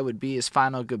saying hi would be his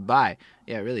final goodbye.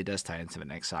 Yeah, it really does tie into the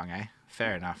next song, eh?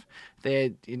 Fair enough.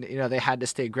 They had to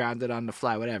stay grounded on the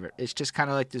fly, whatever. It's just kind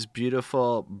of like this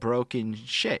beautiful broken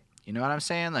shit. You know what I'm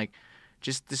saying? Like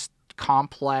just this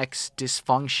complex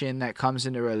dysfunction that comes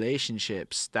into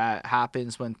relationships that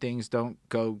happens when things don't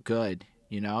go good,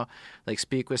 you know? Like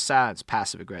speak with silence,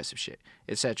 passive aggressive shit,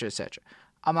 etc., etc.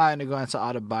 I'm not going to go into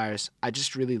all the bars. I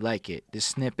just really like it. The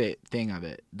snippet thing of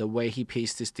it. The way he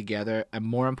pieced this together. And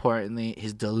more importantly,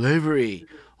 his delivery.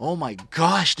 Oh my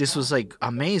gosh, this was like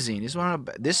amazing.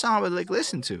 This song I would like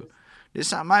listen to.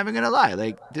 I'm not even going to lie.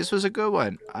 Like this was a good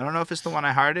one. I don't know if it's the one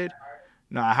I hearted.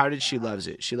 No, I hearted She Loves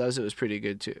It. She Loves It was pretty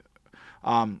good too.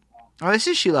 This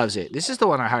is She Loves It. This is the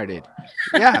one I hearted.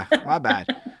 Yeah, my bad.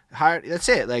 That's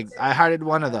it. Like I hearted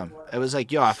one of them. It was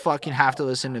like, yo, I fucking have to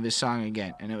listen to this song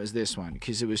again, and it was this one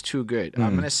because it was too good.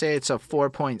 I'm gonna say it's a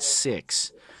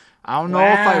 4.6. I don't know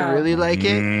if I really like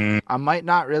it. I might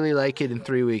not really like it in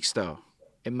 3 weeks though.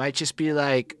 It might just be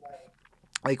like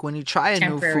when you try a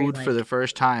new food for the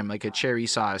first time, like a cherry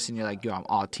sauce, and you're like, yo, I'm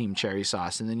all team cherry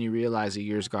sauce, and then you realize a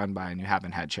year's gone by and you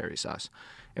haven't had cherry sauce.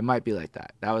 It might be like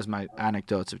that. That was my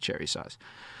anecdotes of cherry sauce.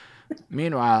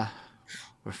 Meanwhile,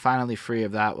 we're finally free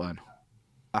of that one.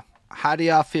 How do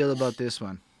y'all feel about this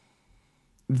one?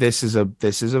 This is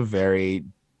a very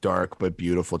dark but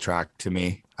beautiful track to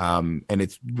me. And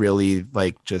it's really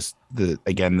like just the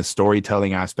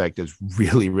storytelling aspect is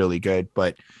really, really good.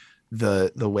 But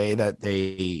the way that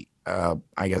they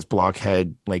I guess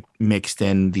Blockhead like mixed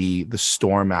in the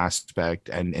storm aspect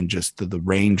and just the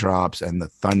raindrops and the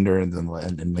thunder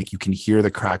and like you can hear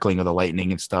the crackling of the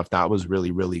lightning and stuff. That was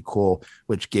really, really cool,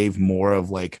 which gave more of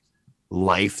like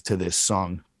life to this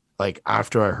song. Like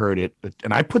after I heard it,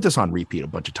 and I put this on repeat a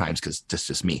bunch of times because this is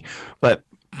just me, but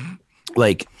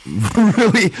like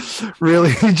really,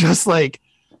 really just like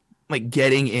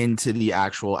getting into the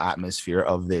actual atmosphere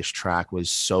of this track was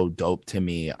so dope to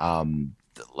me.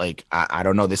 Like I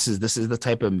don't know, this is the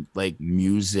type of like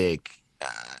music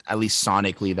at least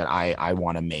sonically, that I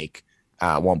want to make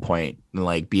at one point, and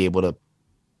like be able to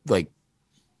like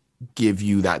give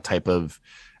you that type of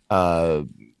uh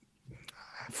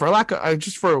for lack of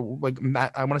just for like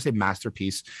I want to say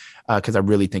masterpiece, because I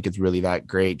really think it's really that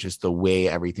great, just the way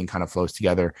everything kind of flows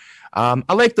together.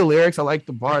 I like the lyrics, I like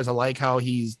the bars, I like how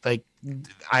he's like,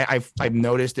 I've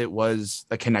noticed it was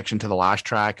a connection to the last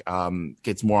track.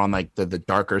 Gets more on like the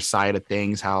darker side of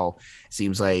things, how it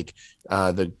seems like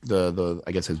the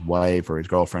I guess his wife or his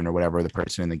girlfriend or whatever, the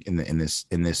person in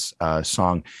this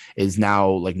song is now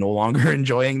like no longer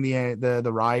enjoying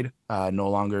the ride, no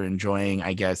longer enjoying,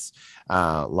 I guess,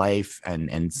 life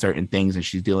and certain things, and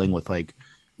she's dealing with like,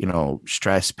 you know,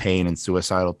 stress, pain, and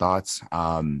suicidal thoughts.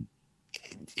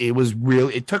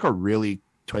 It took a really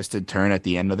twisted turn at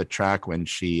the end of the track when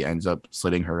she ends up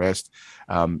slitting her wrist.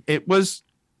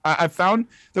 I found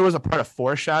there was a part of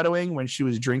foreshadowing when she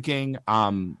was drinking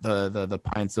the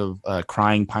pints of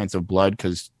crying pints of blood,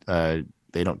 because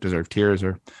they don't deserve tears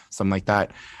or something like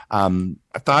that. I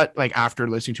thought, like, after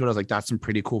listening to it, I was like, that's some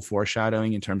pretty cool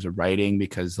foreshadowing in terms of writing,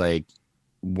 because like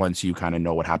once you kind of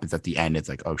know what happens at the end, it's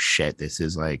like, oh shit, this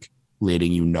is like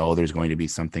letting you know there's going to be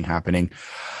something happening.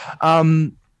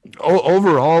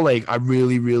 Overall, like, I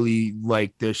really, really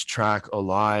like this track a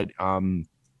lot.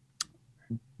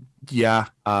 Yeah,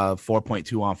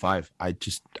 4.2 on 5. I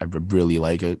really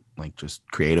like it, like, just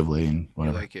creatively and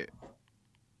whatever. You like it.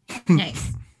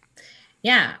 Nice.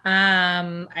 Yeah,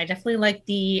 I definitely like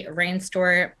the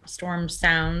storm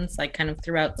sounds, like, kind of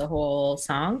throughout the whole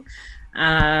song.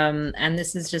 And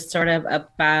this is just sort of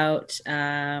about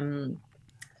a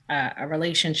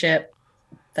relationship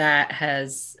that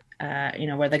has,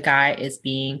 where the guy is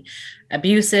being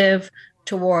abusive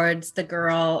towards the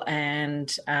girl,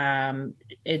 and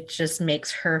it just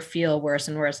makes her feel worse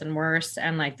and worse and worse,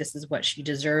 and like this is what she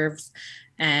deserves.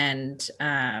 And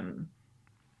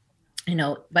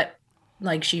but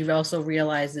like she also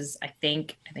realizes, I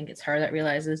think it's her that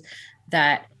realizes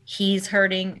that he's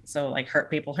hurting, so like hurt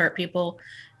people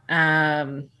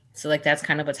so like that's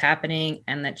kind of what's happening,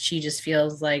 and that she just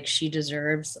feels like she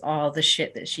deserves all the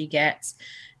shit that she gets,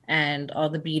 and all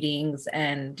the beatings,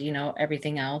 and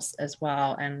everything else as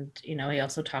well. And he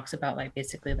also talks about like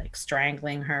basically like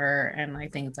strangling her and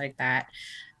like things like that,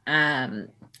 and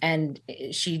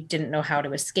she didn't know how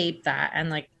to escape that. And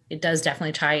like it does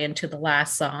definitely tie into the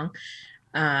last song,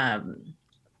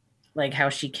 like how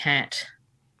she can't,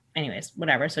 anyways,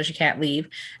 whatever, so she can't leave.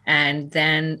 And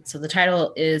then so the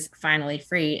title is Finally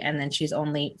Free, and then she's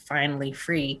only finally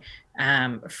free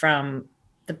from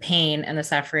the pain and the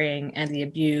suffering and the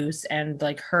abuse, and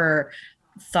like her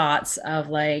thoughts of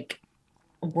like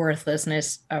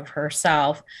worthlessness of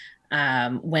herself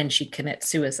when she commits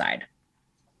suicide.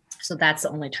 So that's the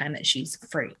only time that she's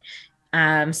free.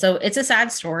 So it's a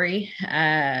sad story.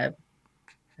 That's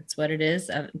what it is.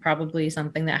 Probably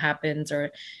something that happens,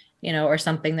 or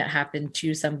something that happened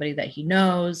to somebody that he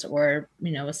knows, or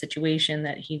a situation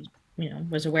that he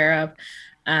was aware of.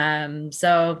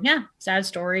 So yeah, sad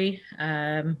story.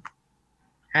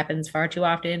 Happens far too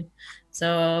often.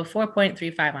 So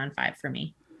 4.35 on 5 for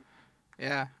me.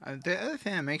 Yeah, the other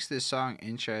thing that makes this song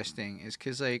interesting is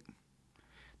because like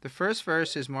the first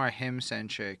verse is more him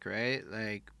centric, right?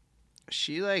 Like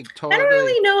she like totally. I don't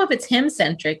really know if it's him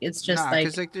centric. It's just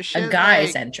like the shit, a guy like,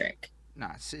 centric.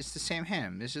 Nah, it's the same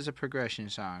him. This is a progression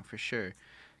song for sure.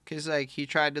 Cause like he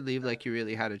tried to leave like you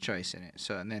really had a choice in it.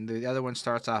 So and then the other one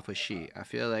starts off with she. I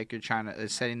feel like you're trying to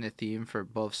setting the theme for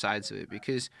both sides of it,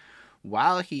 because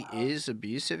while he is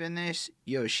abusive in this,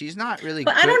 she's not really.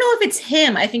 But I don't know if it's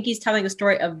him. I think he's telling the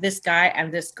story of this guy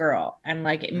and this girl, and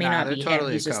like it may not be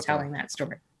him. He's just telling that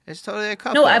story. It's totally a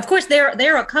couple. No, of course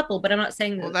they're a couple, but I'm not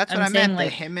saying. Well, that's what I meant. Like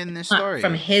him in this story,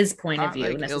 from his point of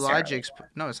view. Like illogic.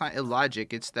 No, it's not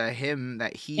illogic. It's the him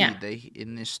that he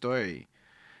in this story,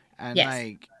 and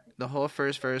like the whole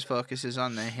first verse focuses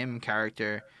on the him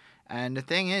character. And the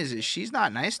thing is she's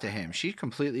not nice to him. She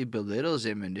completely belittles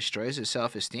him and destroys his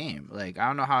self-esteem. Like, I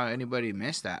don't know how anybody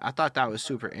missed that. I thought that was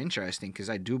super interesting, because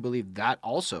I do believe that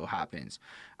also happens.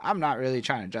 I'm not really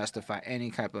trying to justify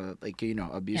any type of, like,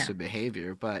 abusive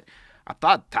behavior, but I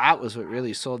thought that was what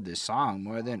really sold this song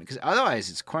more than, because otherwise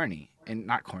it's corny. And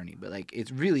not corny, but like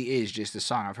it really is just a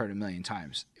song I've heard a million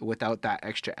times without that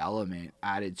extra element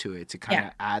added to it to kind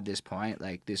of add this point,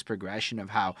 like this progression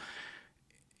of how,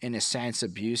 in a sense,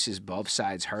 abuse is both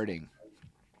sides hurting.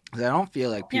 I don't feel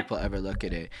like people ever look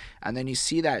at it. And then you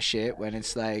see that shit when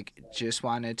it's like, just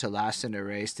wanted to last in the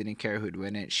race, didn't care who'd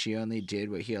win it. She only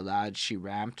did what he allowed. She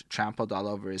trampled all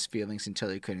over his feelings until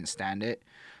he couldn't stand it.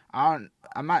 I'm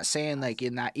not saying like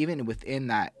in that, even within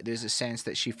that, there's a sense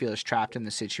that she feels trapped in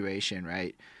the situation,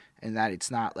 right? and that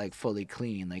it's not like fully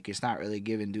clean. Like it's not really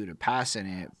giving dude a pass in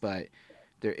it, but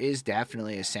there is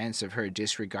definitely a sense of her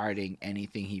disregarding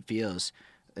anything he feels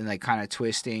and like kind of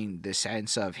twisting the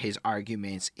sense of his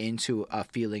arguments into a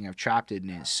feeling of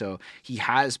trappedness. So he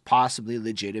has possibly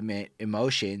legitimate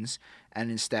emotions,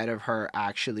 and instead of her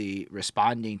actually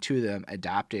responding to them,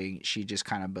 adapting, she just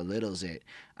kind of belittles it.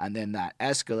 And then that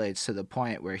escalates to the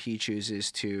point where he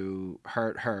chooses to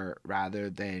hurt her rather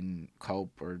than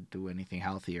cope or do anything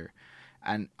healthier.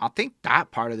 And I think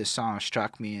that part of the song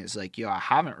struck me as like, yo, I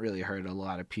haven't really heard a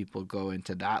lot of people go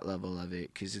into that level of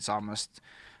it, because it's almost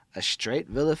a straight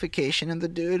vilification of the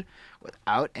dude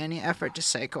without any effort to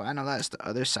psychoanalyze the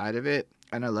other side of it.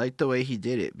 And I like the way he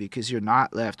did it, because you're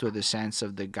not left with a sense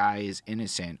of the guy is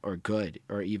innocent or good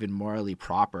or even morally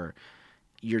proper.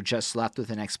 You're just left with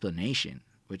an explanation,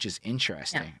 which is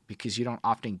interesting because you don't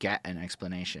often get an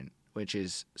explanation, which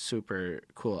is super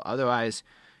cool. Otherwise,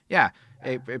 yeah,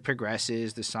 it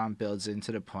progresses. The song builds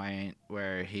into the point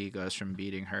where he goes from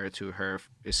beating her to her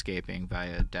escaping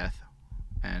via death.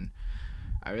 And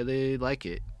I really like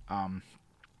it.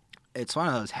 It's one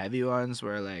of those heavy ones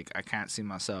where like I can't see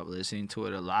myself listening to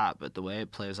it a lot, but the way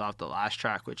it plays off the last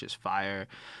track, which is fire,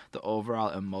 the overall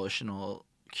emotional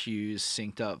cues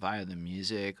synced up via the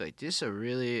music, like this a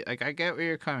really, like, I get where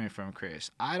you're coming from,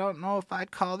 Chris. I don't know if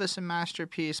I'd call this a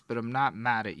masterpiece, but I'm not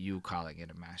mad at you calling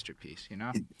it a masterpiece, you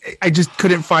know? I just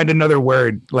couldn't find another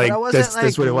word. Like but I wasn't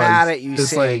that's what it was. mad at you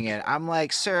just saying like, it. I'm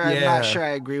like, sir, I'm not sure I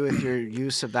agree with your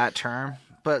use of that term.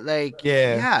 But like,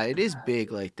 yeah, it is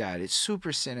big like that. It's super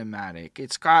cinematic.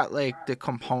 It's got like the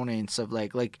components of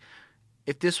like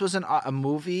if this was a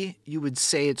movie, you would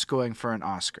say it's going for an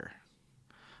Oscar.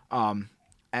 And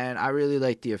I really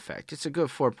like the effect. It's a good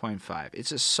 4.5.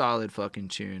 It's a solid fucking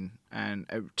tune.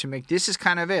 And to make this is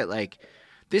kind of it. Like,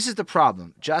 this is the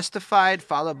problem. Justified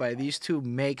followed by these two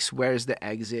makes Where's the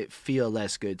Exit feel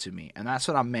less good to me. And that's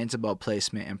what I meant about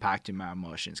placement impacting my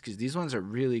emotions. Because these ones are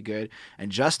really good.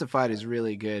 And Justified is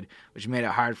really good, which made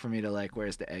it hard for me to like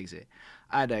Where's the Exit.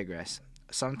 I digress.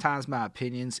 Sometimes my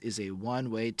opinions is a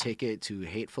one-way ticket to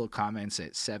hateful comments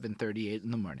at 7:38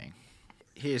 in the morning.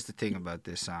 Here's the thing about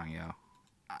this song, yo.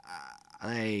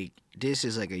 Like, this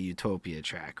is like a Utopia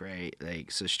track, right?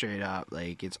 Like, so straight up,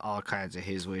 like, it's all kinds of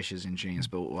his wishes and dreams.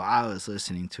 But while I was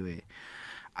listening to it,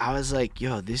 I was like,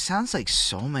 yo, this sounds like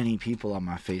so many people on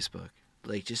my Facebook.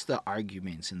 Like, just the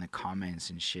arguments and the comments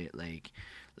and shit. Like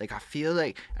I feel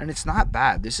like, and it's not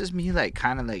bad. This is me, like,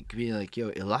 kind of like being like, yo,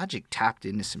 Illogic tapped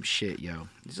into some shit, yo.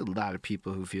 There's a lot of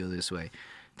people who feel this way.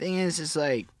 Thing is, it's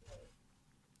like,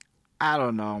 I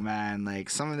don't know, man. Like,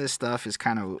 some of this stuff is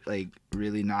kind of, like,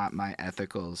 really not my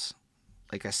ethicals,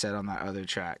 like I said on that other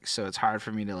track. So it's hard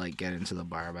for me to, like, get into the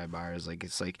bar by bars. Like,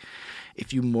 it's like,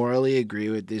 if you morally agree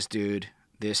with this dude,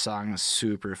 this song is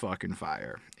super fucking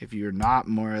fire. If you're not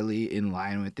morally in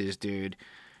line with this dude,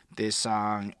 this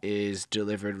song is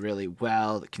delivered really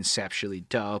well, conceptually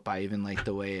dope. I even like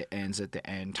the way it ends at the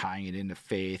end, tying it into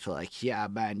faith. Like, yeah,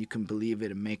 man, you can believe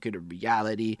it and make it a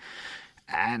reality.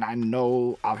 And I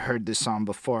know I've heard this song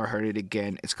before, heard it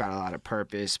again. It's got a lot of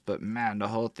purpose. But, man, the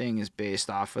whole thing is based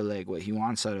off of, like, what he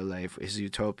wants out of life, his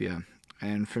utopia.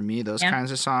 And for me, those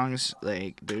kinds of songs,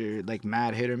 like, they're, like,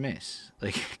 mad hit or miss.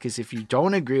 Like, because if you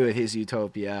don't agree with his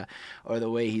utopia or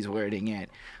the way he's wording it,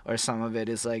 or some of it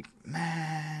is like,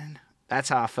 man, that's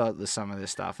how I felt with some of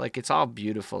this stuff. Like, it's all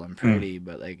beautiful and pretty,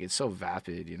 but, like, it's so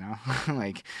vapid, you know?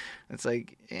 Like, it's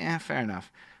like, yeah, fair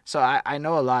enough. So I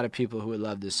know a lot of people who would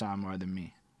love this song more than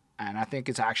me. And I think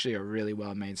it's actually a really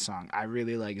well-made song. I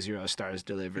really like Zero Star's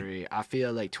delivery. I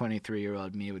feel like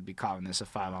 23-year-old me would be calling this a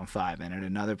 5 on 5. And in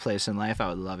another place in life, I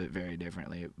would love it very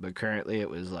differently. But currently, it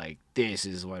was like, this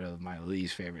is one of my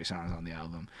least favorite songs on the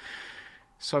album.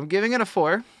 So I'm giving it a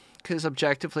 4, because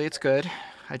objectively, it's good.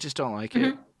 I just don't like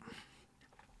it.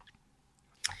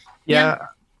 Yeah.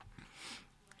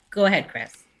 Go ahead,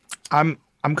 Chris.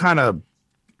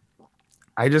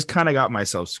 I just kind of got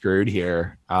myself screwed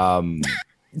here.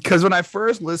 Because when I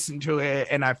first listened to it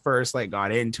and I first like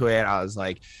got into it, I was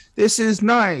like, this is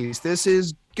nice. This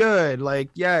is good. Like,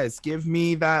 yes, give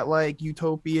me that like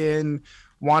utopian,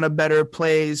 want a better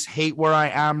place, hate where I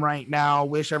am right now,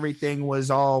 wish everything was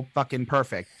all fucking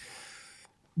perfect.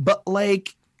 But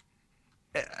like,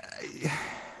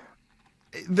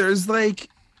 there's like,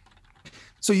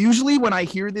 so usually when I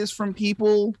hear this from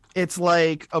people, it's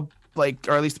like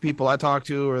or at least the people I talk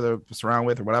to or the surround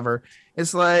with or whatever,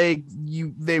 it's like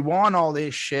they want all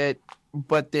this shit,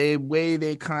 but the way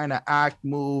they kind of act,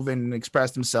 move, and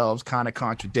express themselves kind of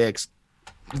contradicts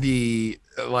the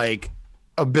like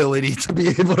ability to be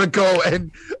able to go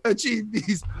and achieve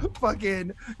these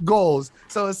fucking goals.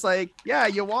 So it's like, yeah,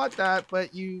 you want that,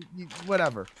 but you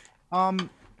whatever.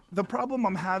 The problem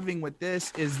I'm having with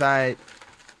this is that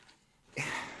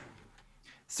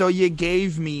so you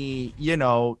gave me,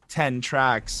 10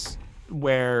 tracks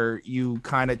where you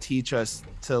kind of teach us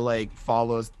to like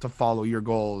follow your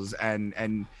goals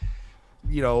and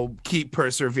keep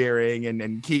persevering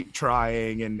and keep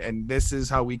trying and this is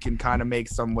how we can kind of make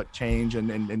somewhat change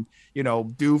and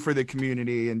do for the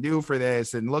community and do for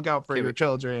this and look out for your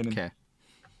children. Okay.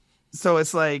 So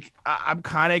it's like I'm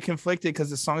kind of conflicted because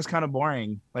the song's kind of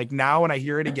boring. Like now when I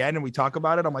hear it again and we talk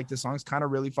about it, I'm like, this song's kind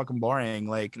of really fucking boring.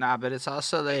 Like, nah, but it's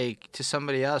also like to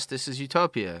somebody else, this is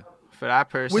utopia. For that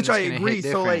person, which it's I gonna agree. hit So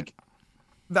different. like,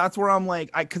 that's where I'm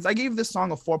like, because I gave this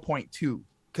song a 4.2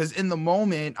 because in the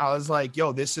moment I was like,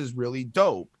 yo, this is really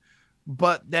dope.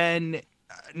 But then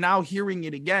now hearing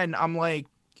it again, I'm like,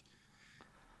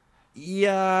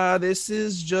 yeah, this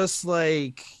is just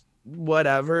like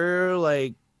whatever.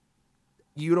 Like,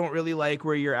 you don't really like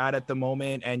where you're at the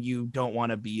moment and you don't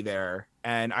want to be there.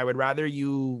 And I would rather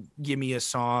you give me a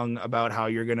song about how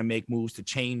you're going to make moves to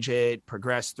change it,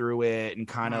 progress through it, and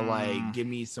kind of like give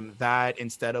me some of that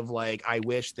instead of like, I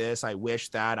wish this, I wish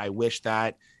that, I wish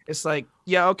that. It's like,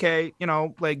 yeah, okay,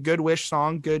 like good wish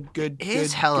song, good.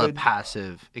 It's hella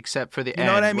passive, except for the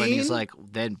end what I when he's mean? like,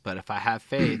 then, but if I have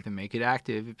faith and make it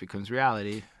active, it becomes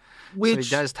reality. Which so he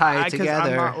does tie it 'cause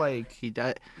together. I'm not like, he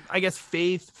does. I guess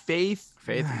faith. Faith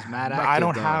is mad But active. I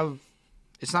don't though. have.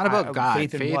 It's not about God.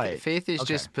 faith in what? Faith is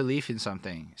Okay. just belief in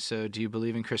something. So do you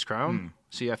believe in Chris Chrome?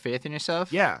 So you have faith in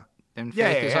yourself? Yeah. Then faith Yeah,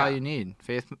 is yeah. all you need.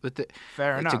 Faith with the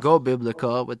Fair enough. to go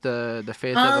biblical with the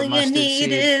faith All of a you mustard need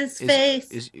seed is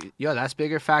faith. Yo, that's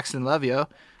bigger facts than love, yo.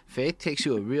 Faith takes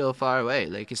you a real far away.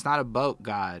 Like it's not about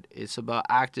God. It's about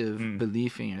active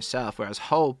belief in yourself. Whereas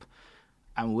hope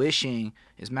and wishing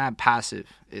is mad passive.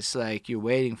 It's like you're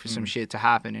waiting for some shit to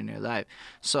happen in your life.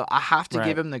 So I have to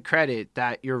give him the credit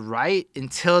that you're right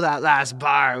until that last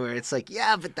bar where it's like,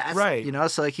 yeah, but that's Right.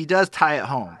 So like he does tie it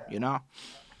home,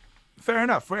 Fair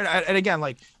enough. And again,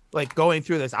 like going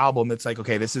through this album, it's like,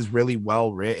 okay, this is really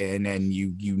well written and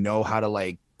you know how to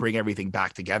like bring everything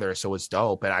back together. So it's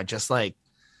dope. And I just like,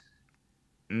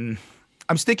 I'm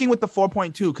sticking with the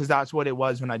 4.2 because that's what it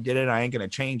was when I did it. I ain't going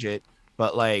to change it.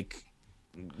 But like,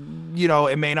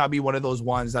 it may not be one of those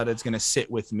ones that it's going to sit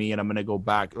with me and I'm going to go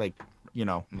back. Like,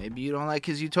 Maybe you don't like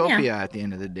his utopia at the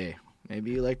end of the day.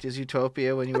 Maybe you liked his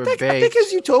utopia when you were I baked. think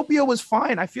his utopia was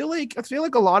fine. I feel like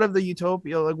a lot of the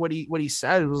utopia, like what he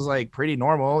said, was like pretty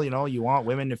normal. You want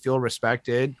women to feel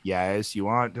respected. Yes. You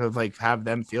want to like have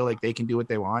them feel like they can do what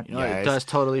they want. It does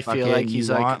totally feel Fucking like he's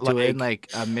you like want, doing like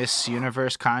a Miss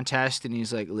Universe contest and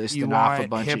he's like You listing off a want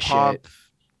bunch hip of hop. shit.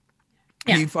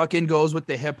 Yeah. He fucking goes with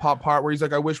the hip hop part where he's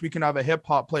like, I wish we can have a hip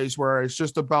hop place where it's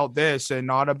just about this and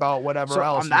not about whatever So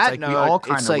else. on that it's like, we note, all it's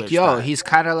kinda like, wish yo, that. he's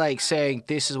kind of like saying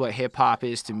this is what hip hop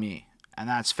is to me, and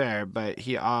that's fair. But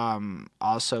he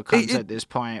also comes at this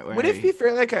point where Would it be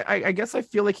fair? Like, I guess I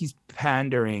feel like he's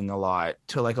pandering a lot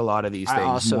to like a lot of these things. I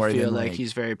also more feel than, like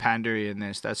he's very pandery in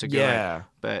this. That's a good yeah.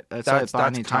 but that's That's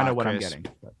Bonnie kind of talk, what I'm Chris. getting.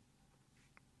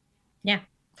 Yeah.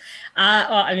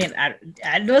 Well, I mean,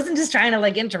 I wasn't just trying to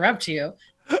like interrupt you,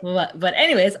 but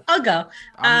anyways, I'll go.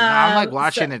 I'm like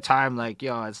watching the time, like,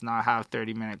 yo, it's not have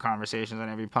 30-minute conversations on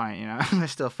every point,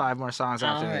 There's still 5 more songs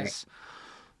after All right. this.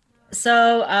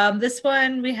 So this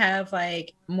one we have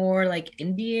like more like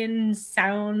Indian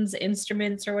sounds,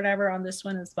 instruments or whatever on this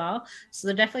one as well. So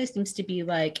there definitely seems to be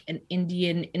like an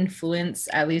Indian influence,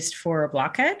 at least for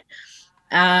Blockhead.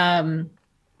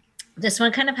 This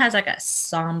one kind of has like a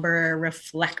somber,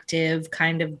 reflective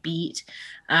kind of beat.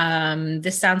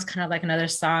 This sounds kind of like another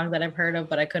song that I've heard of,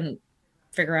 but I couldn't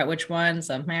figure out which one.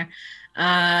 So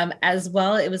as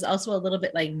well, it was also a little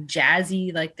bit like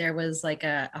jazzy. Like there was like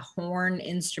a horn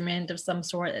instrument of some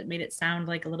sort that made it sound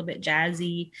like a little bit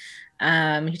jazzy.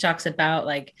 He talks about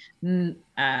like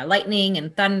lightning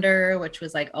and thunder, which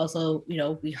was like also,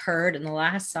 we heard in the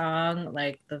last song,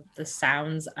 like the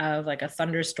sounds of like a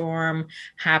thunderstorm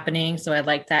happening. So I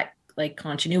like that like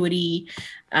continuity.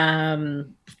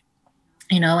 And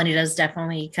he does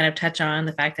definitely kind of touch on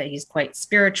the fact that he's quite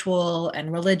spiritual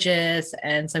and religious.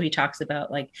 And so he talks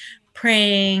about like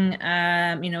praying,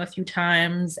 a few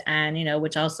times and,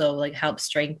 which also like helps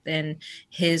strengthen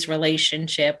his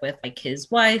relationship with like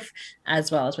his wife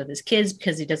as well as with his kids,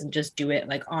 because he doesn't just do it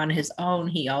like on his own.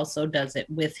 He also does it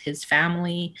with his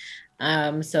family.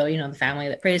 So, the family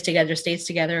that prays together, stays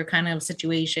together kind of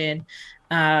situation,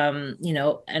 and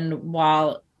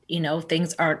while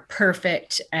things aren't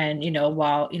perfect, and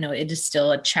while it is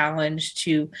still a challenge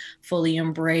to fully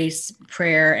embrace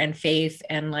prayer and faith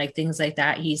and like things like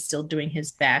that, he's still doing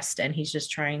his best, and he's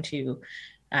just trying to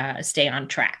stay on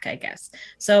track, I guess.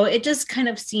 So it just kind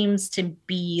of seems to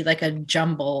be like a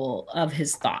jumble of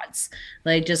his thoughts,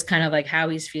 like just kind of like how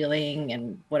he's feeling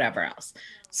and whatever else.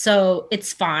 So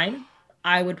it's fine.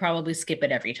 I would probably skip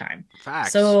it every time.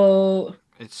 Facts. So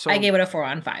It's so I gave it a 4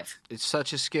 on 5. it's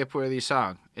such a skip worthy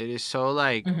song. It is so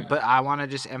like, Mhm. but I want to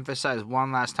just emphasize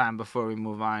one last time before we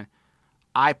move on.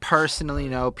 I personally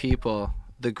know people,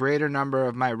 the greater number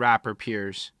of my rapper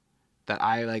peers that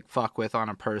I like fuck with on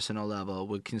a personal level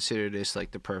would consider this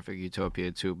like the perfect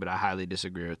Utopia too, but I highly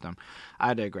disagree with them.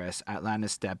 I digress.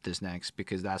 Atlantis Depth is next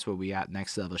because that's where we at.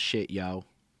 Next level shit, yo.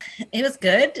 It was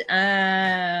good.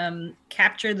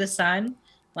 Captured the sun,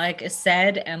 like I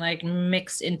said, and like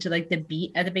mixed into like the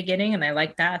beat at the beginning, and I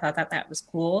like that. I thought that was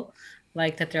cool,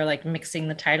 like that they're like mixing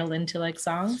the title into like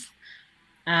songs.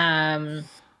 Um,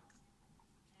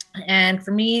 and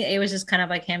for me, it was just kind of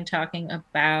like him talking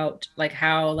about like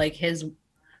how like his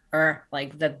or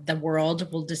like the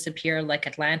world will disappear like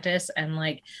Atlantis, and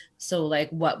like so like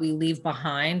what we leave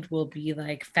behind will be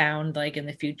like found like in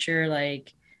the future,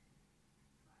 like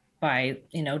by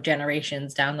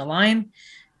generations down the line.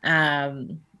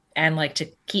 And like to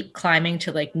keep climbing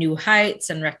to like new heights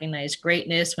and recognize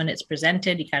greatness when it's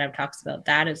presented. He kind of talks about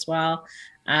that as well.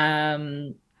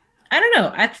 I don't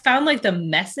know, I found like the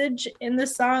message in the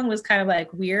song was kind of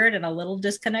like weird and a little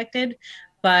disconnected,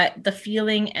 but the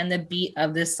feeling and the beat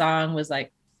of this song was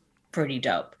like pretty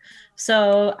dope.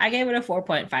 So I gave it a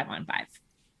 4.5 on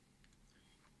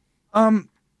 5.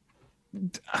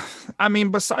 I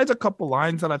mean, besides a couple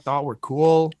lines that I thought were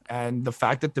cool, and the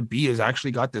fact that the beat has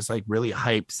actually got this like really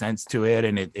hype sense to it,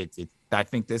 and it I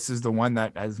think this is the one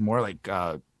that has more like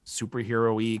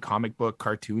superhero-y, comic book,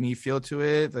 cartoony feel to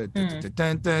it.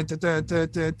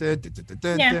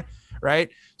 Yeah. Right.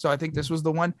 So I think this was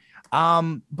the one.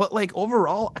 But like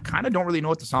overall, I kind of don't really know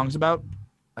what the song's about.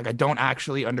 Like I don't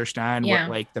actually understand Yeah.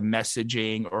 what like the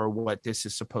messaging or what this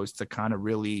is supposed to kind of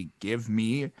really give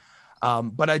me.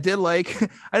 But I did like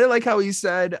how he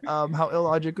said, how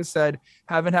Illogic was said,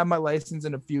 haven't had my license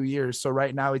in a few years, so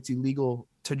right now it's illegal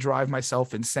to drive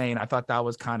myself insane. I thought that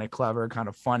was kind of clever, kind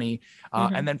of funny.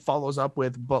 And then follows up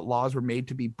with, but laws were made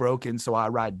to be broken, so I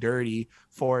ride dirty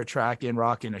for a track in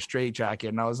rocking a straight jacket.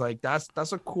 And I was like,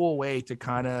 that's a cool way to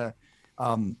kind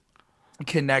of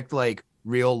connect like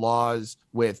real laws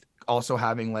with also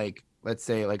having like, let's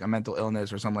say like a mental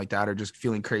illness or something like that, or just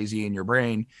feeling crazy in your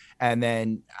brain. And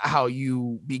then how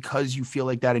you, because you feel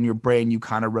like that in your brain, you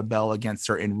kind of rebel against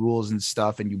certain rules and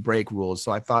stuff and you break rules.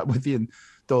 So I thought within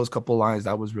those couple lines,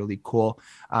 that was really cool.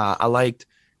 I liked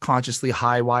consciously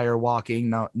high wire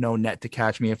walking, no net to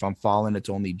catch me if I'm falling, it's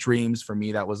only dreams. For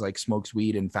me, that was like smokes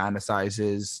weed and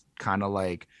fantasizes, kind of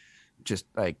like just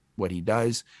like what he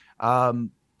does. But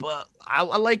I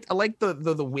like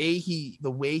the way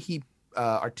he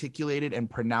articulated and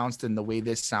pronounced, and the way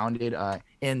this sounded.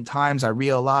 In times I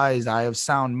realized I have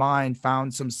sound mind,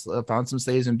 found some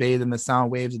slaves and bathed in the sound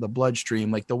waves of the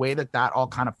bloodstream. Like the way that all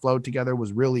kind of flowed together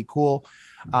was really cool.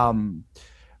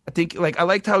 I think like I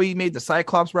liked how he made the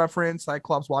Cyclops reference.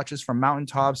 Cyclops watches from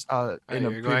mountaintops. In a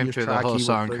You're going previous through the track, whole he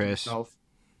song, referred to Chris. himself.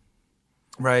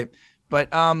 Right, but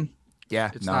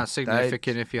yeah, It's no, not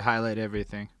significant if you highlight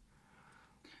everything.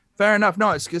 fair enough. No,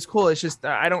 it's cool. It's just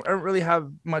I don't really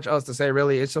have much else to say.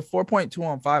 Really, it's a 4.2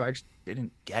 on 5. I just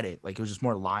didn't get it. Like it was just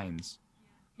more lines.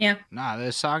 Yeah. Nah,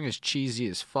 this song is cheesy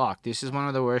as fuck. This is one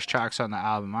of the worst tracks on the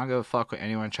album. I don't give a fuck what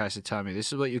anyone tries to tell me.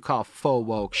 This is what you call faux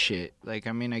woke shit. Like,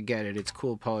 I mean, I get it. It's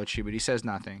cool poetry, but he says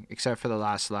nothing except for the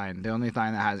last line. The only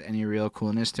line that has any real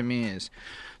coolness to me is,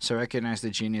 so recognize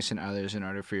the genius in others in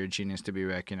order for your genius to be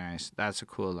recognized. That's a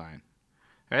cool line.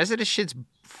 The rest of this shit's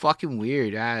fucking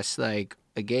weird ass, like,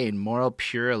 again, moral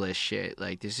pluralist shit.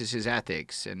 Like, this is his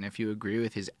ethics, and if you agree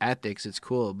with his ethics, it's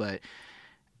cool, but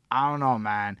I don't know,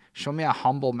 man. Show me a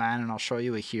humble man and I'll show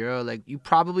you a hero. Like, you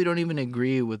probably don't even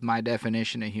agree with my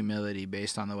definition of humility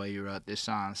based on the way you wrote this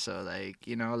song. So, like,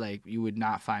 like, you would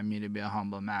not find me to be a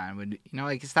humble man.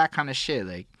 Like, it's that kind of shit.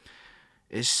 Like,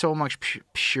 there's so much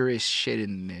purist shit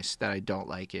in this that I don't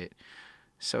like it.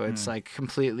 So it's, like,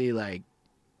 completely, like,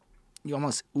 you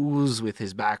almost ooze with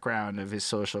his background of his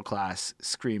social class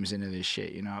screams into this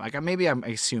shit, Like, maybe I'm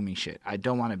assuming shit. I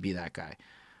don't want to be that guy.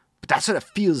 But that's what it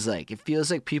feels like. It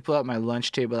feels like people at my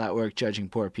lunch table at work judging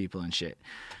poor people and shit.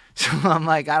 So I'm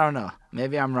like, I don't know.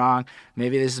 Maybe I'm wrong.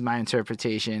 Maybe this is my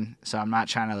interpretation. So I'm not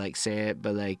trying to, like, say it.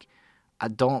 But, like, I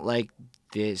don't like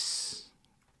this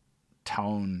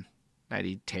tone that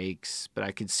he takes, but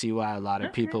I could see why a lot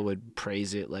of people would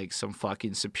praise it like some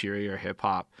fucking superior hip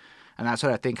hop. And that's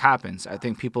what I think happens. I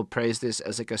think people praise this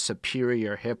as like a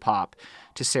superior hip hop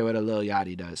to say what a Lil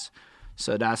Yachty does.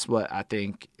 So that's what I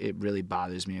think it really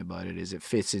bothers me about it, is it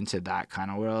fits into that kind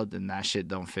of world, and that shit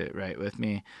don't fit right with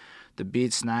me. The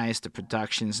beat's nice, the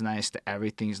production's nice, the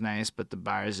everything's nice, but the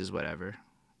bars is whatever.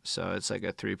 So it's like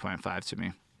a 3.5 to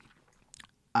me.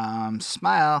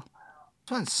 Smile.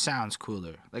 This one sounds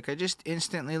cooler. Like, I just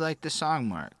instantly like the song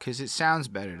more because it sounds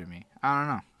better to me. I don't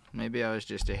know. Maybe I was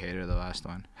just a hater of the last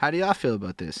one. How do y'all feel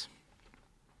about this?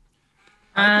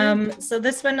 So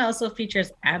this one also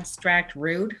features Abstract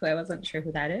Rude, who I wasn't sure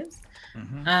who that is.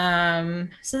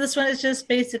 So this one is just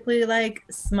basically like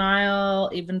smile,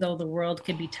 even though the world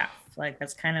could be tough. Like,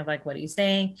 that's kind of like what he's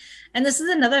saying. And this is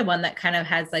another one that kind of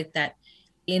has like that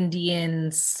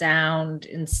Indian sound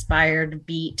inspired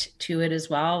beat to it as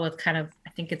well, with kind of, I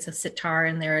think it's a sitar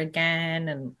in there again,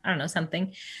 and I don't know,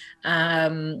 something.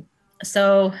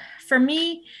 So for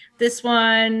me, this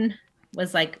one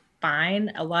was like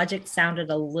fine. Illogic sounded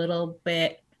a little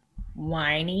bit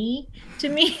whiny to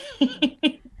me.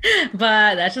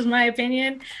 But that's just my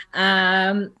opinion.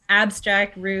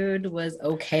 Abstract Rude was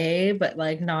okay, but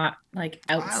like not like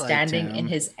outstanding in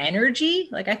his energy.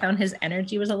 Like, I found his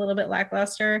energy was a little bit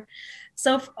lackluster.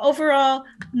 So overall,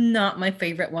 not my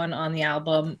favorite one on the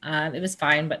album. It was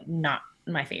fine, but not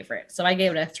my favorite. So I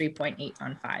gave it a 3.8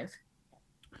 on 5.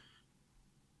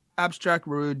 Abstract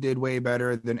Rude did way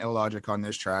better than Illogic on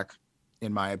this track,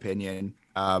 in my opinion.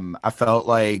 I felt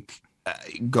like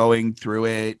going through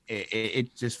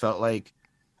it just felt like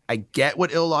I get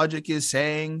what Illogic is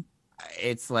saying.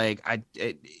 It's like I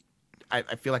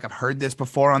feel like I've heard this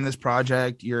before on this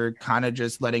project. You're kind of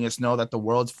just letting us know that the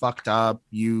world's fucked up.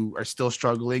 You are still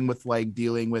struggling with like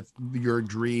dealing with your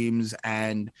dreams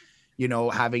and, you know,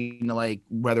 having to like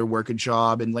whether work a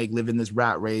job and like live in this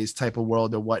rat race type of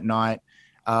world or whatnot.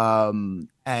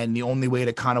 And the only way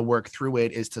to kind of work through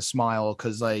it is to smile,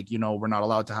 because like, you know, we're not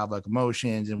allowed to have like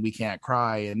emotions and we can't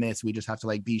cry and this, we just have to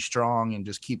like be strong and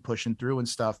just keep pushing through and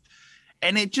stuff.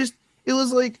 And it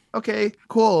was like, okay,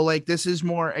 cool, like this is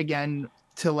more again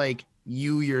to like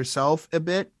you yourself a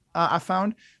bit, I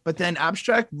found. But then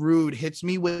Abstract Rude hits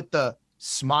me with the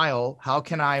smile. How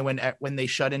can I when they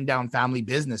shutting down family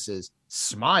businesses?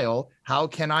 Smile. How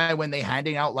can I when they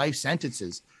handing out life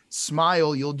sentences?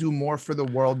 Smile, you'll do more for the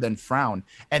world than frown.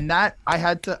 And that I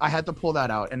had to pull that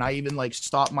out, and I even like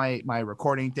stopped my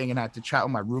recording thing and had to chat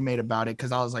with my roommate about it,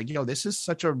 because I was like, yo, this is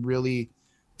such a really,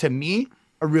 to me,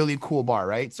 a really cool bar,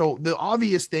 right? So the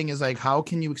obvious thing is like, how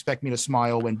can you expect me to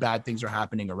smile when bad things are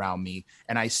happening around me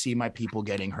and I see my people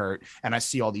getting hurt and I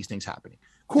see all these things happening?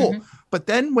 Cool. But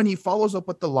then when he follows up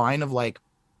with the line of like,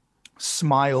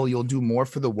 smile, you'll do more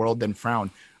for the world than frown.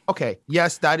 Okay,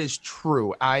 yes, that is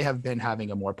true. I have been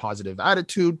having a more positive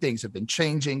attitude. Things have been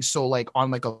changing. So like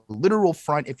on like a literal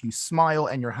front, if you smile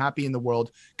and you're happy in the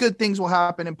world, good things will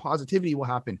happen and positivity will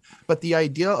happen. But the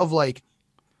idea of like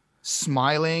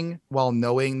smiling while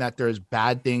knowing that there's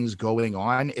bad things going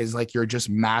on is like you're just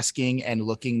masking and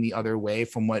looking the other way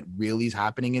from what really is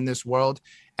happening in this world.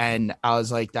 And I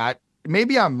was like, that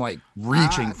maybe I'm like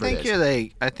reaching for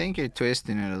this. I think you're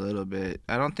twisting it a little bit.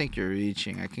 I don't think you're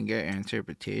reaching. I can get your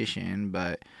interpretation,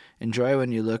 but enjoy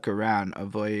when you look around.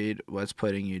 Avoid what's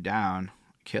putting you down.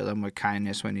 Kill them with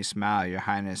kindness when you smile. Your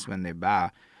highness when they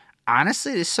bow.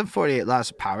 Honestly, this is some 48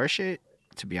 Laws of Power shit,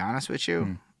 to be honest with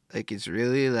you. Like, it's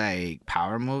really like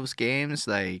power moves games,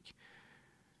 like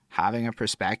having a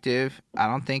perspective. I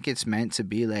don't think it's meant to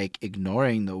be like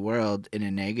ignoring the world in a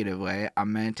negative way.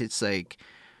 It's like,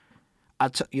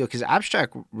 because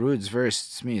Abstract Rude's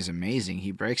verse to me is amazing.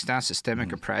 He breaks down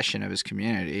systemic oppression of his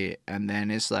community, and then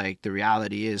it's like the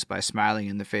reality is by smiling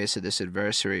in the face of this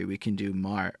adversary, we can do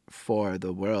more for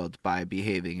the world by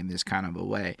behaving in this kind of a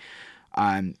way.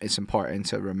 It's important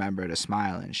to remember to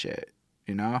smile and shit,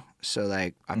 you know? So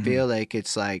like, I feel like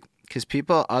it's like, because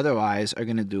people otherwise are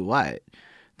going to do what?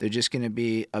 They're just going to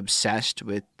be obsessed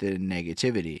with the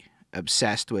negativity,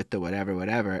 obsessed with the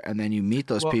whatever, and then you meet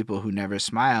those people who never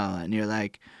smile, and you're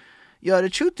like, yo, the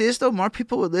truth is though, more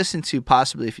people would listen to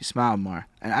possibly if you smile more.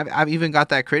 And I've even got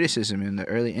that criticism in the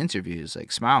early interviews,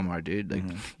 like, smile more, dude, like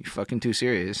you're fucking too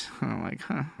serious. I'm like,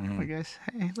 I guess,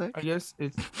 hey, look, I guess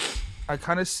it's, I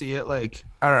kind of see it like,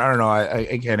 I don't know, I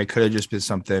again, it could have just been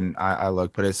something I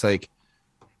look, but it's like,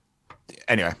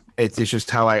 anyway, it's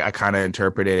just how I kind of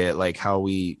interpreted it, like how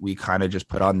we kind of just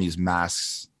put on these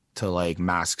masks to like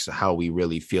masks how we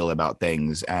really feel about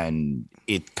things, and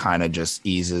it kind of just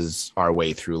eases our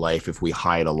way through life if we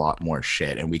hide a lot more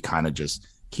shit and we kind of just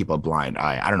keep a blind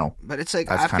eye. I don't know, but it's like,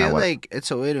 I feel like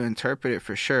it's a way to interpret it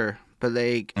for sure, But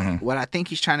like Mhm. what I think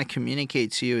he's trying to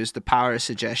communicate to you is the power of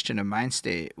suggestion of mind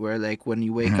state, where like when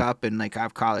you wake Mhm. up and like I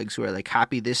have colleagues who are like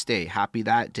happy this day, happy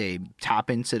that day, tap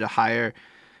into the higher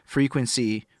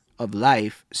frequency of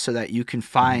life so that you can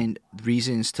find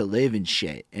reasons to live and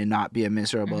shit and not be a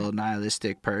miserable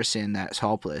nihilistic person that's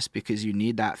hopeless, because you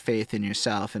need that faith in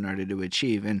yourself in order to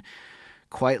achieve. And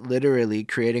quite literally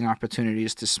creating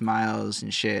opportunities to smiles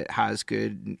and shit has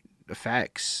good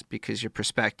effects because your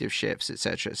perspective shifts,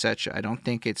 etc., etc. I don't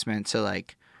think it's meant to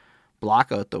like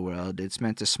block out the world. It's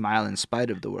meant to smile in spite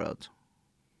of the world.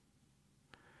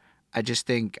 I just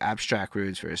think Abstract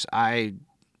Rude's verse, I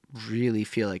really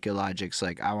feel like Illogic's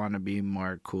like, I want to be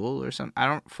more cool or something. I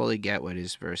don't fully get what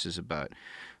his verse is about.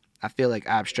 I feel like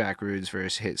Abstract Rude's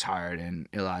verse hits hard, and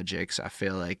Illogic's, I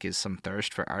feel like, is some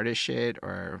thirst for artist shit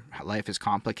or life is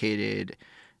complicated.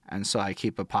 And so I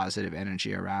keep a positive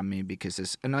energy around me because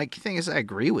this, and like, the thing is, I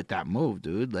agree with that move,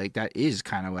 dude. Like, that is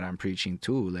kind of what I'm preaching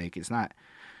too. Like, it's not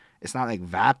like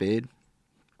vapid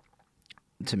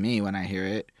to me when I hear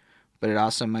it, but it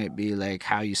also might be like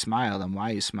how you smile and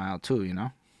why you smile too, you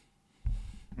know?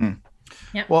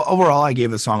 Yep. Well, overall, I gave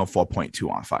the song a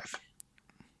 4.2 on 5.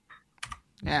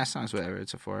 Yeah, songs whatever.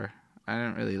 It's a 4. I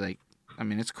don't really like. I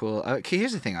mean, it's cool. Okay,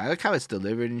 here's the thing. I like how it's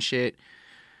delivered and shit.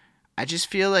 I just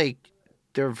feel like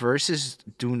their verses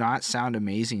do not sound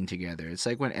amazing together. It's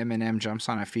like when Eminem jumps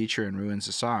on a feature and ruins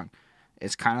a song.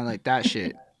 It's kind of like that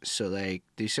shit. So like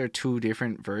these are two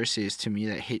different verses to me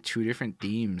that hit two different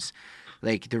themes.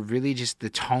 Like they're really just, the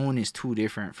tone is too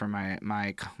different for my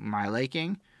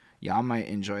liking. Y'all might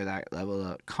enjoy that level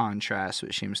of contrast,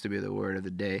 which seems to be the word of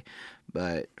the day.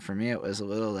 But for me, it was a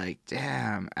little like,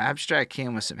 damn, Abstract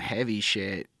came with some heavy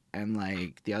shit, and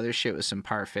like the other shit was some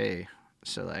parfait.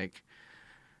 So like,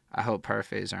 I hope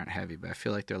parfaits aren't heavy, but I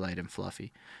feel like they're light and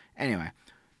fluffy. Anyway,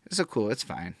 it's a cool, it's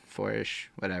fine, 4-ish,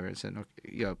 whatever. It's an,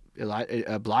 you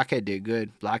know, Blockhead did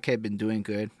good. Blockhead been doing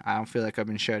good. I don't feel like I've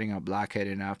been shouting out Blockhead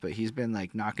enough, but he's been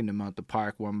like knocking them out the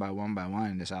park one by one by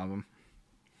one in this album.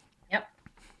 Yep.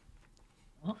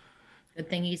 Well, good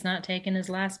thing he's not taking his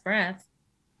last breath.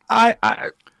 I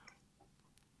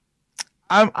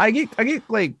get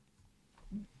like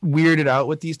weirded out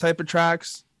with these type of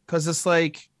tracks because it's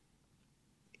like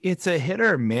it's a hit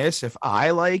or miss if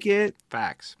I like it,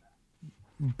 Facts.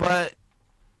 but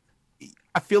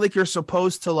I feel like you're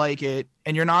supposed to like it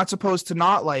and you're not supposed to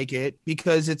not like it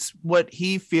because it's what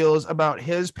he feels about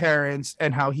his parents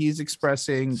and how he's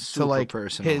expressing Super to like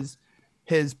personal.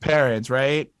 his parents,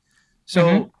 right? So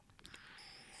Mhm.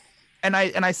 and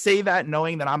I say that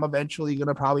knowing that I'm eventually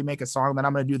gonna probably make a song that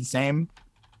I'm gonna do the same.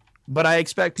 But I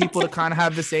expect people to kind of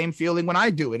have the same feeling when I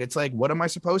do it. It's like, what am I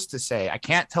supposed to say? I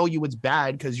can't tell you it's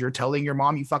bad because you're telling your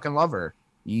mom you fucking love her.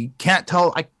 You can't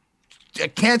tell. I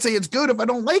can't say it's good if I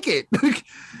don't like it.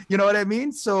 You know what I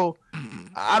mean? So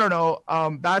I don't know.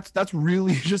 That's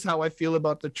really just how I feel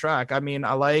about the track. I mean,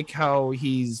 I like how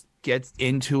he's gets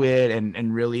into it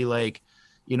and really like,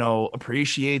 you know,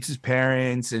 appreciates his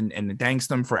parents and thanks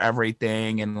them for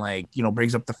everything and like, you know,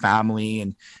 brings up the family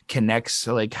and connects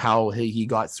to like how he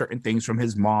got certain things from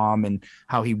his mom and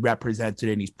how he represented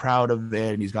it and he's proud of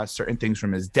it, and he's got certain things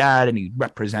from his dad and he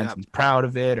represents Yep. and he's proud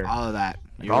of it, or All of that.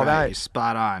 You're all right. that. You're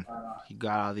spot on. You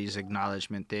got all these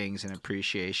acknowledgement things and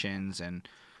appreciations and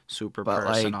super But,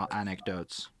 like, personal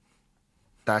anecdotes.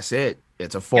 that's it.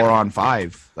 It's a 4 on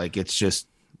 5. Like it's just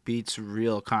Beats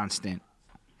real constant.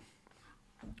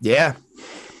 yeah,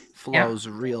 Flows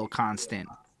real constant.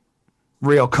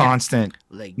 real constant.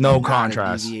 Like No not a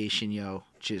contrast. deviation, yo.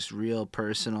 Just real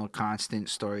personal, constant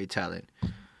storytelling.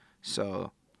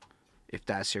 So if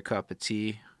that's your cup of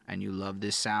tea and you love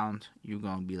this sound, you're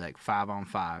gonna be like 5 on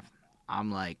 5.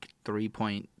 I'm like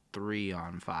 3.3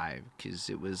 on 5 because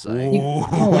it was like,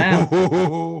 wow.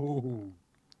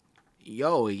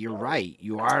 yo, you're right.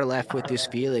 You are left with this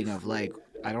feeling of like,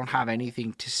 I don't have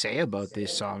anything to say about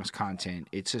this song's content.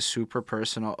 It's a super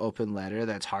personal open letter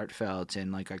that's heartfelt,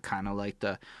 and like I kind of like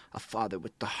a father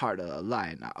with the heart of a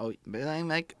lion. Oh, but I'm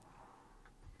like,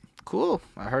 cool.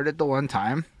 I heard it the one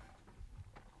time.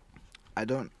 I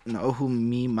don't know who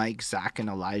me, Mike, Zach, and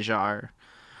Elijah are.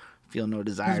 Feel no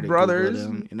desire His to brothers. Google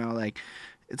them. You know, like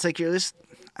it's like you're this.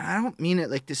 I don't mean it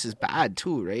like this is bad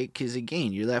too, right? Because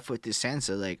again, you're left with this sense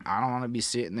of like, I don't want to be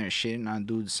sitting there shitting on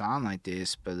dudes sound like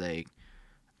this, but like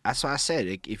that's what I said.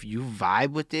 Like, if you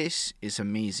vibe with this, it's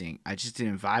amazing. I just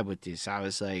didn't vibe with this. I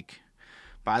was like,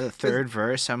 by the third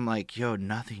verse, I'm like, yo,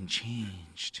 nothing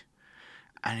changed,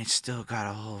 and it's still got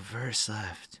a whole verse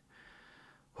left.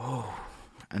 Oh.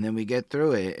 And then we get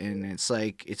through it, and it's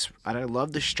like, I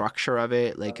love the structure of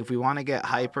it. Like, if we want to get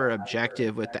hyper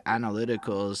objective with the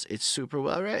analyticals, it's super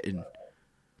well written.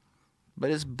 but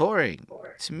it's boring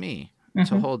to me, to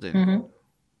Mhm. Holden, Mhm.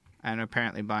 and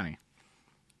apparently Bonnie.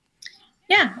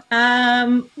 Yeah.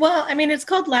 Well, I mean, it's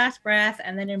called Last Breath,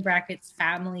 and then in brackets,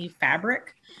 Family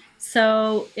Fabric.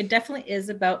 So it definitely is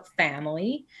about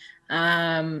family.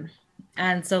 Um,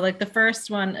 and so, like, the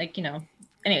first one, like,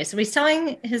 anyway, so he's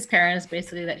telling his parents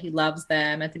basically that he loves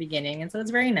them at the beginning. And so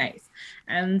it's very nice.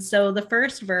 And so the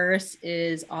first verse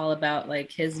is all about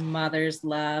like his mother's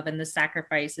love and the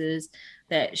sacrifices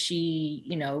that she,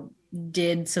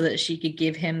 did so that she could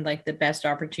give him like the best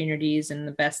opportunities and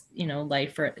the best,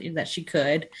 life that she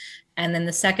could. And then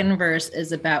the second verse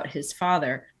is about his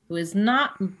father, who is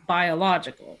not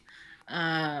biological.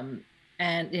 Um,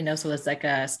 and so it's like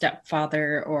a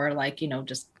stepfather or like,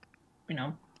 just,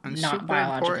 And not super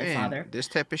biological father. important. This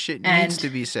type of shit needs And to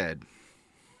be said.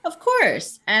 of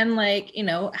course. And like,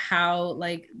 how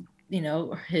like,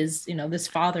 his, this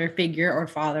father figure or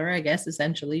father, I guess,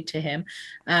 essentially to him,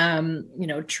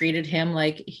 treated him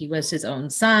like he was his own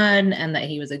son and that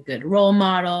he was a good role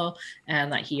model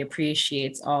and that he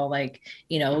appreciates all like,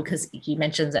 because he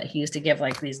mentions that he used to give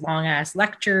like these long ass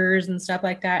lectures and stuff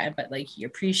like that. But like he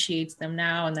appreciates them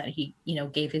now and that he,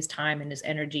 gave his time and his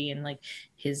energy and like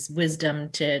his wisdom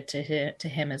to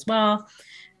him as well.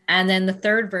 And then the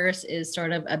third verse is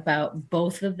sort of about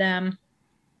both of them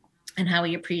and how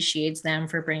he appreciates them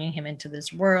for bringing him into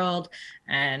this world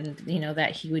and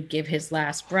that he would give his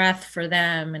last breath for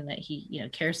them and that he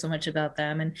cares so much about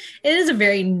them. And it is a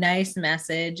very nice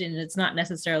message, and it's not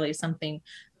necessarily something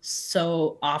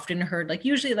so often heard. Like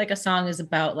usually like a song is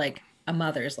about like a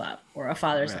mother's love or a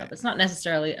father's love. Right. It's not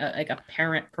necessarily like a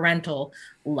parental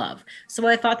love. So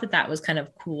I thought that was kind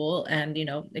of cool, and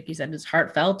like you said, it's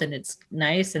heartfelt and it's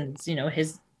nice, and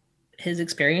it's his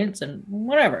experience and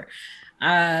whatever.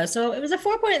 So it was a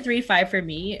 4.35 for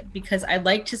me because I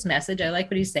liked his message. I like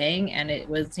what he's saying, and it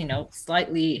was,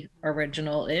 slightly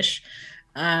original-ish.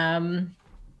 But yeah,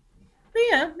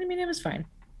 I mean, it was fine.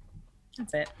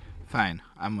 That's it. Fine,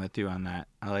 I'm with you on that.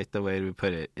 I like the way we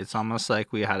put it. It's almost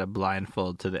like we had a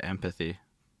blindfold to the empathy.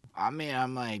 I mean,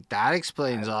 I'm like, that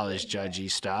explains all this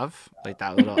judgy stuff. Like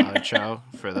that little outro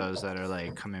for those that are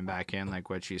like coming back in, like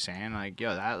what she's saying. Like,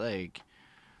 yo, that like,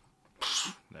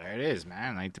 there it is,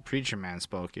 man. Like the preacher man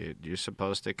spoke it. You're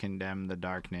supposed to condemn the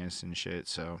darkness and shit.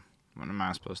 So what am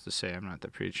I supposed to say? I'm not the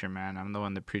preacher man. I'm the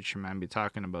one the preacher man be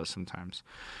talking about sometimes.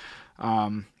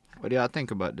 What do y'all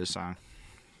think about this song?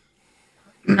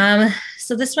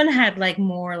 So this one had like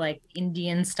more like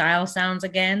Indian style sounds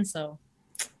again. So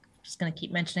just gonna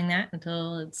keep mentioning that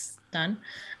until it's done.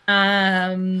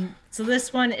 So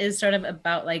this one is sort of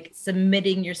about like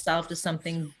submitting yourself to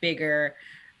something bigger.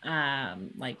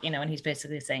 Like, and he's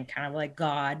basically saying kind of like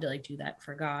God, like do that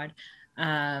for God.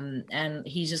 And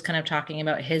he's just kind of talking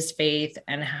about his faith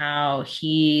and how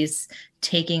he's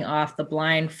taking off the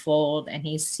blindfold and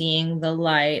he's seeing the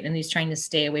light and he's trying to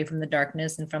stay away from the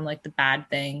darkness and from like the bad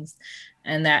things,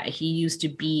 and that he used to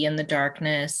be in the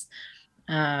darkness.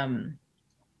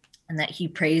 And that he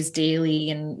prays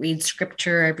daily and reads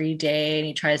scripture every day, and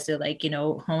he tries to like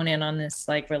hone in on this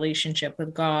like relationship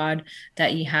with God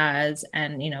that he has.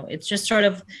 And it's just sort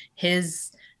of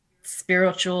his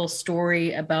spiritual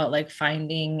story about like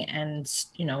finding and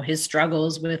his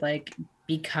struggles with like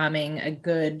becoming a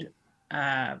good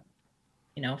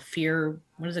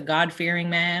what is a God-fearing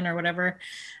man or whatever,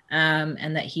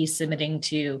 and that he's submitting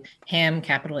to him,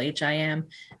 capital Him,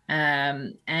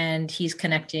 and he's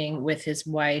connecting with his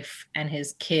wife and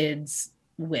his kids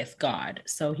with God.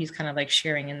 So he's kind of like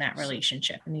sharing in that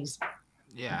relationship, and he's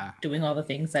doing all the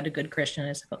things that a good Christian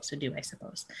is supposed to do, I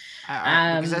suppose.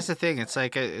 Because that's the thing. It's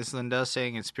like, as Lindell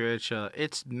saying, it's spiritual.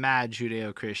 It's mad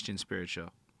Judeo-Christian spiritual.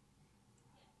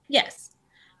 Yes.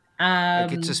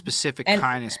 Like it's a specific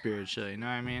kind of spiritual, you know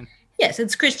what I mean? Yes,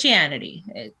 it's Christianity,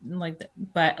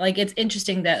 but like it's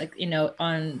interesting that like,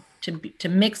 on to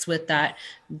mix with that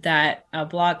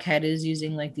Blockhead is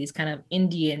using like these kind of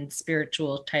Indian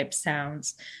spiritual type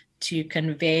sounds to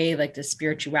convey like the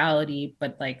spirituality,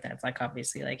 but like that's like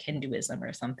obviously like Hinduism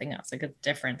or something else, like it's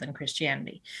different than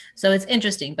Christianity. So it's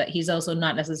interesting, but he's also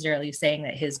not necessarily saying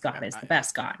that his God is the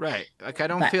best God. Right. Like I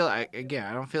don't feel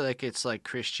like it's like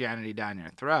Christianity down your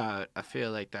throat. I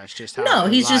feel like that's just how no,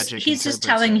 he's just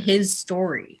telling his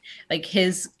story, like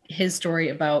his story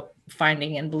about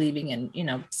finding and believing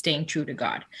and staying true to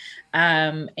God.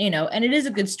 And it is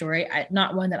a good story.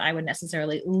 Not one that I would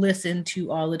necessarily listen to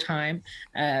all the time.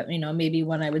 Maybe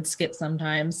one I would skip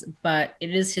sometimes, but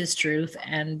it is his truth,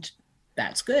 and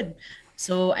that's good.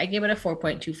 So I gave it a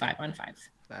 4.25 on 5.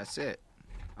 That's it.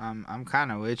 I'm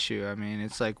kind of with you. I mean,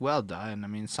 it's like well done. I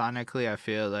mean, sonically, I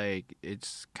feel like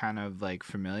it's kind of like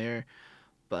familiar,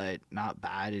 but not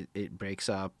bad. It breaks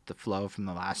up the flow from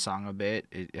the last song a bit.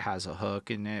 It has a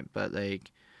hook in it, but like,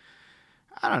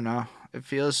 I don't know. It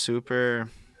feels super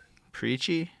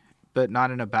preachy, but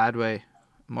not in a bad way.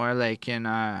 More like in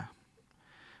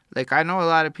like I know a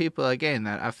lot of people again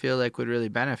that I feel like would really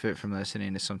benefit from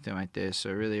listening to something like this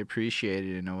or really appreciate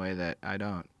it in a way that I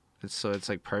don't. It's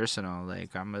like personal.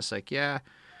 Like I'm just like, yeah,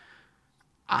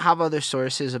 I have other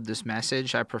sources of this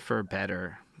message I prefer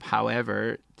better.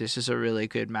 However, this is a really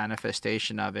good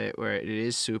manifestation of it where it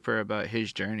is super about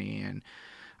his journey, and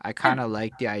I kind of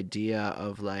like the idea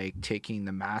of like taking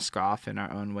the mask off in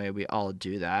our own way. We all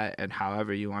do that, and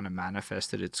however you want to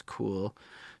manifest it, it's cool.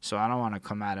 So I don't want to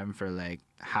come at him for like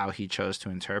how he chose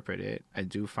to interpret it. I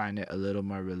do find it a little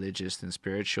more religious than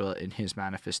spiritual in his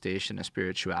manifestation of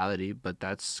spirituality, but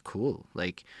that's cool.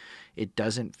 Like it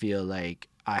doesn't feel like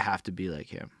I have to be like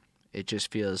him. It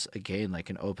just feels again like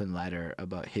an open letter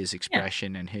about his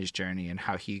expression and his journey and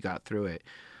how he got through it.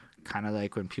 Kind of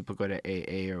like when people go to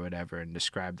AA or whatever and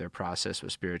describe their process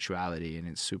with spirituality, and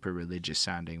it's super religious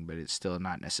sounding, but it's still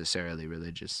not necessarily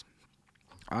religious.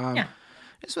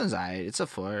 This one's aight. It's a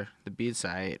 4. The beat's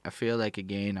aight. I feel like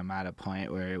again I'm at a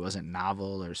point where it wasn't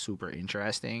novel or super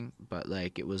interesting, but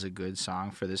like it was a good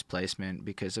song for this placement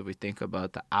because if we think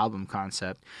about the album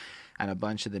concept and a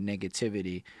bunch of the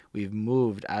negativity, we've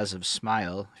moved as of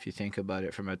Smile, if you think about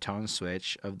it from a tone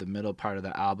switch of the middle part of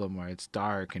the album where it's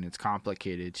dark and it's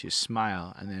complicated to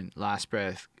Smile, and then Last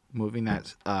Breath, moving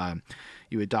that,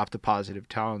 you adopt the positive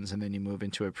tones and then you move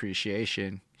into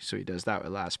Appreciation. So he does that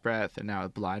with Last Breath, and now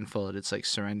with Blindfold, it's like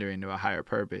surrendering to a higher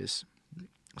purpose.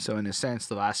 So in a sense,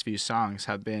 the last few songs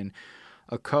have been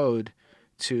a code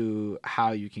to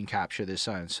how you can capture the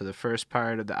sun. So the first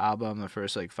part of the album, the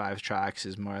first like 5 tracks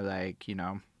is more like, you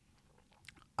know,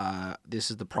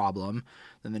 this is the problem.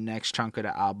 Then the next chunk of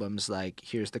the album's like,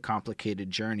 here's the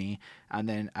complicated journey. And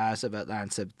then as of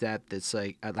Atlantis Depth, it's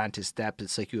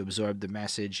like you absorb the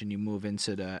message and you move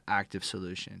into the active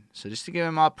solution. So just to give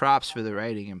him all props for the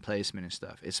writing and placement and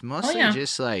stuff. It's mostly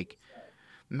just like,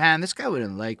 man, this guy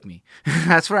wouldn't like me.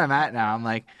 That's where I'm at now. I'm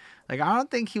like, I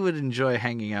don't think he would enjoy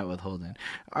hanging out with Holden.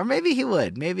 Or maybe he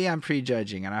would. Maybe I'm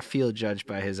prejudging and I feel judged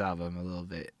by his album a little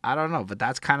bit. I don't know, but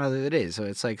that's kind of what it is. So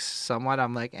it's like somewhat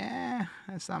I'm like,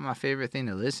 that's not my favorite thing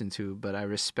to listen to, but I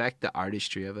respect the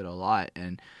artistry of it a lot.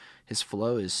 And his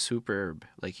flow is superb.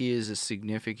 Like he is a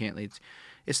significantly...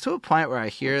 It's to a point where I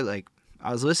hear, like,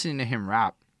 I was listening to him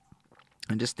rap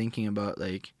and just thinking about,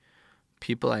 like,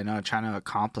 people I know trying to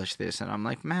accomplish this, and I'm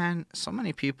like, man, so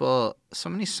many people, so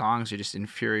many songs are just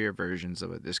inferior versions of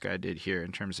what this guy did here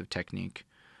in terms of technique,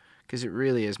 because it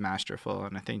really is masterful,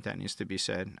 and I think that needs to be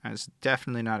said. And it's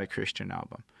definitely not a Christian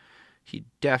album. He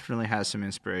definitely has some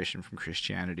inspiration from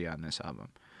Christianity on this album.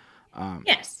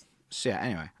 Yes. So yeah,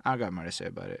 anyway, I don't got more to say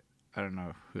about it. I don't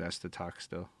know who has to talk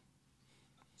still.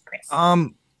 Chris.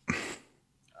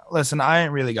 Listen, I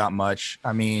ain't really got much.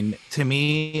 I mean, to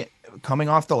me, coming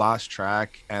off the last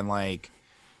track and like,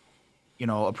 you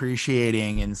know,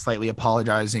 appreciating and slightly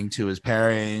apologizing to his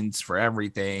parents for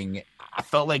everything, I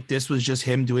felt like this was just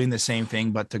him doing the same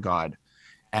thing, but to God.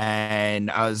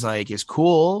 And I was like, it's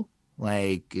cool.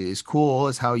 Like, it's cool.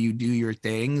 It's how you do your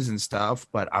things and stuff.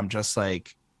 But I'm just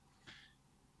like,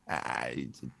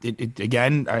 it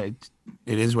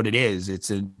is what it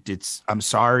is. I'm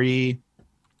sorry.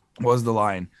 What was the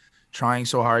line? Trying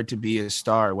so hard to be a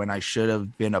star when I should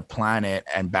have been a planet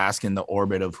and bask in the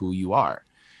orbit of who you are.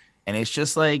 And it's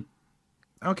just like,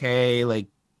 okay, like,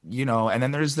 you know, and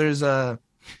then there's a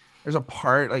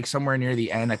part like somewhere near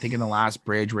the end, I think in the last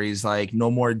bridge, where he's like,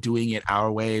 no more doing it our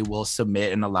way, we'll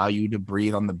submit and allow you to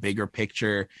breathe on the bigger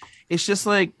picture. It's just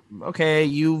like, okay,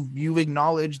 you've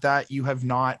acknowledged that you have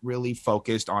not really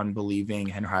focused on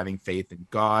believing and having faith in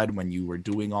God when you were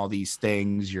doing all these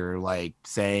things. You're like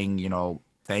saying, you know,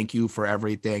 thank you for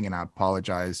everything, and I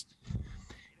apologize.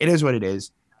 It is what it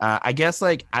is. I guess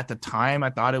like at the time I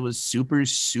thought it was super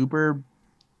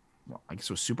well, I guess it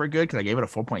was super good because I gave it a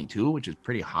 4.2, which is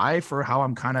pretty high for how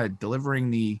I'm kind of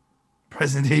delivering the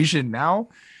presentation now.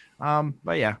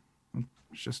 But yeah,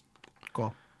 it's just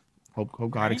cool.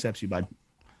 Hope God accepts you, bud.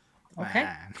 Okay.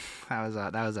 Man, that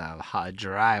was a hot,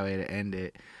 dry way to end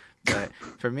it. But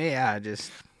for me, yeah,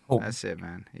 that's it,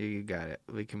 man. You got it.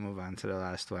 We can move on to the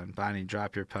last one. Bonnie,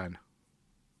 drop your pun.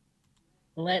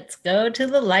 Let's go to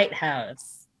the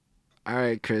lighthouse. All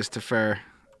right, Christopher,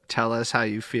 tell us how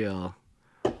you feel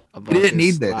about We didn't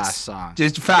need last this. song.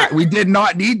 Just a fact. We did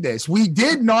not need this. We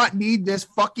did not need this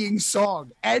fucking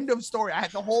song. End of story. I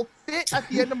had the whole fit at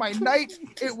the end of my night.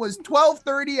 It was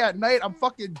 12:30 at night. I'm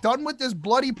fucking done with this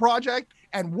bloody project.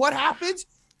 And what happens?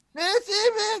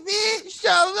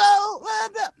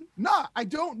 Nah, I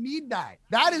don't need that.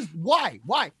 That is why.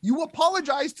 Why? You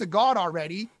apologize to God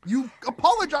already. You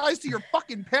apologize to your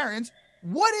fucking parents.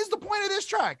 What is the point of this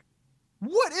track?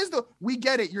 What is the? We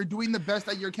get it. You're doing the best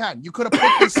that you can. You could have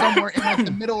put this somewhere in like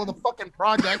the middle of the fucking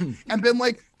project and been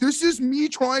like, "This is me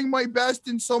trying my best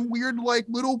in some weird like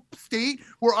little state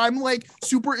where I'm like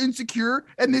super insecure,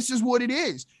 and this is what it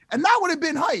is." And that would have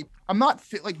been hype. I'm not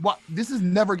fit. Like what? This is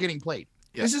never getting played.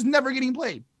 Yeah. This is never getting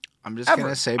played. I'm just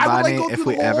gonna say, Bonnie, like, if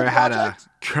we ever had a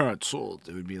cancelled,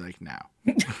 it would be like now.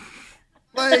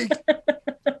 Like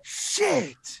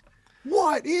shit.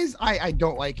 What is I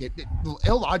don't like it.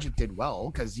 Illogic did well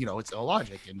because you know it's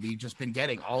Illogic, and we've just been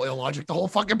getting all Illogic the whole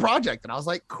fucking project. And I was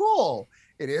like, cool,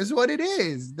 it is what it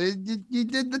is. You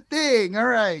did the thing. All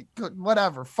right, good,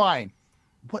 whatever, fine.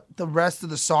 But the rest of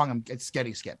the song, it's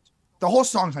getting skipped. The whole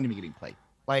song's not even getting played.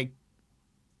 Like,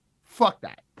 fuck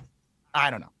that.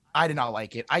 I don't know. I did not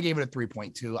like it. I gave it a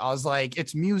 3.2. I was like,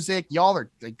 it's music. Y'all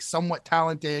are like somewhat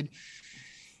talented.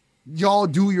 Y'all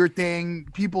do your thing.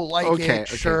 People like it. Okay,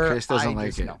 sure. Chris doesn't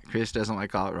like it. No. Chris doesn't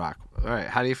like alt rock. All right,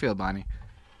 how do you feel, Bonnie?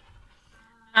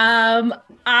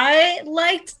 I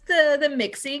liked the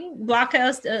mixing.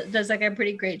 Blockhouse does like a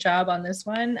pretty great job on this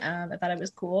one. I thought it was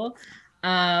cool.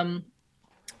 I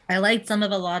liked some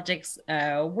of the Logic's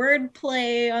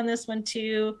wordplay on this one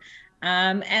too.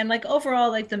 And like overall,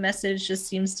 like the message just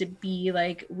seems to be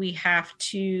like we have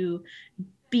to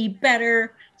be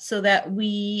better so that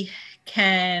we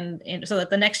can, so that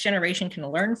the next generation can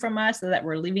learn from us, so that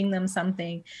we're leaving them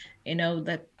something, you know,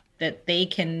 that they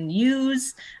can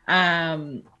use.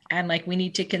 And like we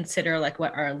need to consider like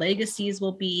what our legacies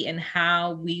will be and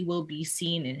how we will be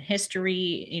seen in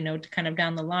history, you know, to kind of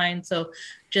down the line. So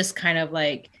just kind of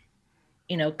like,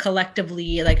 you know,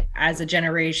 collectively, like as a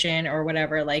generation or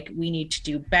whatever, like we need to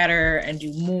do better and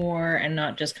do more and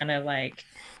not just kind of like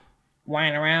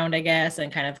whine around, I guess,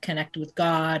 and kind of connect with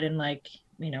God and like,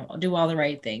 you know, do all the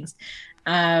right things.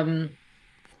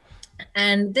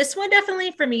 And this one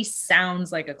definitely for me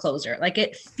sounds like a closer. Like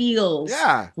it feels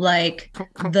like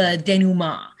the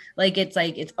denouement. Like it's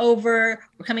over,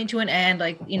 we're coming to an end,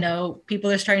 like, you know,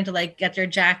 people are starting to like get their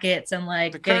jackets and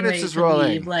like the getting ready is to rolling.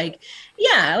 leave. Like,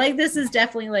 yeah, like this is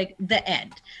definitely like the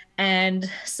end. And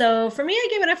so for me, I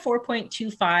give it a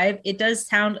 4.25. It does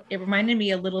sound, it reminded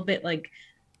me a little bit like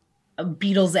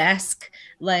Beatles-esque,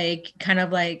 like kind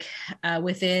of like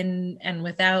Within and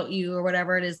Without You or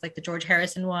whatever it is, like the George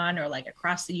Harrison one, or like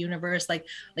Across the Universe, like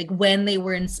when they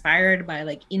were inspired by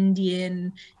like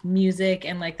Indian music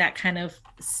and like that kind of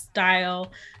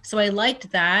style. So I liked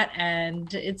that,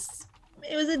 and it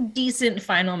was a decent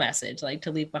final message, like to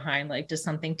leave behind, like just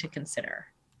something to consider.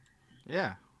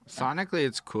 Yeah, sonically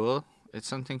it's cool. It's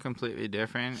something completely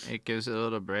different. It gives it a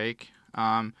little break.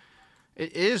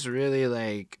 It is really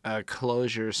like a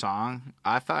closure song.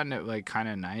 I found it like kind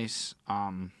of nice.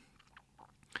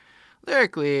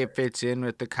 Lyrically, it fits in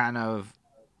with the kind of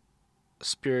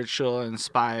spiritual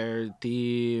inspired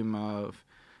theme of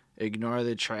ignore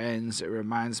the trends. It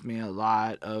reminds me a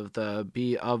lot of the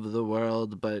be of the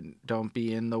world, but don't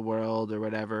be in the world or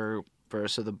whatever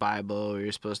verse of the Bible where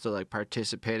you're supposed to like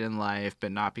participate in life,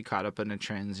 but not be caught up in the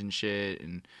trends and shit.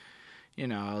 And you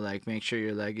know, like make sure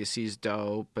your legacy's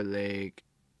dope, but like,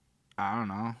 I don't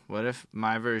know. What if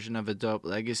my version of a dope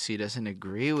legacy doesn't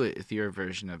agree with your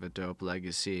version of a dope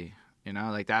legacy? You know,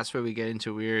 like that's where we get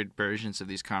into weird versions of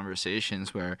these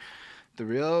conversations where the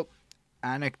real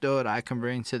anecdote I can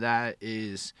bring to that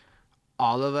is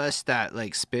all of us that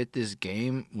like spit this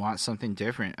game want something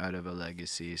different out of a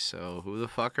legacy. So who the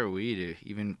fuck are we to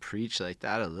even preach like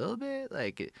that a little bit?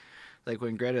 Like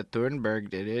when Greta Thunberg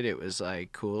did it, it was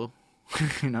like cool.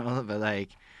 You know, but like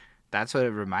that's what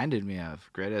it reminded me of.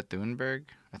 Greta Thunberg,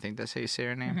 I think that's how you say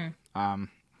her name. Mm-hmm.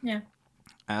 Yeah.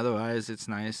 Otherwise, it's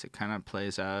nice. It kind of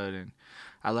plays out, and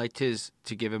I liked his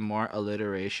to give him more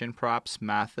alliteration props.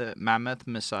 Mammoth,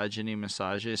 misogyny,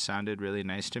 massages sounded really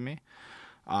nice to me.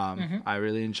 I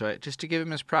really enjoy it. Just to give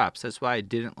him his props. That's why I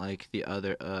didn't like the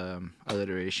other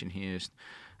alliteration he used.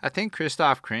 I think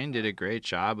Christoph Crane did a great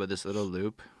job with this little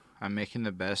loop. I'm making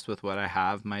the best with what I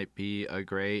have might be a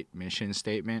great mission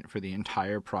statement for the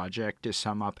entire project to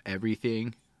sum up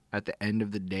everything at the end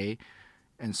of the day.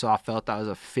 And so I felt that was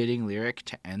a fitting lyric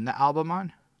to end the album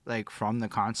on. Like from the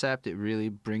concept, it really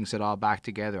brings it all back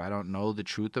together. I don't know the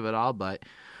truth of it all, but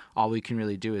all we can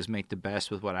really do is make the best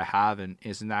with what I have. And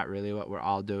isn't that really what we're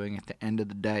all doing at the end of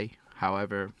the day?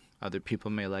 However, other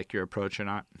people may like your approach or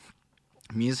not.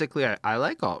 Musically, I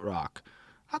like alt rock.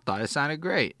 I thought it sounded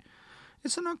great.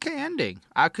 It's an okay ending.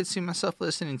 I could see myself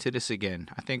listening to this again.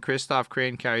 I think Christoph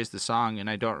Crane carries the song, and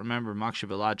I don't remember much of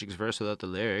Illogic's verse without the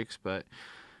lyrics, but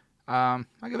I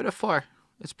give it a 4.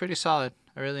 It's pretty solid.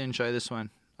 I really enjoy this one.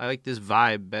 I like this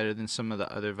vibe better than some of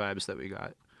the other vibes that we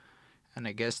got. And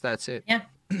I guess that's it. Yeah.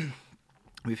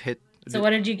 We've hit... So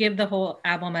what did you give the whole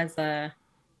album as a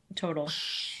total?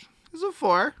 It's a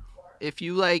 4. If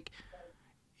you like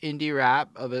indie rap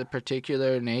of a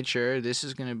particular nature, this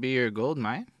is going to be your gold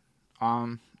mine.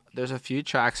 There's a few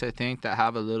tracks I think that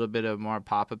have a little bit of more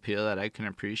pop appeal that I can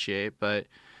appreciate, but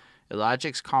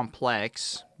Illogic's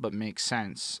complex but makes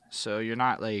sense. So you're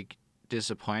not like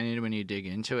disappointed when you dig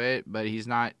into it, but he's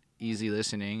not easy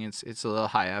listening. It's a little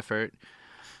high effort.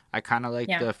 I kind of like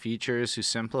the features who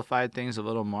simplified things a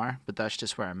little more, but that's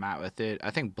just where I'm at with it.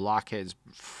 I think Blockhead's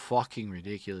fucking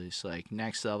ridiculous, like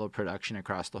next level production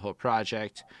across the whole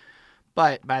project.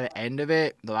 But by the end of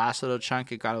it, the last little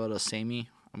chunk, it got a little samey.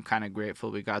 I'm kind of grateful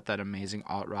we got that amazing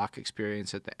alt rock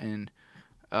experience at the end.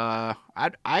 I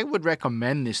would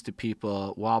recommend this to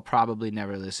people while probably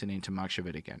never listening to much of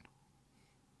it again.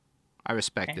 I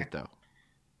respect it though.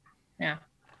 Yeah.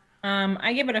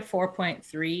 I give it a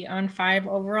 4.3 on 5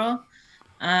 overall.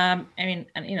 I mean,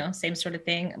 you know, same sort of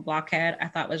thing. Blockhead, I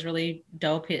thought was really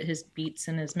dope. His beats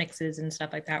and his mixes and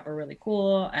stuff like that were really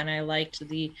cool, and I liked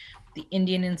the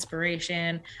Indian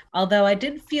inspiration. Although I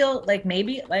did feel like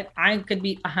maybe like I could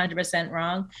be 100%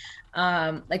 wrong.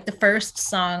 Like the first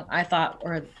song I thought,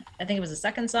 or I think it was the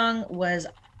second song, was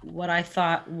what I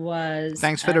thought was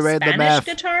Thanks for the raid the math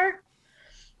guitar.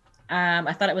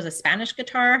 I thought it was a Spanish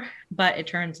guitar, but it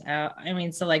turns out, I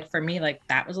mean, so like for me, like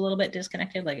that was a little bit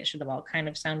disconnected. Like it should have all kind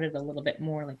of sounded a little bit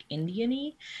more like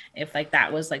Indian-y if like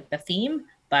that was like the theme.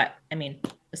 But I mean,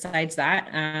 besides that,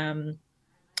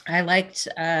 I liked,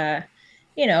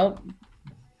 you know,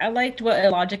 I liked what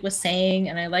Logic was saying,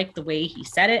 and I liked the way he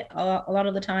said it a lot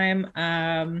of the time.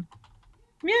 Yeah,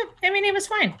 I mean, it was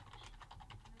fine.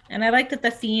 And I liked that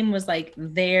the theme was like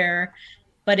there,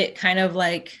 but it kind of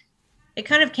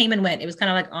came and went. It was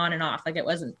kind of like on and off. Like it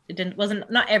wasn't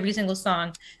not every single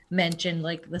song mentioned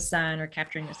like the sun or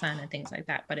capturing the sun and things like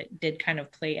that, but it did kind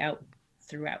of play out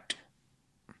throughout.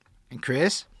 And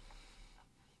Chris?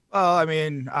 Well, I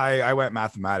mean, I went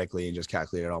mathematically and just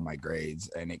calculated all my grades,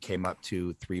 and it came up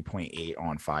to 3.8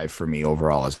 on 5 for me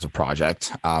overall as a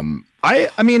project. I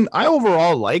mean, I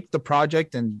overall like the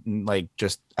project, and like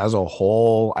just as a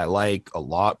whole, I like a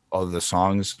lot of the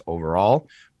songs overall.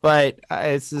 But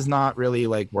this is not really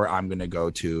like where I'm gonna go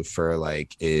to for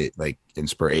like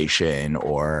inspiration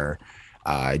or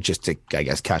just to, I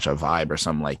guess, catch a vibe or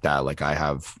something like that. Like I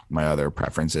have my other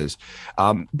preferences.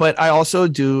 But I also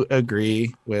do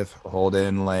agree with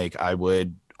Holden. Like I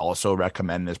would also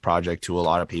recommend this project to a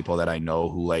lot of people that I know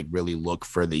who like really look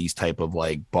for these type of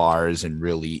like bars and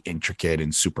really intricate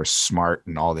and super smart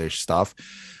and all this stuff.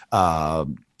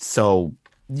 So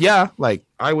yeah, like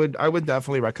I would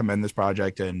definitely recommend this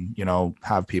project and, you know,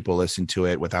 have people listen to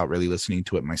it without really listening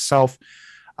to it myself.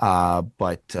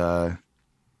 But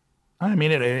I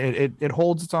mean, it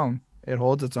holds its own. It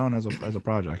holds its own as a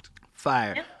project.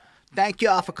 Fire. Yeah. Thank you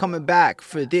all for coming back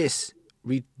for this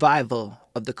revival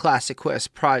of the Classic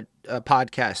Quest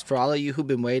podcast. For all of you who've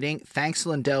been waiting, thanks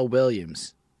Lindell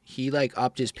Williams. He like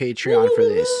upped his Patreon for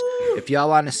this. If y'all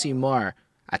want to see more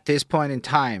at this point in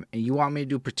time, and you want me to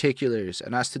do particulars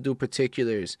and us to do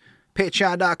particulars,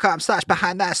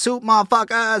 patreon.com/behindthatsuit,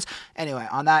 motherfuckers. Anyway,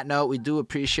 on that note, we do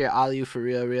appreciate all of you for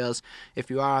reals. If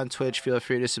you are on Twitch, feel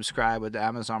free to subscribe with the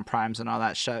Amazon Primes and all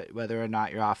that shit, whether or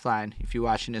not you're offline. If you're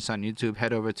watching this on YouTube,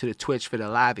 head over to the Twitch for the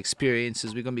live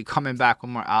experiences. We're going to be coming back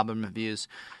with more album reviews.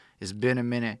 It's been a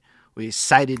minute. We're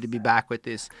excited to be back with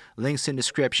this. Links in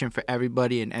description for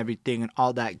everybody and everything and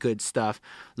all that good stuff.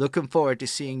 Looking forward to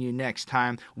seeing you next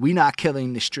time. We not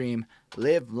killing the stream.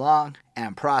 Live long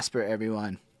and prosper,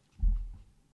 everyone.